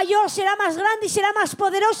 Será mayor, será más grande y será más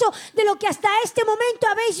poderoso de lo que hasta este momento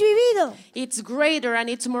habéis vivido. It's greater and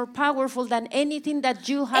it's more powerful than anything that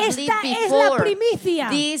you have Esta lived es la before. primicia.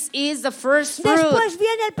 This is the first fruit. Después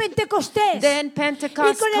viene el Pentecostés. Then Y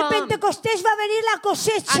Pentecost con el comes. Pentecostés va a venir la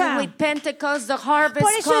cosecha. And with Pentecost, the harvest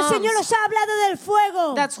Por eso el comes. Señor os ha hablado del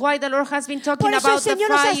fuego. That's why the Lord has been talking Por eso el about the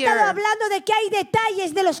Señor os ha estado fire. hablando de que hay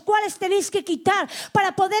detalles de los cuales tenéis que quitar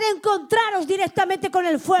para poder encontraros directamente con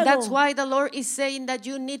el fuego. That's why the Lord is saying that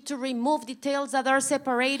you need to remove details that are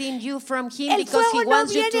separating you from Him, El because He fuego no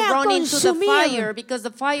wants you to viene a run into the consumir. fire, because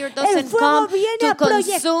the fire El doesn't fuego come viene to a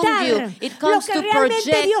consume proyectar you. It lo comes que to realmente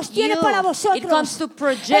project Dios tiene para you. vosotros. It comes to El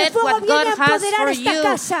project fuego what viene God a has empoderar for esta you.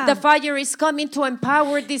 casa. The fire is coming to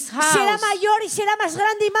empower this Será house. mayor y será más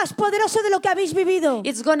grande y más poderoso de lo que habéis vivido.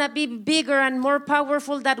 It's going to be bigger and more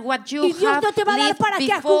powerful than what you Y Dios have no te va a dar lived para que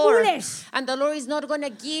before. acumules. And the Lord is not going to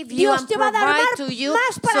give you Dios and te va a dar provide to you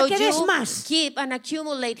más para so que des you más. keep and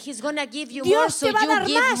accumulate. He's going to give you Dios more so te va a you dar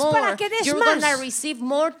give más more. para que des You're going to más. receive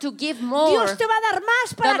more to give more. Dios te va a dar más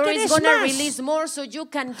The para Lord que is des going to más. release more so you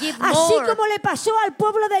can give Así more. como le pasó al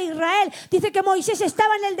pueblo de Israel. Dice que Moisés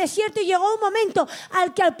estaba en el desierto y llegó un momento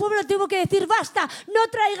al que al pueblo tuvo que decir: basta, no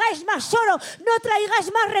traigáis más oro, no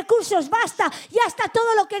traigáis más recursos, basta, ya está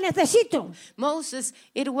todo lo que necesito. Moses,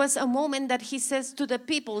 it was a moment that he says to the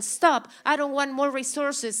people, stop, I don't want more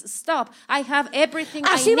resources, stop, I have everything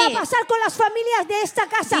Así I va a need. pasar con las familias de esta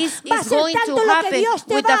casa. This Va a is ser going tanto to lo que happen Dios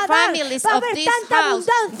te with va the a dar. families Va a of haber this tanta house.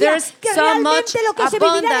 abundancia There's que so much realmente lo que se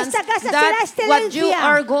vivirá en abundance esta casa será that what you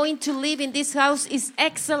are excelencia. going to live in this house is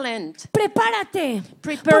excellent. Prepárate.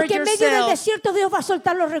 Prepare Porque en medio del yourself. desierto Dios va a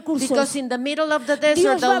soltar los recursos. Because in the middle of the desert,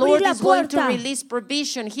 Dios va a the abrir Lord la is going to puerta. release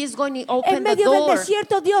provision. He's going to En open the medio del door.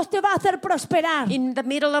 desierto Dios te va a hacer prosperar. In the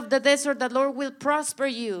middle of the desert, the Lord will prosper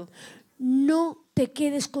you. No te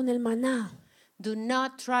quedes con el maná. Do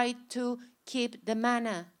not try to keep the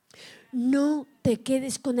manna. No te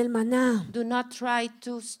quedes con el maná. Do not try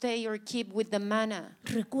to stay or keep with the manna.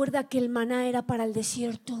 Recuerda que el maná era para el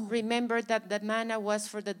desierto. Remember that the manna was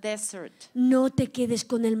for the desert. No te quedes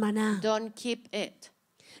con el maná. Don't keep it.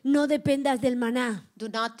 No dependas del maná, Do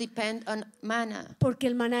not depend on manna, porque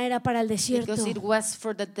el maná era para el desierto. because it was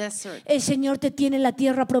for the desert. El Señor te tiene la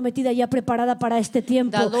tierra prometida ya preparada para este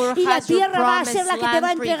tiempo. The Lord Y la has your tierra va a ser la que te va a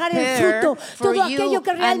promised entregar el land fruto. for Todo you, aquello que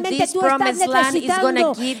and realmente this tú estás promised land is necesitando.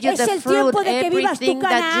 gonna give you Es the el tiempo fruit, de que vivas tu everything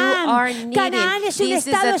that you are Canaán. needing. Canaán es un This is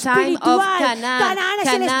estado the time of espiritual. Canaan. Canaán es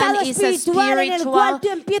el Canaan estado is a espiritual en el cual spiritual tú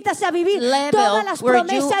empiezas a vivir level todas las where you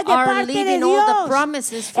promesas de are parte de living all the Dios.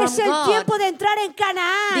 promises from Es el God. tiempo de entrar en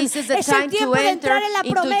Canaán. This is the Es el time to tiempo de enter entrar en la into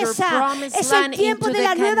your promesa. promised Es el land, tiempo into de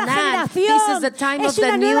la the nueva Canaan. generación. This is the time Es of the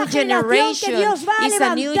una new nueva generación que Dios va a generation. It's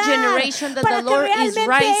a new levantar generation that para the que Lord is realmente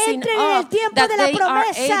rising entren en el up, tiempo that de la they are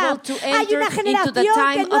promesa. able to Hay enter una into the generación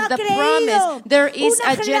time que no of ha the creído. promise. There is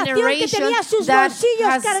Una a generación que generation tenía sus that bolsillos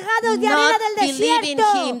has cargados de arena not del believed in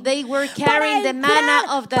desierto. Him. They were Para carrying the manna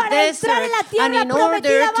of the para entrar desert. en la tierra And in order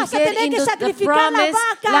prometida to vas a get tener que into the sacrificar las promised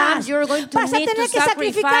vacas. land, you're going to Vas a need to tener que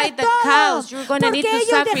sacrifice sacrificar the todo. cows. You're going to need Porque to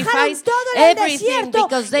ellos dejaron sacrifice todo en el everything, desierto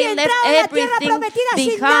because y they left entraron a la tierra everything prometida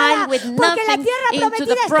sin nada. behind with Porque la nothing tierra into the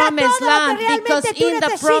prometida está promised todo lo que land, because realmente tú in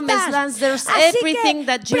the promised necesitas. lands there's Así everything que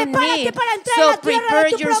that you prepárate need. para entrar en So la tierra de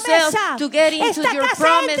prepare tu yourself promesa. to get into Esta your casa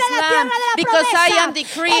promised entra en la tierra land, de la because I promesa. am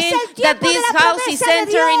decreeing Es el that tiempo de this la house is promesa de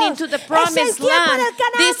entering Dios. into the Es el promised tiempo land. del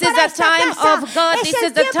Canaán This is para the esta time casa. of God. Es This el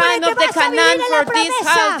is the tiempo en time que of the vas a vivir Canaan en la for this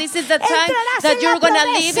promesa. house. This is the time Entrarás that en you're la going to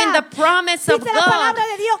live in the promesa. promise of Dice la God. palabra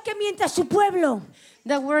de Dios que mientras su pueblo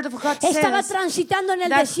The word of God estaba says transitando en el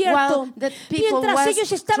that desierto, while the people mientras was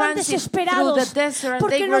ellos estaban transit desesperados through the desert and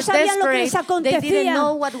porque they no were sabían lo que les desperate, they didn't acontecía.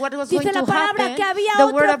 know what was Dice going la to palabra happen. que había The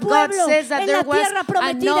otro word of God pueblo says that en there la was tierra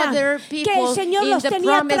prometida, another que el people Señor in los the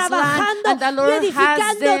tenía promised land, trabajando and the y Lord has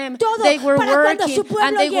edificando them. todo They were para cuando su working pueblo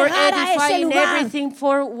and they were llegara a ese edifying lugar. everything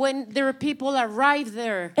for when their people arrive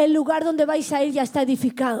there. El lugar donde vais a ir ya está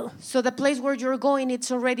edificado. So the place where you're going, it's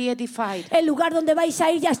already edified. El lugar donde vais a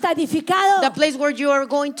ir ya está edificado. The place where you are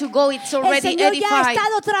going to go, it's El already Señor ya ha edified.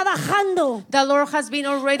 estado trabajando. The Lord has been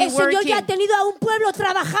already El Señor ya ha working. tenido a un pueblo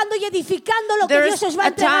trabajando y edificando lo que There's Dios os va a a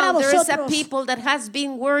entregar a town, there is a vosotros. people that has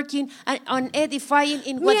been working on edifying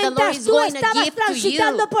in what the Lord Mientras is tú going to estabas give to you.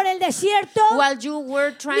 transitando por el desierto, While you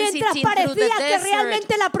were mientras transiting through the parecía que desert,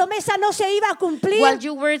 realmente la promesa no se iba a cumplir, while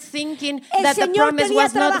you were thinking el that the Señor promise tenía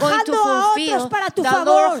was not going to trabajando a fulfill, otros para tu the favor.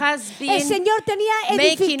 Lord has El been Señor tenía making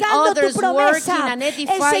edificando tu others working promesa. and El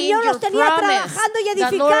edifying Señor your los tenía promise. trabajando y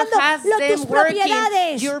The Lord edificando has tus them working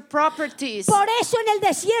propiedades. your properties. Por eso en el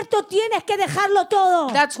desierto tienes que dejarlo todo.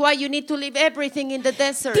 That's why you need to leave everything in the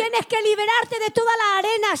desert. Tienes que liberarte de toda la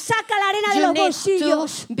arena. Saca la arena de You los need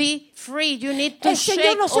bolsillos. to be free. You need to El Señor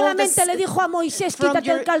shake no all solamente le the dijo a Moisés, from quítate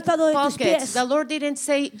your el calzado de tus pockets. pies. The Lord didn't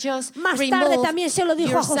say just Más tarde remove también se lo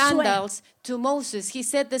dijo your a Josué. sandals to Moses. He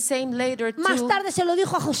said the same later Más tarde se lo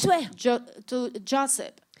dijo a Josué. to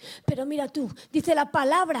Joseph. Pero mira tú, dice la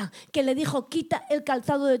palabra que le dijo, quita el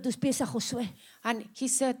calzado de tus pies a Josué. And he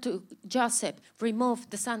said to Joseph, remove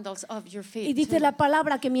the sandals of your Y feet. dice la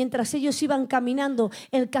palabra que mientras ellos iban caminando,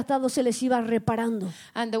 el calzado se les iba reparando.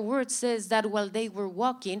 And the word says that while they were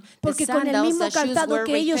walking, Porque the con el sandals, mismo the shoes calzado were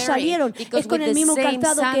que ellos repairing, salieron, because es con with el the mismo same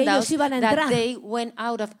calzado que ellos sandals iban a that entrar. they went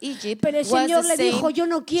out of Egypt, Pero el was Señor the le dijo, same yo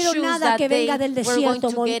no quiero shoes nada that que they venga del were going desierto,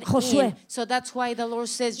 to get Josué. in. So that's why the Lord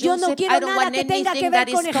says, Yo no Joseph, quiero I don't nada want que tenga que anything ver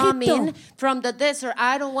that con is Egipto. coming from the desert.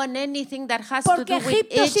 I don't want anything that has to Porque do with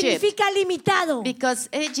Egipto Egypt. significa limitado. Because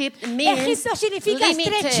Egypt means Egipto significa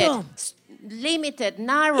estrecho. limited, Y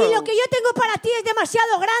narrow. lo que yo tengo para ti es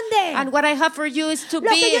demasiado grande. And what I have for you is too Lo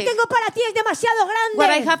que yo big. tengo para ti es demasiado What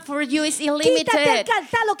I grande. have for you is Quítate el unlimited.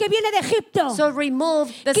 calzado que viene de Egipto. So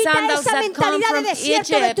remove the Quita sandals esa that come mentalidad from de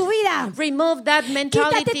desierto de Egypt. tu vida. Remove that Quítate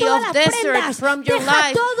mentality todas of las desert prendas. from your Deja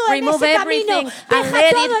life. todo en Remove ese camino. everything and Deja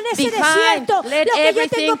let todo en it ese behind. desierto. Let Lo que yo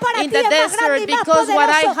everything tengo para in ti the es más grande desert, y más because what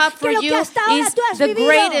I poderoso have for que lo que you hasta ahora is tú has the vivido.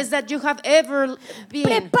 greatest that you have ever been.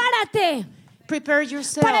 Prepárate Prepare para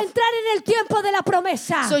yourself. entrar en el tiempo de la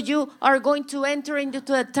promesa. So you are going to enter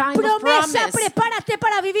into a time of Promesa, promise. prepárate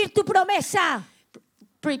para vivir tu promesa.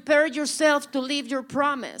 Prepare yourself to live your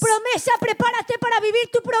promise. Promesa, prepárate para vivir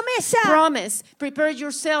tu promesa. Promise. Prepare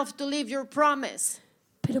yourself to live your promise.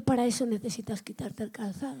 Pero para eso necesitas quitarte el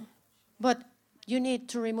calzado. But you need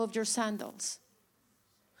to remove your sandals.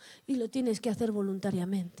 Y lo tienes que hacer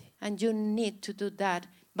voluntariamente. And you need to do that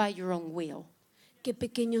by your own will. ¿Qué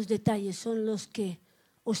pequeños detalles son los que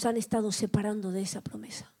os han estado separando de esa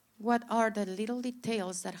promesa? What are the little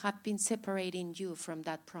details that have been separating you from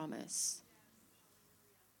that promise?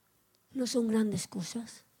 No son grandes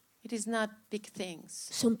cosas, It is not big things,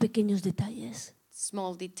 son pequeños detalles.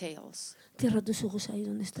 small details. Cierra tus ojos ahí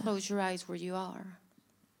donde estás. Close your eyes where you are.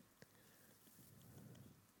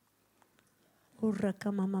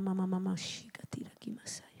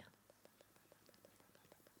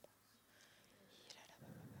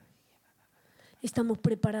 Estamos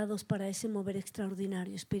preparados para ese mover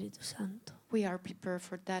extraordinario, Espíritu Santo. We are prepared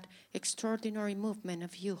for that extraordinary movement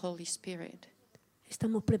of you, Holy Spirit.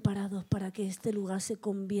 Estamos preparados para que este lugar se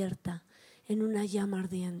convierta en una llama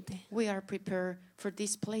ardiente. We are prepared for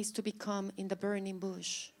this place to become in the burning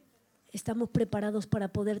bush. Estamos preparados para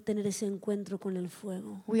poder tener ese encuentro con el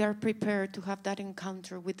fuego. We are prepared to have that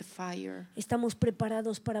encounter with the fire. Estamos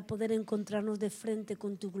preparados para poder encontrarnos de frente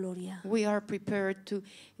con tu gloria. We are prepared to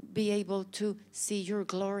be able to see your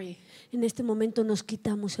glory. En este momento nos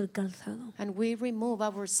quitamos el calzado, And we remove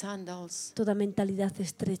our sandals. toda mentalidad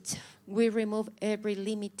estrecha, We remove every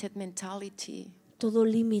limited mentality, todo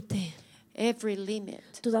límite, every limit,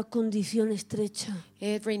 toda condición estrecha.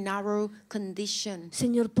 every narrow condition.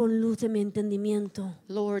 Señor, pon luz de mi entendimiento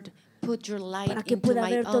Lord, put your light para que into pueda my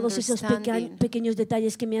ver todos esos understanding, pequeños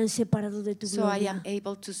detalles que me han separado de tu so I am gloria.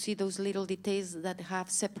 able to see those little details that have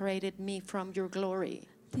separated me from your glory.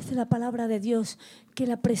 Dice la palabra de Dios que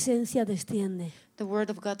la presencia desciende, The word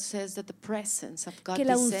of God says that the presence of God que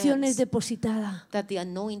la unción es descends, depositada, that the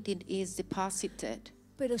anointing is deposited,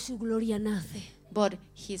 pero su gloria nace. but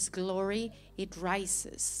His glory, it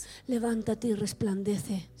rises. Levántate y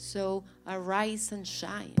resplandece, So arise and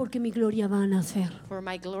shine, porque mi gloria va a nacer. for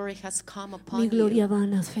my glory has come Mi upon gloria you. va a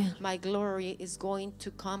nacer. My glory is going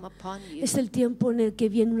to come upon you. Es el tiempo en el que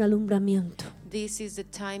viene un alumbramiento. This is the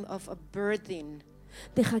time of a burden.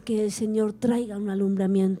 Deja que el Señor traiga un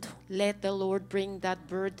alumbramiento. Let the Lord bring that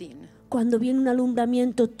burden. Cuando viene un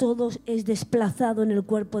alumbramiento, todo es desplazado en el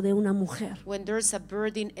cuerpo de una mujer. When there's a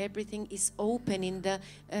burden, everything is open in the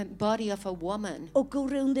body of a woman.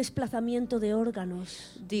 Ocurre un desplazamiento de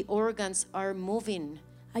órganos. The organs are moving.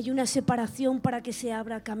 Hay una separación para que se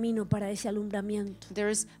abra camino para ese alumbramiento.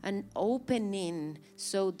 There's an opening,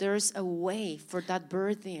 so there's a way for that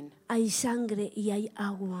birthing. Hay sangre y hay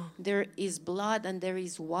agua There is blood and there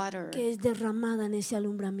is water, que es derramada en ese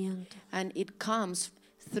alumbramiento. and it comes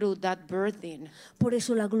through that birthing. Por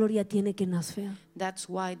eso la gloria tiene que nacer. That's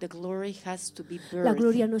why the glory has to be La birthed.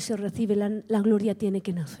 gloria no se recibe, la gloria tiene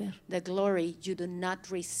que nacer. The glory, you do not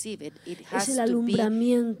receive it. It Es has el to be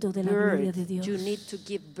alumbramiento de la gloria de birthed. Dios. You need to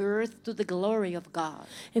give birth to the glory of God.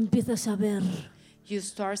 Empiezas a ver You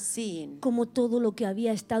start seeing cómo todo lo que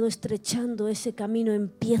había estado estrechando ese camino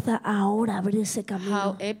empieza ahora a abrirse how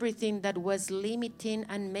camino. everything that was limiting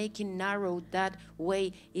and making narrow that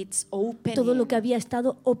way, it's opening. Todo lo que había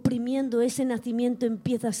estado oprimiendo ese nacimiento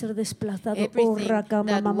empieza a ser desplazado. Oh, Everything raka,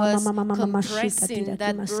 that mama, was mama, mama, mama, shika, compressing tira,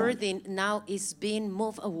 that kimasai. birthing now is being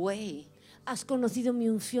moved away. Has conocido mi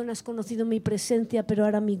unción, has conocido mi presencia, pero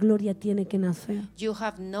ahora mi gloria tiene que nacer. You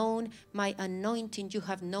have known my anointing, you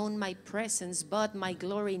have known my presence, but my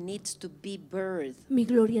glory needs to be birthed. Mi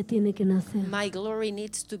gloria tiene que nacer. My glory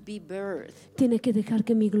needs to be birthed. Tiene que dejar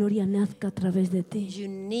que mi gloria nazca a través de ti. You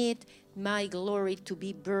need my glory to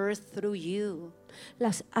be birthed through you.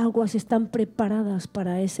 Las aguas están preparadas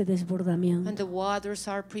para ese And desbordamiento. the waters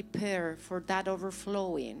are prepared for that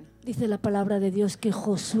overflowing. Dice la palabra de Dios que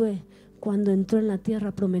Josué, cuando entró en la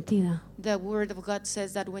tierra prometida, The word of God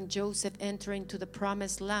says that when Joseph entered into the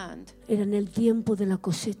promised land, era en el tiempo de la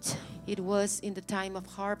cosecha, it was in the time of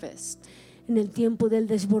harvest, en el tiempo del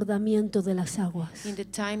desbordamiento de las aguas. in the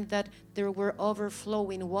time that there were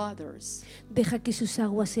overflowing waters. Deja que sus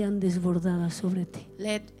aguas sean desbordadas sobre ti.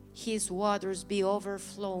 Let his waters be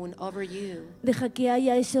overflown over you. Deja que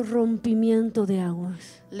haya ese rompimiento de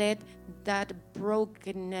aguas. Let that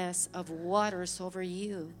brokenness of waters over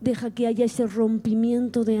you. Deja que haya ese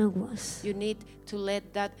rompimiento de aguas. You need to let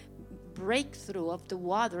that breakthrough of the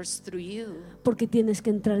waters through you, Porque tienes que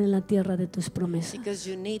entrar en la tierra de tus promesas. because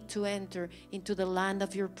you need to enter into the land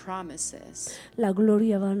of your promises. La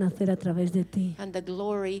gloria va a nacer a través de ti. And the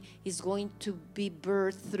glory is going to be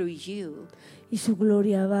birthed through you. Y su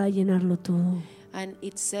gloria va a llenarlo todo. And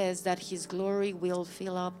it says that his glory will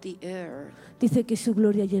fill up the earth. Dice que su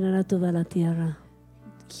gloria llenará toda la tierra.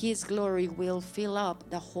 His glory will fill up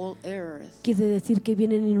the whole earth. Quiere decir que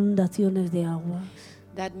vienen inundaciones de aguas.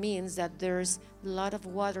 That means that there's a lot of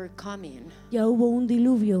water coming. Ya hubo un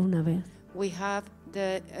diluvio una vez, We have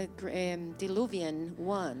the diluvian pero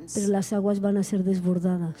ones, las aguas van a ser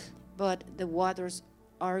desbordadas but the waters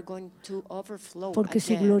are going to overflow porque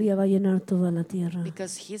su again, gloria va a llenar toda la tierra.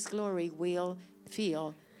 because his glory will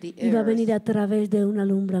fill the Y va a venir earth, a través de un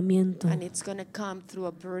alumbramiento, and it's going to come through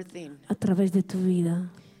a birthing, a través de tu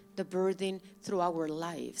vida. the birthing through our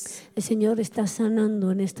lives. El Señor está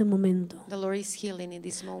sanando en este momento The Lord is healing in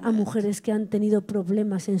this a moment. mujeres que han tenido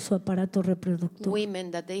problemas en su aparato reproductor.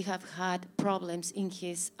 Women that they have had problems in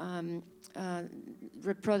his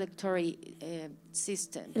reproductory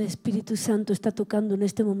system. El Espíritu Santo está tocando en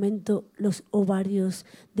este momento los ovarios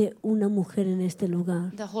de una mujer en este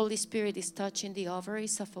lugar. The Holy Spirit is touching the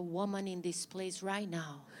ovaries of a woman in this place right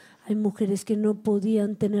now. Hay mujeres que no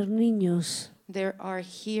podían tener niños. There are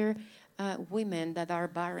here women that are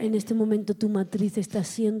En barren. este momento tu matriz está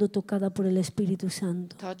siendo tocada por el Espíritu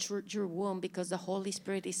Santo. Touch your womb, because the Holy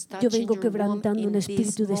Spirit is Yo touching vengo your womb quebrantando in un this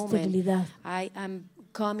espíritu de moment. esterilidad. I am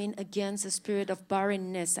coming against the spirit of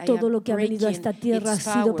barrenness. I Todo am lo que ha venido a breaking esta tierra ha its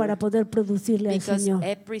sido power, para poder producirle al because Señor.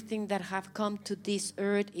 everything that have come to this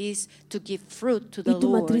earth is to give fruit to the Y tu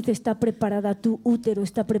Lord. matriz está preparada, tu útero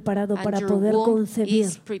está preparado And para your poder womb concebir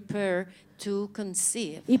is prepared to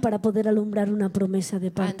conceive y para poder alumbrar una promesa de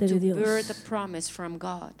and parte to de Dios. birth a promise from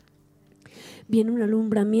God. Viene un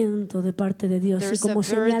alumbramiento de parte de Dios y There's a como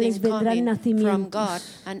señales birthing vendrán coming from God,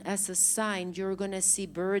 nacimientos. and as a sign, you're going to see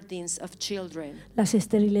birthings of children. Las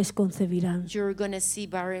estériles concebirán You're going to see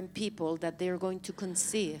barren people that they're going to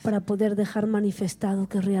conceive. para poder dejar manifestado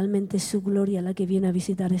que realmente es su gloria la que viene a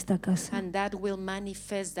visitar esta casa. And that will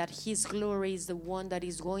manifest that His glory is the one that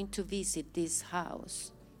is going to visit this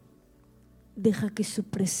house. Deja que su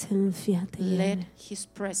presencia te Let llene. His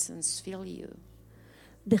presence fill you.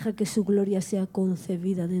 Deja que su gloria sea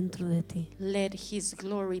concebida dentro de ti. Let His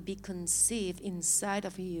glory be conceived inside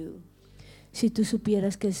of you. Si tú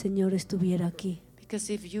supieras que el Señor estuviera aquí,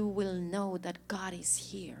 Because if you will know that God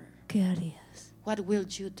is here, ¿qué harías? what will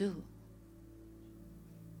you do?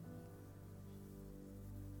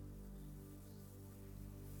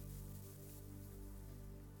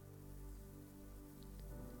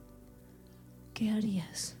 ¿Qué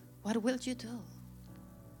harías? What will you do?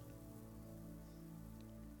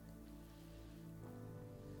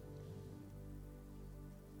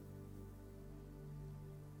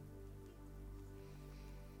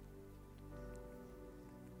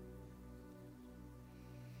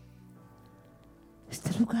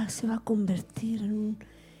 lugar se va a convertir en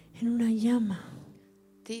una llama.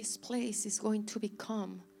 This place is going to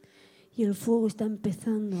become Y el fuego está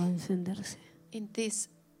empezando a encenderse. in this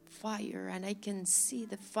fire, and I can see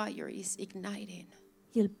the fire is igniting.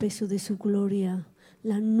 Y el peso de su gloria,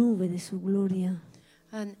 la nube de su gloria,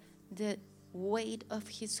 And the weight of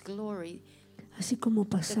His glory, así como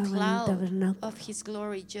the pasaba en el cloud tabernáculo, of His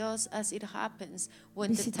glory, just as it happens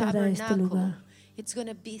when the visitará este tabernacle, lugar. it's going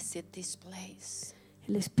to visit this place.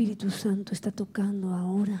 El Espíritu Santo está tocando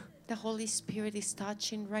ahora The Holy Spirit is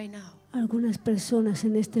touching right now a algunas personas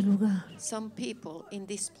en este lugar. some people in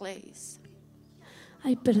this place.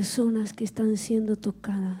 Hay personas que están siendo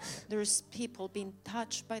tocadas. There's people being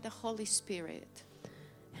touched by the Holy Spirit,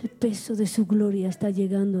 El peso de su gloria está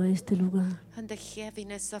llegando a este lugar. and the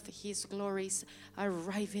heaviness of His glories are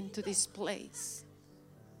arriving to this place.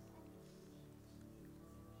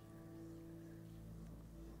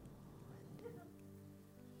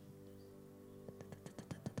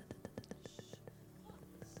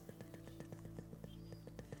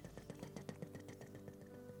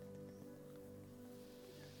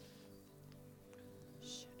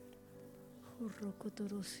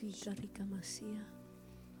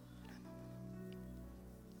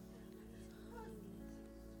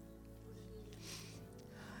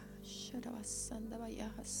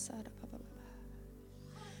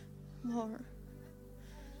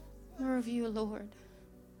 More of you, Lord.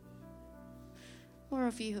 More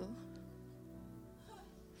of you.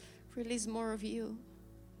 Release more of you.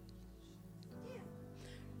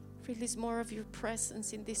 Release more of your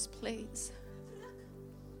presence in this place.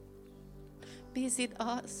 Visit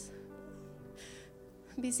us.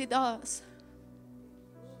 Visit us.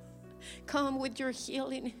 Come with your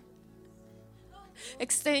healing.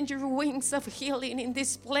 Extend your wings of healing in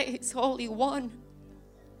this place, Holy One.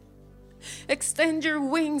 Extend your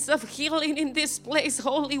wings of healing in this place,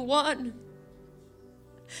 Holy One.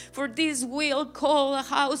 For this will call a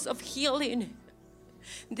house of healing.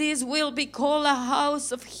 This will be called a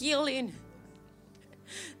house of healing.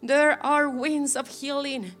 There are wings of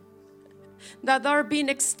healing that are being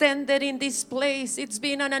extended in this place. It's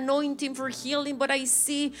been an anointing for healing, but I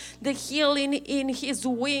see the healing in His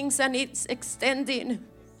wings and it's extending.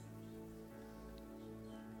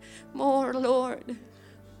 More, Lord.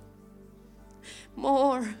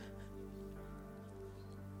 More.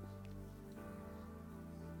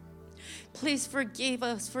 Please forgive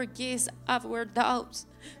us, forgive our doubts.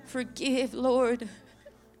 Forgive, Lord.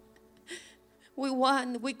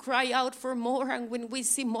 We cry out for more, and when we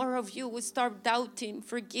see more of you, we start doubting.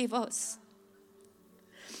 Forgive us.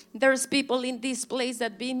 There's people in this place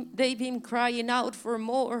that they've been crying out for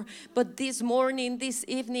more, but this morning, this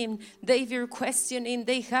evening, they've been questioning.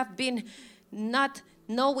 They have been not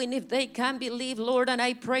knowing if they can believe, Lord, and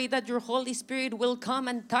I pray that your Holy Spirit will come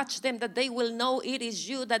and touch them, that they will know it is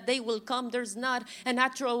you, that they will come. There's not a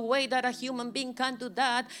natural way that a human being can do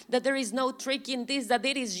that there is no trick in this, that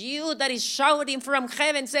it is you that is shouting from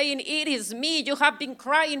heaven saying, it is me. You have been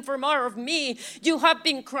crying for more of me. You have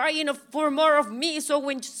been crying for more of me. So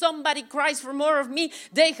when somebody cries for more of me,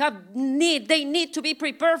 they need to be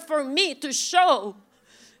prepared for me to show.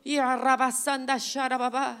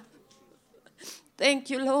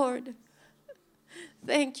 Thank you, Lord.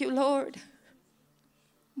 Thank you, Lord.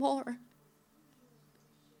 More.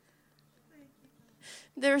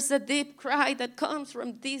 There's a deep cry that comes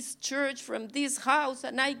from this church, from this house,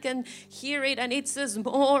 and I can hear it, and it says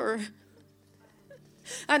more.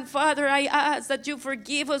 And Father, I ask that you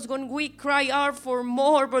forgive us when we cry out for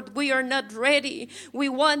more, but we are not ready. We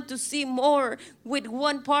want to see more with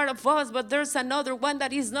one part of us, but there's another one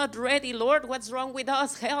that is not ready. Lord, what's wrong with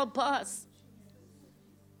us? Help us.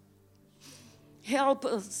 Help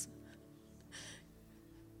us.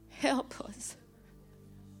 Help us.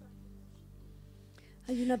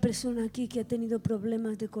 Hay una persona aquí que ha tenido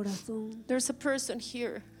problemas de corazón, There's a person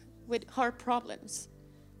here with heart problems,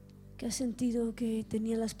 que ha sentido que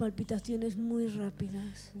tenía las palpitaciones muy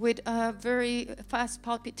rápidas. with very fast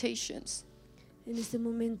palpitations. En este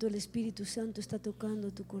momento el Espíritu Santo está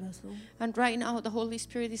tocando tu corazón. And right now the Holy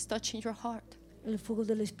Spirit is touching your heart. El fuego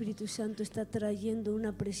del Espíritu Santo está trayendo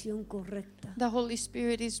una presión correcta. The Holy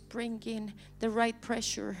Spirit is bringing the right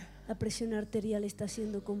pressure. La presión arterial está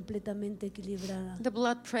siendo completamente equilibrada. The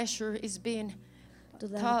blood pressure is being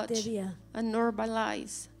Toda touched arteria, and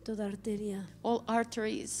normalized. toda arteria All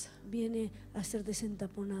arteries viene a ser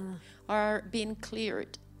desentaponada. are being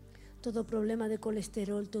cleared. Todo problema de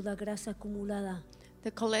colesterol, toda grasa acumulada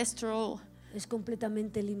The cholesterol es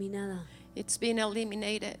completamente eliminada. It's been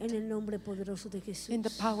eliminated En el nombre poderoso de Jesús. in the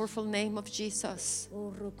powerful name of Jesus.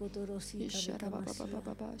 Oh, rocotorosi, caricamasi.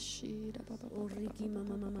 Oh, riki,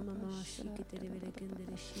 mama, mama, mama, shiki, terebere,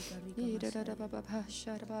 kendere, shika, ricamasi.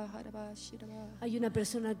 Hay una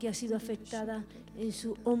persona que ha sido afectada en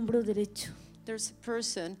su hombro derecho. There's a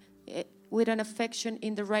person with an affection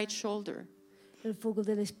in the right shoulder. El fuego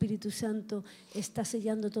del Espíritu Santo está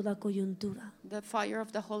sellando toda coyuntura. The fire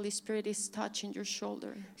of the Holy Spirit is touching your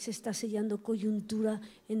shoulder. Se está sellando coyuntura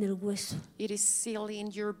en el hueso. It is sealing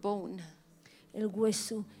your bone, El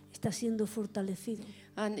hueso está siendo fortalecido.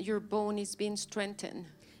 and your bone is being strengthened.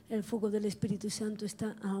 El fuego del Espíritu Santo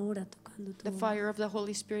está ahora tocando tu The hombro. fire of the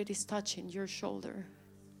Holy Spirit is touching your shoulder.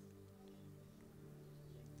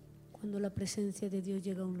 Cuando la presencia de Dios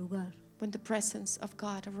llega a un lugar, When the presence of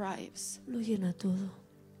God arrives, lo llena todo.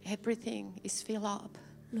 everything is filled up.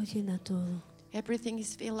 Lo llena todo. Everything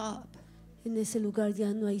is filled up. En ese lugar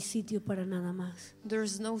ya no hay sitio para nada más.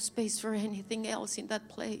 There's no space for anything else in that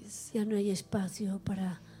place. Ya no hay espacio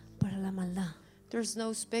para la maldad. There's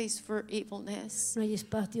no space for evilness. No hay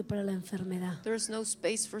espacio para la enfermedad. There's no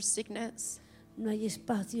space for sickness. No hay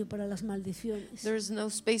espacio para las maldiciones. There's no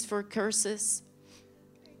space for curses.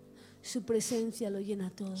 Su presencia lo llena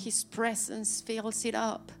todo. His presence fills it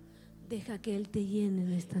up. Deja que Él te llene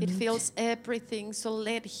en esta It noche. fills everything. So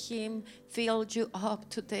let Him fill you up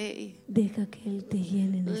today. Deja que Él te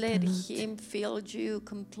llene en esta Let noche. Him fill you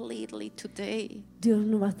completely today. Dios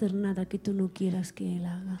no va a hacer nada que tú no quieras que Él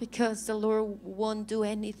haga. Because the Lord won't do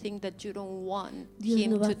anything that you don't want Dios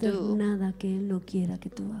Him no va a to hacer do. nada que Él no quiera que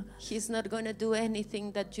tú hagas. He's not going to do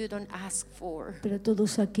anything that you don't ask for. Pero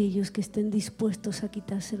todos aquellos que estén dispuestos a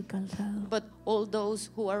quitarse el calzado, But all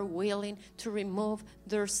those who are willing to remove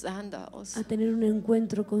their sandals, a tener un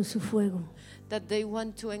encuentro con su fuego, that they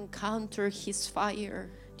want to encounter His fire,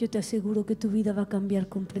 yo te aseguro que tu vida va a cambiar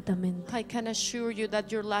completamente. I can assure you that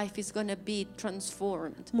your life is going to be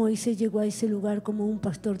transformed. Moisés llegó a ese lugar como un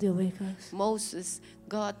pastor de ovejas, Moses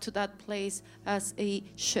got to that place as a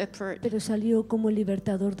shepherd. pero salió como el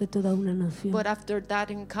libertador de toda una nación. But after that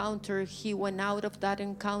encounter, he went out of that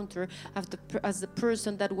encounter as the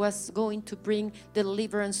person that was going to bring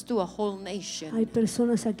deliverance to a whole nation. Hay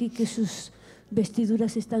personas aquí que sus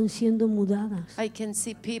vestiduras están siendo mudadas. I can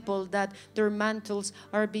see people that their mantles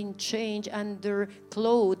are being changed and their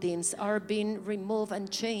clothing are being removed and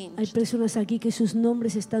Hay changed. personas aquí que sus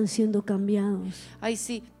nombres están siendo cambiados. I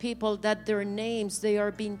see people that their names, they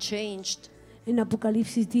are being changed. En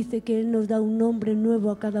Apocalipsis dice que Él nos da un nombre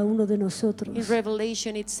nuevo a cada uno de nosotros In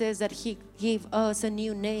Revelation, it says that He gave us a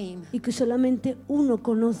new name y que solamente uno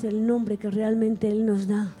conoce el nombre que realmente Él nos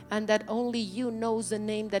da. and that only you knows the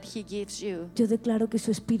name that He gives you. Yo declaro que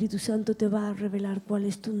su Espíritu Santo te va a revelar cuál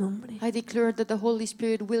es tu nombre. I declare that the Holy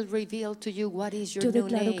Spirit will reveal to you what is your Yo new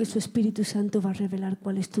declaro name. que su Espíritu Santo va a revelar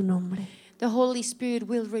cuál es tu nombre. The Holy Spirit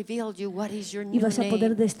will reveal you what is your Y new vas a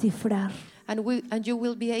poder name. descifrar And you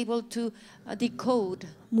will be able to decode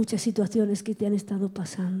muchas situaciones que te han estado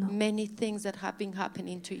pasando. many things that have been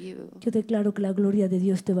happening to you. Yo declaro que la gloria de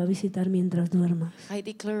Dios te va a visitar mientras duermas, I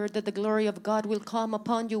declare that the glory of God will come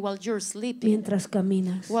upon you while you're sleeping, mientras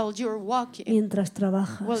caminas, while you're walking, mientras while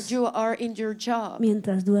trabajas, you are in your job,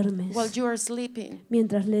 mientras duermes, while you are sleeping,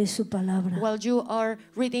 mientras lees su palabra. while you are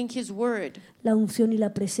reading His Word. La unción y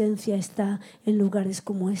la presencia está en lugares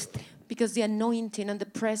como este, Because the anointing and the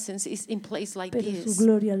presence is in place like pero su this.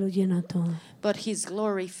 gloria lo llena todo. But His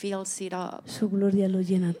glory fills it up. Su gloria lo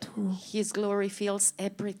llena todo. His glory fills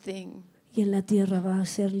everything. Y en la tierra va a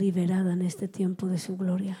ser liberada en este tiempo de su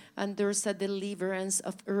gloria. And there's a deliverance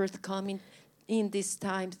of earth coming in this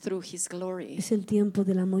time through His glory. Es el tiempo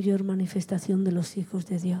de la mayor manifestación de los hijos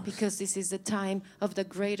de Dios. Because this is the time of the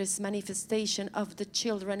greatest manifestation of the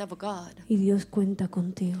children of God. Y Dios cuenta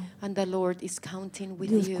contigo. And the Lord is counting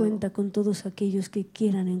with Dios you. cuenta con todos aquellos que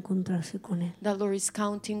quieran encontrarse con Él. The Lord is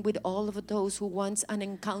counting with all of those who want an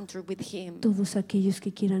encounter with Him. Todos aquellos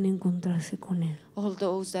que quieran encontrarse con Él. All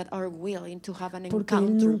those that are willing to have an Porque Él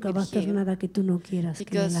encounter nunca va a with hacer Him. nada que tú no quieras que Él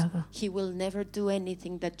Because haga. He will never do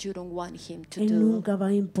anything that you don't want Him to Él do. nunca va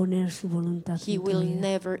a imponer su voluntad He en tu will vida.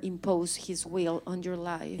 never impose His will on your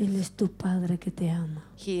life. Él es tu Padre que te ama.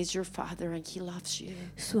 He is your Father and He loves you.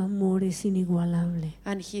 Su amor es inigualable,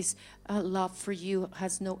 And His love for you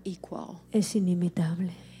has no equal. es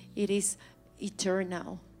inimitable, It is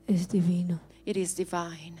eternal. es divino, It is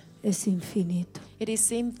divine. es infinito. It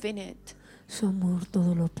is infinite. Su amor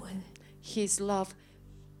todo lo puede. His love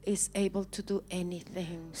is able to do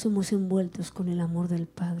anything. Somos envueltos con el amor del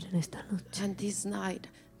Padre en esta noche. And this night,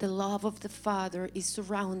 the love of the Father is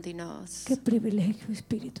surrounding us. Qué privilegio,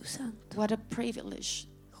 Espíritu Santo. What a privilege,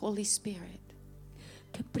 Holy Spirit.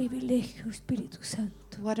 Qué privilegio, Espíritu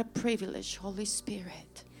Santo, What a privilege, Holy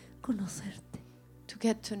Spirit, conocerte. to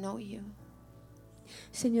get to know you.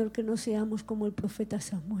 Señor, que no seamos como el profeta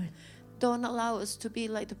Samuel. Don't allow us to be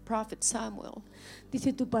like the prophet Samuel.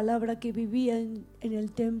 Dice tu palabra que vivía en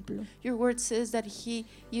el templo, Your word says that he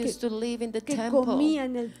used to live in the que temple, comía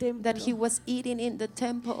en el templo, that he was eating in the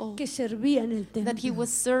temple, que servía en el that he templo. was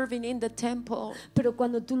serving in the temple. Pero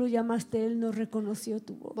cuando tú lo llamaste, Él no reconoció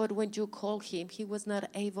tu voz. But when you called him, he was not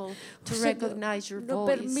able to Señor, recognize your no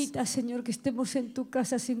voice. permita, Señor, que estemos en tu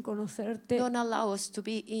casa sin conocerte. Don't allow us to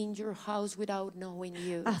be in your house without knowing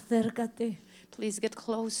you. Acércate, Please get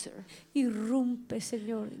closer. irrumpe,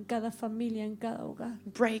 Señor, en cada familia, en cada hogar.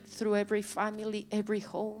 Break through every family, every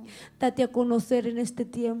home. Date a conocer en este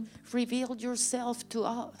tiempo Reveal yourself to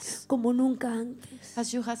us como nunca antes.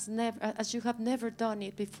 as you have never done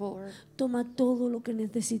it before. Toma todo lo que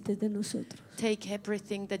necesites de nosotros. Take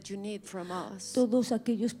everything that you need from us. Todos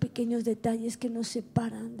aquellos pequeños detalles que nos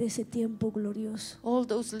separan de ese tiempo glorioso. All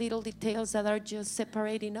those little details that are just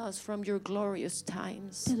separating us from your glorious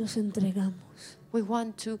times. Te los entregamos. We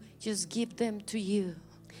want to just give them to you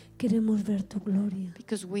Queremos ver tu gloria.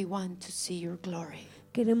 because we want to see your glory.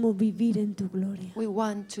 Queremos vivir en tu gloria. We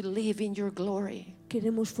want to live in your glory.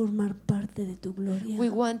 Queremos formar parte de tu gloria. We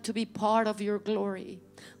want to be part of your glory.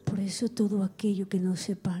 Por eso todo aquello que nos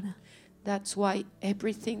separa, That's why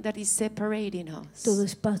everything that is separating us, todo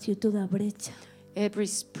espacio, toda brecha, every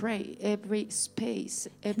space,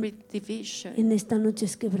 every division, en esta noche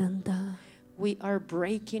es quebrantada we are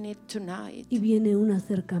breaking it tonight. y viene un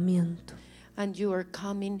acercamiento. And you are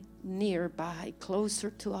coming nearby,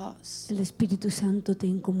 closer to us. El Espíritu Santo te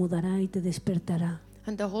incomodará y te despertará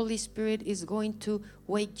And the Holy Spirit is going to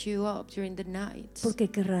wake you up during the night porque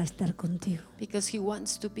querrá estar contigo. because He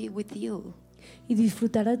wants to be with you. Y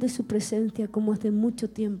disfrutarás de su presencia como hace mucho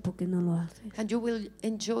tiempo que no lo haces. And you will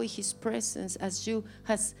enjoy His presence as you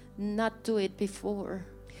has not do it before.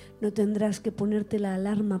 No tendrás que ponerte la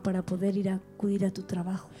alarma para poder ir a acudir a tu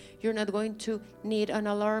trabajo, You're not going to need an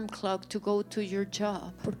alarm clock to go to your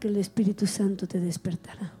job porque el Espíritu Santo te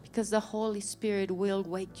despertará. because the Holy Spirit will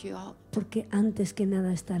wake you up. Porque antes que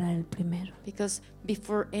nada estará el primero. Because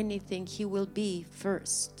before anything, He will be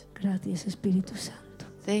first. Gracias, Espíritu Santo.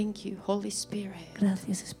 Thank you, Holy Spirit.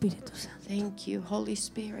 Gracias, Espíritu Santo. Thank you, Holy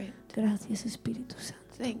Spirit. Gracias, Espíritu Santo.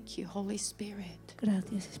 Thank you, Holy Spirit.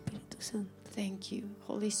 Gracias, Espíritu Santo. Thank you,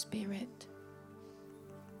 Holy Spirit.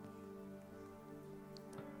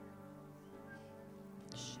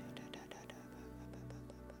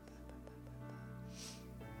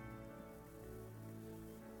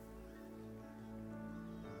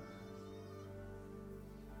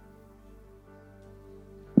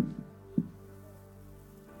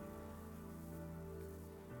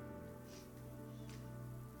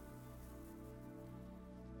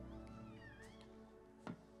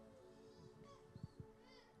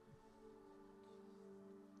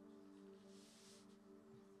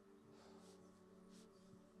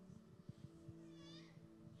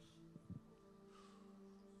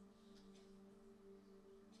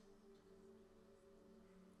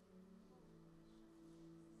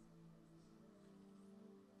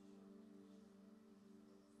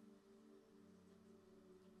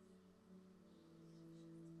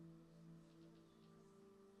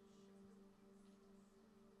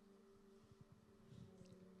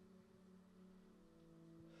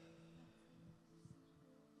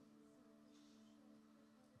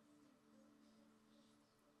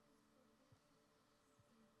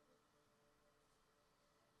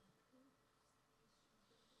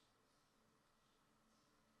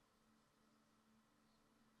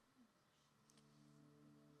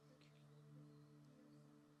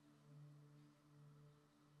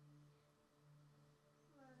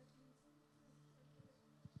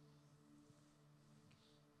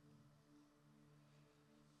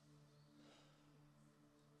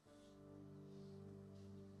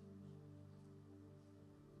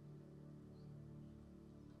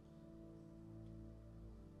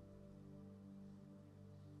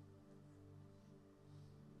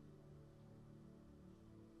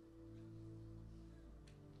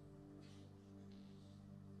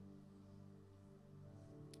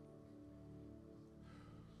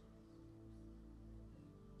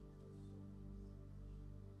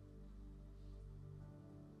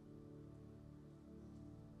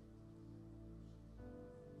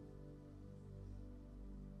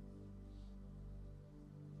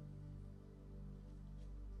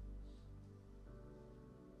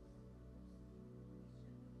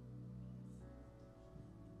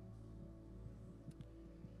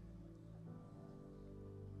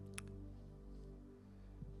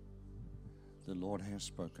 The Lord has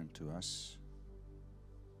spoken to us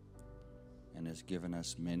and has given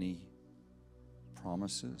us many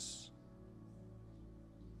promises.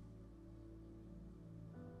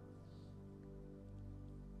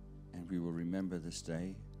 And we will remember this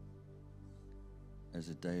day as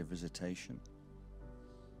a day of visitation,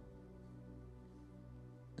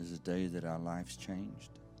 as a day that our lives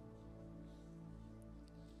changed,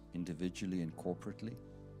 individually and corporately,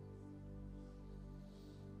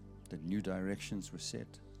 that new directions were set,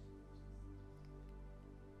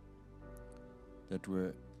 that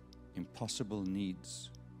were impossible needs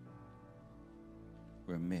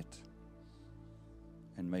were met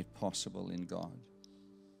and made possible in God.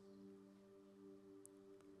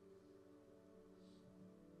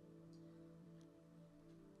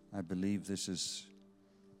 I believe this is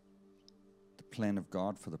the plan of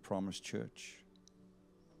God for the Promised Church.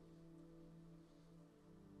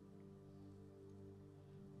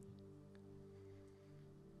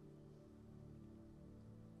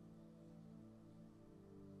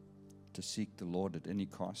 To seek the Lord at any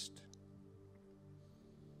cost,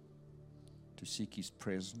 to seek His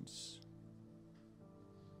presence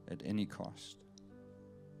at any cost,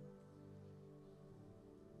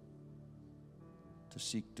 to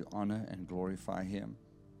seek to honor and glorify Him,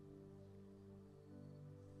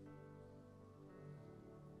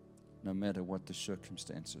 no matter what the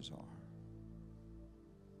circumstances are.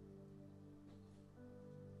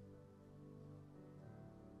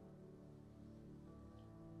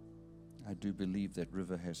 I do believe that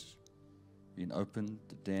river has been opened,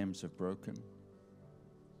 the dams have broken.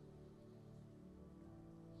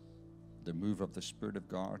 The move of the Spirit of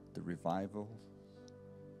God, the revival,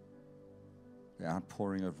 the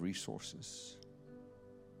outpouring of resources.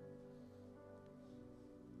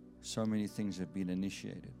 So many things have been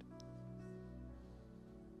initiated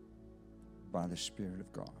by the Spirit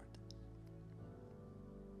of God.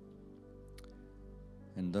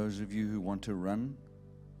 And those of you who want to run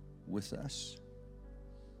with us,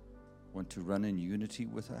 want to run in unity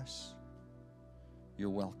with us, you're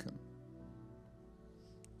welcome.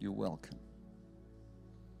 You're welcome.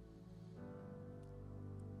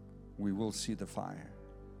 We will see the fire.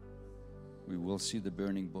 We will see the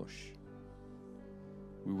burning bush.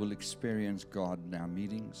 We will experience God in our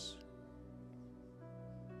meetings.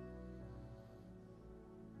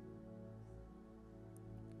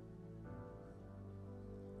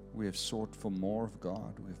 We have sought for more of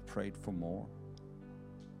God. We have prayed for more.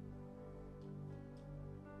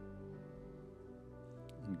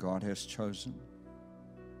 And God has chosen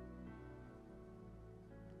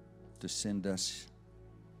to send us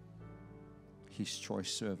His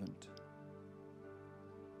choice servant,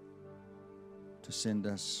 to send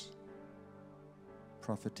us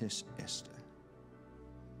Prophetess Esther,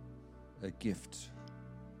 a gift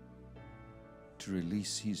to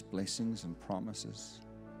release His blessings and promises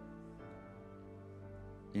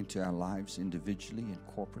into our lives individually and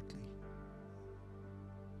corporately.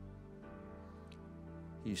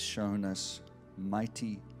 He's shown us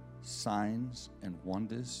mighty signs and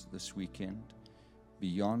wonders this weekend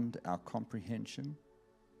beyond our comprehension,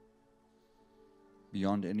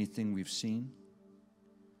 beyond anything we've seen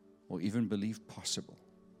or even believed possible.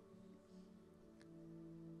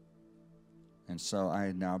 And so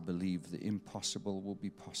I now believe the impossible will be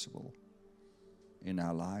possible in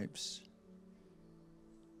our lives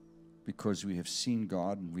because we have seen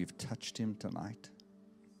God and we've touched Him tonight.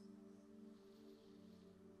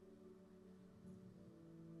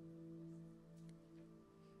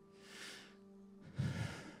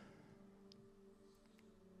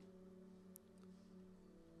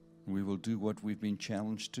 We will do what we've been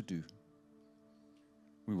challenged to do.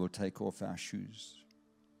 We will take off our shoes.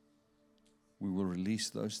 We will release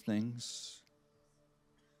those things,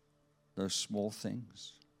 those small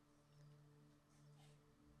things.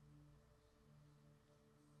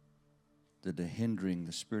 That are hindering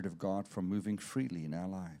the Spirit of God from moving freely in our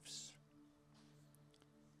lives.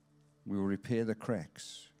 We will repair the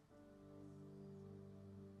cracks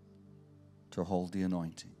to hold the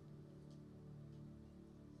anointing.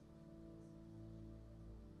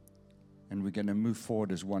 And we're going to move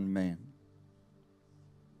forward as one man.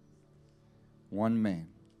 One man.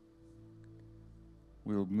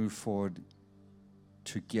 We'll move forward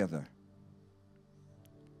together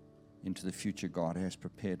into the future God has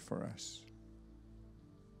prepared for us.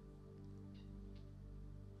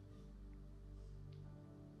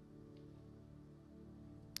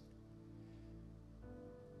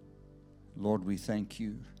 Lord, we thank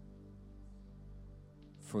You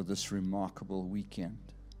for this remarkable weekend.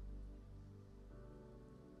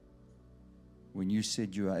 When You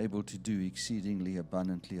said You are able to do exceedingly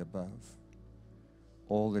abundantly above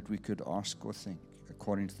all that we could ask or think,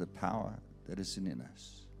 according to the power that is in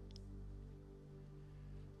us.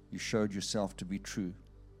 You showed yourself to be true.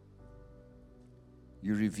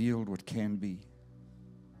 You revealed what can be.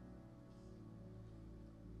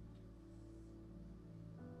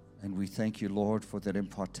 And we thank you, Lord, for that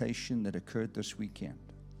impartation that occurred this weekend,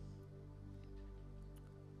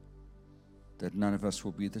 that none of us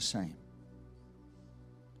will be the same.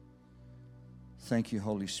 Thank you,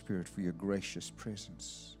 Holy Spirit, for your gracious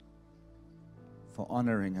presence, for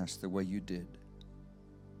honoring us the way you did.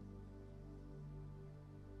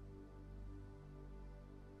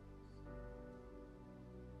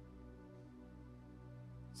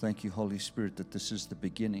 Thank you, Holy Spirit, that this is the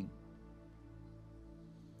beginning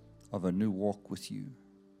of a new walk with you,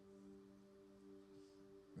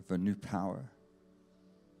 of a new power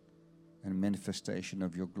and manifestation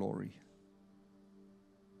of your glory.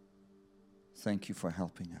 Thank you for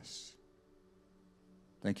helping us.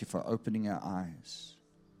 Thank you for opening our eyes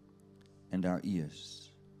and our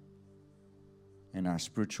ears and our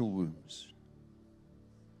spiritual wombs,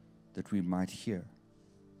 that we might hear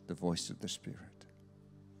the voice of the Spirit.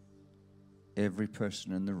 Every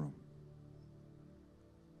person in the room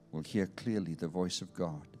will hear clearly the voice of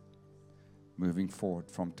God moving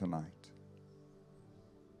forward from tonight.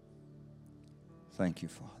 Thank you,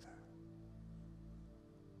 Father.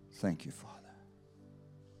 Thank you, Father.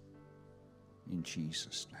 In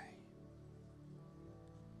Jesus' name.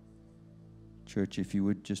 Church, if you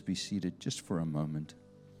would just be seated just for a moment.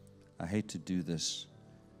 I hate to do this,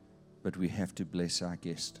 but we have to bless our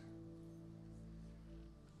guest.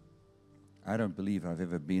 I don't believe I've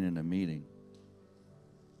ever been in a meeting,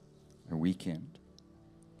 a weekend,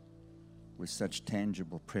 with such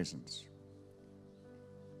tangible presence.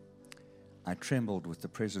 I trembled with the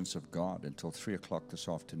presence of God until 3 o'clock this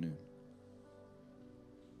afternoon.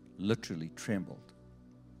 Literally trembled.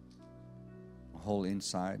 My whole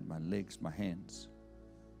inside, my legs, my hands.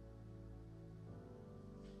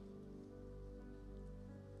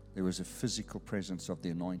 There was a physical presence of the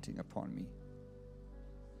anointing upon me.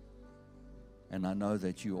 And I know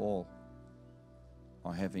that you all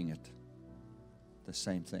are having it, the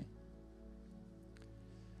same thing.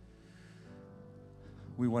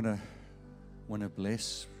 We want to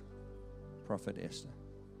bless Prophet Esther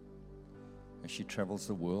as she travels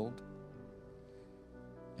the world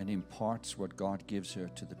and imparts what God gives her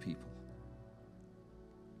to the people.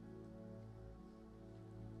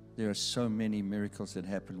 There are so many miracles that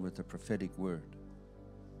happen with the prophetic word.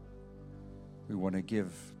 We want to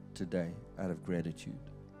give today out of gratitude.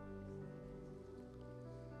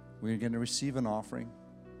 We're going to receive an offering.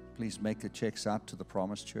 Please make the checks out to the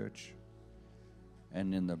Promise Church.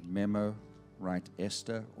 And in the memo, write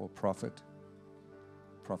Esther or Prophet,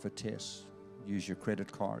 Prophetess. Use your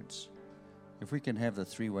credit cards. If we can have the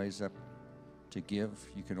 3 ways up to give,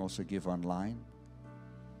 you can also give online.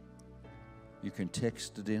 You can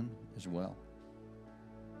text it in as well.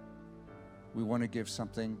 We want to give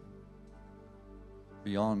something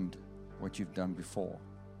beyond what you've done before,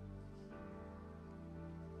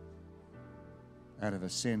 out of a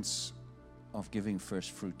sense of giving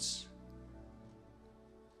first fruits.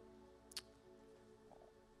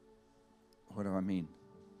 What do I mean?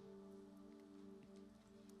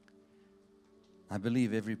 I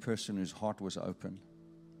believe every person whose heart was open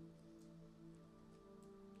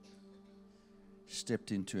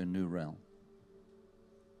stepped into a new realm.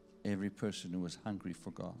 Every person who was hungry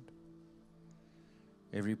for God.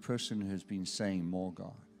 Every person who has been saying, more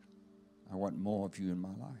God. I want more of you in my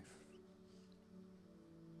life.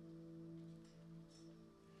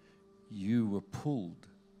 You were pulled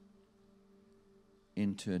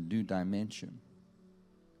into a new dimension.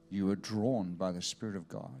 You were drawn by the Spirit of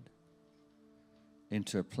God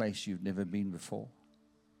into a place you've never been before.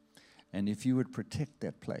 And if you would protect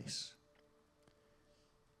that place,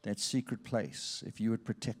 that secret place, if you would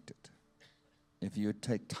protect it, if you would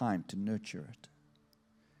take time to nurture it,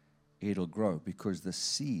 it'll grow, because the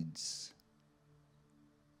seeds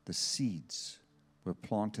were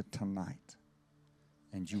planted tonight,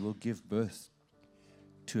 and you will give birth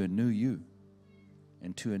to a new you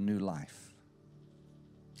and to a new life.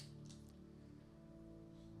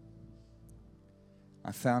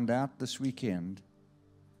 I found out this weekend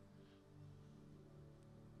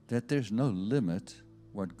that there's no limit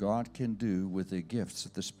what God can do with the gifts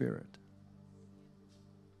of the Spirit.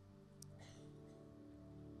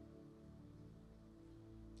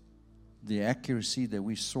 The accuracy that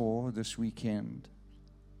we saw this weekend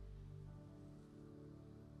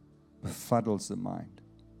befuddles the mind.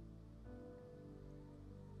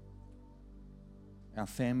 Our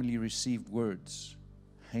family received words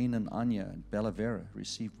Hain and Anya and Bella Vera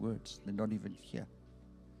received words. They're not even here.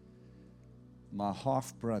 My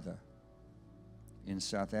half-brother in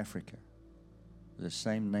South Africa, with the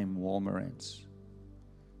same name, Walmerantz.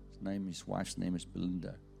 His wife's name is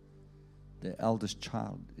Belinda. Their eldest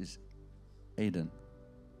child is Aiden.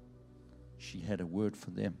 She had a word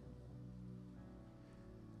for them.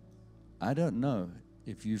 I don't know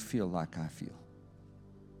if you feel like I feel.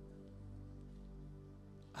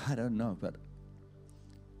 I don't know, but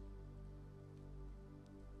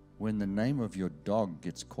when the name of your dog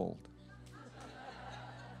gets called,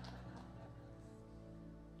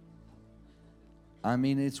 I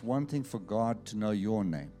mean, it's one thing for God to know your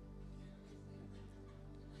name.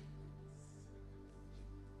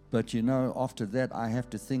 But you know, after that, I have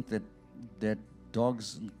to think that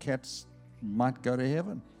dogs and cats might go to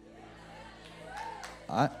heaven.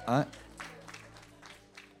 I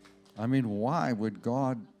mean, why would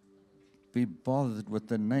God be bothered with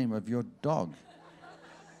the name of your dog?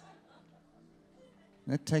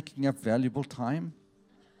 Isn't that taking up valuable time?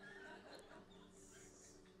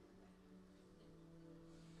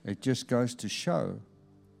 It just goes to show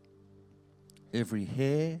every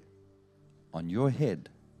hair on your head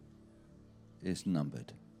is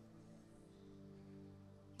numbered.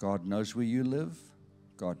 God knows where you live.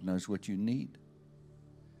 God knows what you need.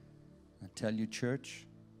 I tell you, church,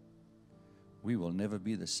 we will never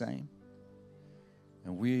be the same.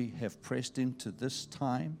 And we have pressed into this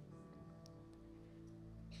time,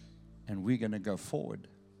 and we're going to go forward.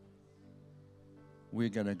 We're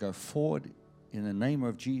going to go forward in the name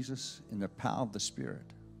of Jesus, in the power of the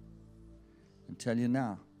Spirit. And tell you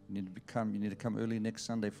now, you need to come early next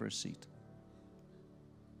Sunday for a seat.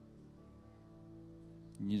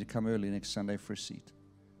 You need to come early next Sunday for a seat.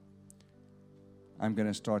 I'm going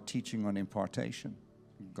to start teaching on impartation.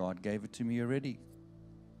 God gave it to me already.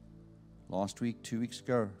 Last week, 2 weeks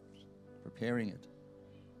ago, preparing it.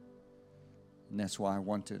 And that's why I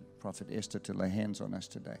wanted Prophet Esther to lay hands on us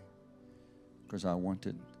today. Because I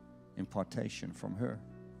wanted impartation from her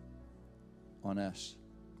on us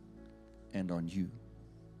and on you.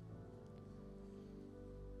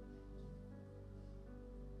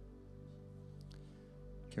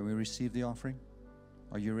 Can we receive the offering?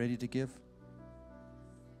 Are you ready to give?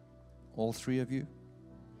 All three of you?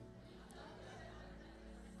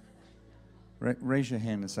 Raise your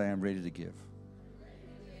hand and say, I'm ready to give.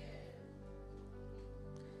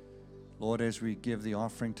 Lord, as we give the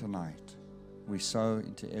offering tonight, we sow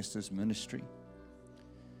into Esther's ministry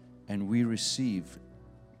and we receive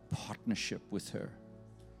partnership with her.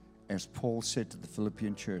 As Paul said to the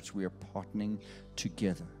Philippian church, we are partnering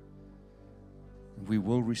together. We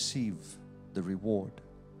will receive the reward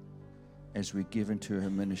as we give into her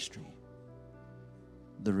ministry,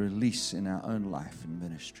 the release in our own life and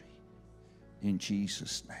ministry. In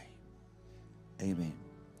Jesus' name, amen.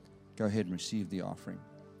 Go ahead and receive the offering.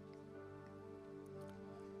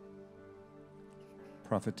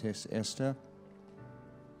 Prophetess Esther,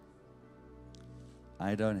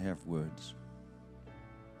 I don't have words.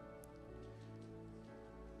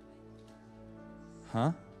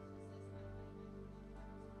 Huh?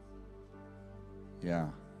 Yeah.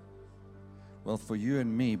 Well, for you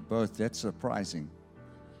and me both, that's surprising.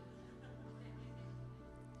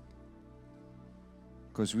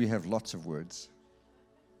 Because we have lots of words.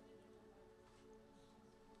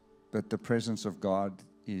 But the presence of God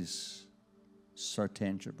is so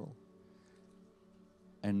tangible.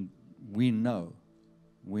 And we know,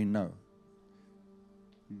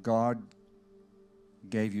 God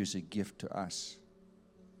gave you as a gift to us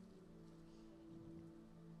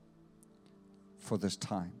for this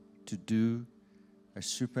time to do a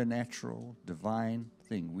supernatural, divine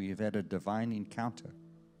thing. We have had a divine encounter.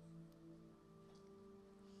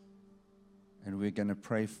 And we're going to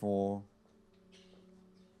pray for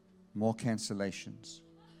more cancellations.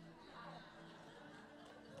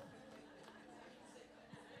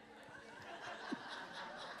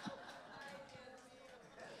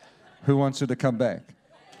 Who wants her to come back?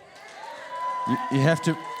 You have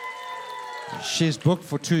to. She's booked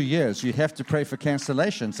for 2 years. You have to pray for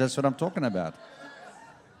cancellations. That's what I'm talking about.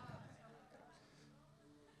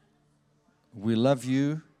 We love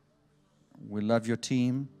you. We love your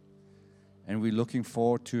team. And we're looking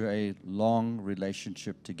forward to a long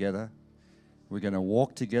relationship together. We're going to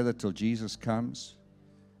walk together till Jesus comes.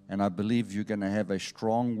 And I believe you're going to have a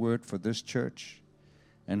strong word for this church.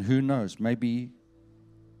 And who knows, maybe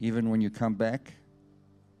even when you come back,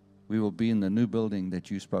 we will be in the new building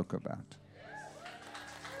that you spoke about.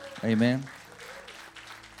 Amen.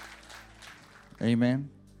 Amen.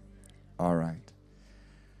 All right.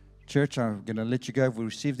 Church, I'm going to let you go. We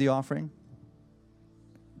receive the offering.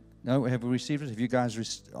 No, have we received it? Have you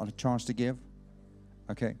guys on a chance to give?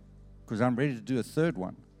 Okay, because I'm ready to do a third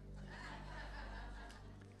one.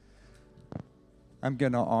 I'm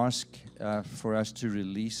going to ask for us to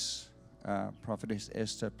release Prophetess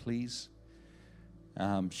Esther, please.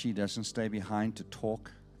 She doesn't stay behind to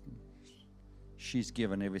talk. She's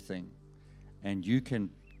given everything. And you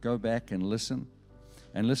can go back and listen.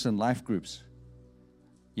 And listen, life groups.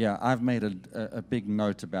 Yeah, I've made a big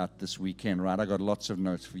note about this weekend, right? I got lots of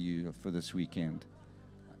notes for you for this weekend.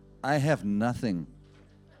 I have nothing.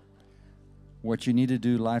 What you need to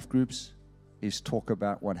do, life groups, is talk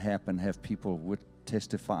about what happened, have people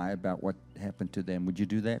testify about what happened to them. Would you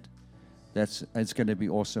do that? It's going to be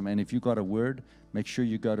awesome. And if you got a word, make sure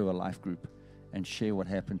you go to a life group and share what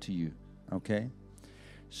happened to you, okay?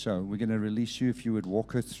 So we're going to release you. If you would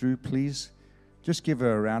walk her through, please. Just give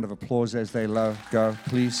her a round of applause as they go,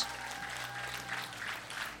 please.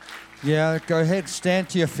 Yeah, go ahead, stand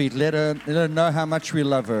to your feet. Let her know how much we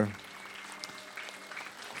love her.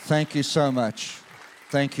 Thank you so much.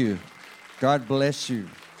 Thank you. God bless you.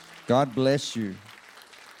 God bless you.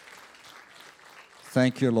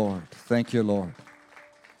 Thank you, Lord. Thank you, Lord.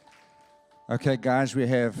 Okay, guys, we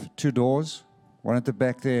have 2 doors, one at the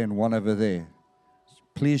back there and one over there.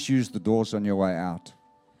 Please use the doors on your way out.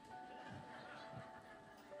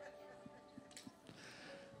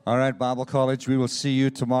 All right, Bible College, we will see you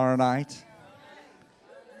tomorrow night.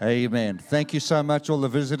 Amen. Thank you so much, all the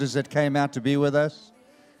visitors that came out to be with us.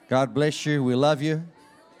 God bless you. We love you.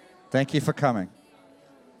 Thank you for coming.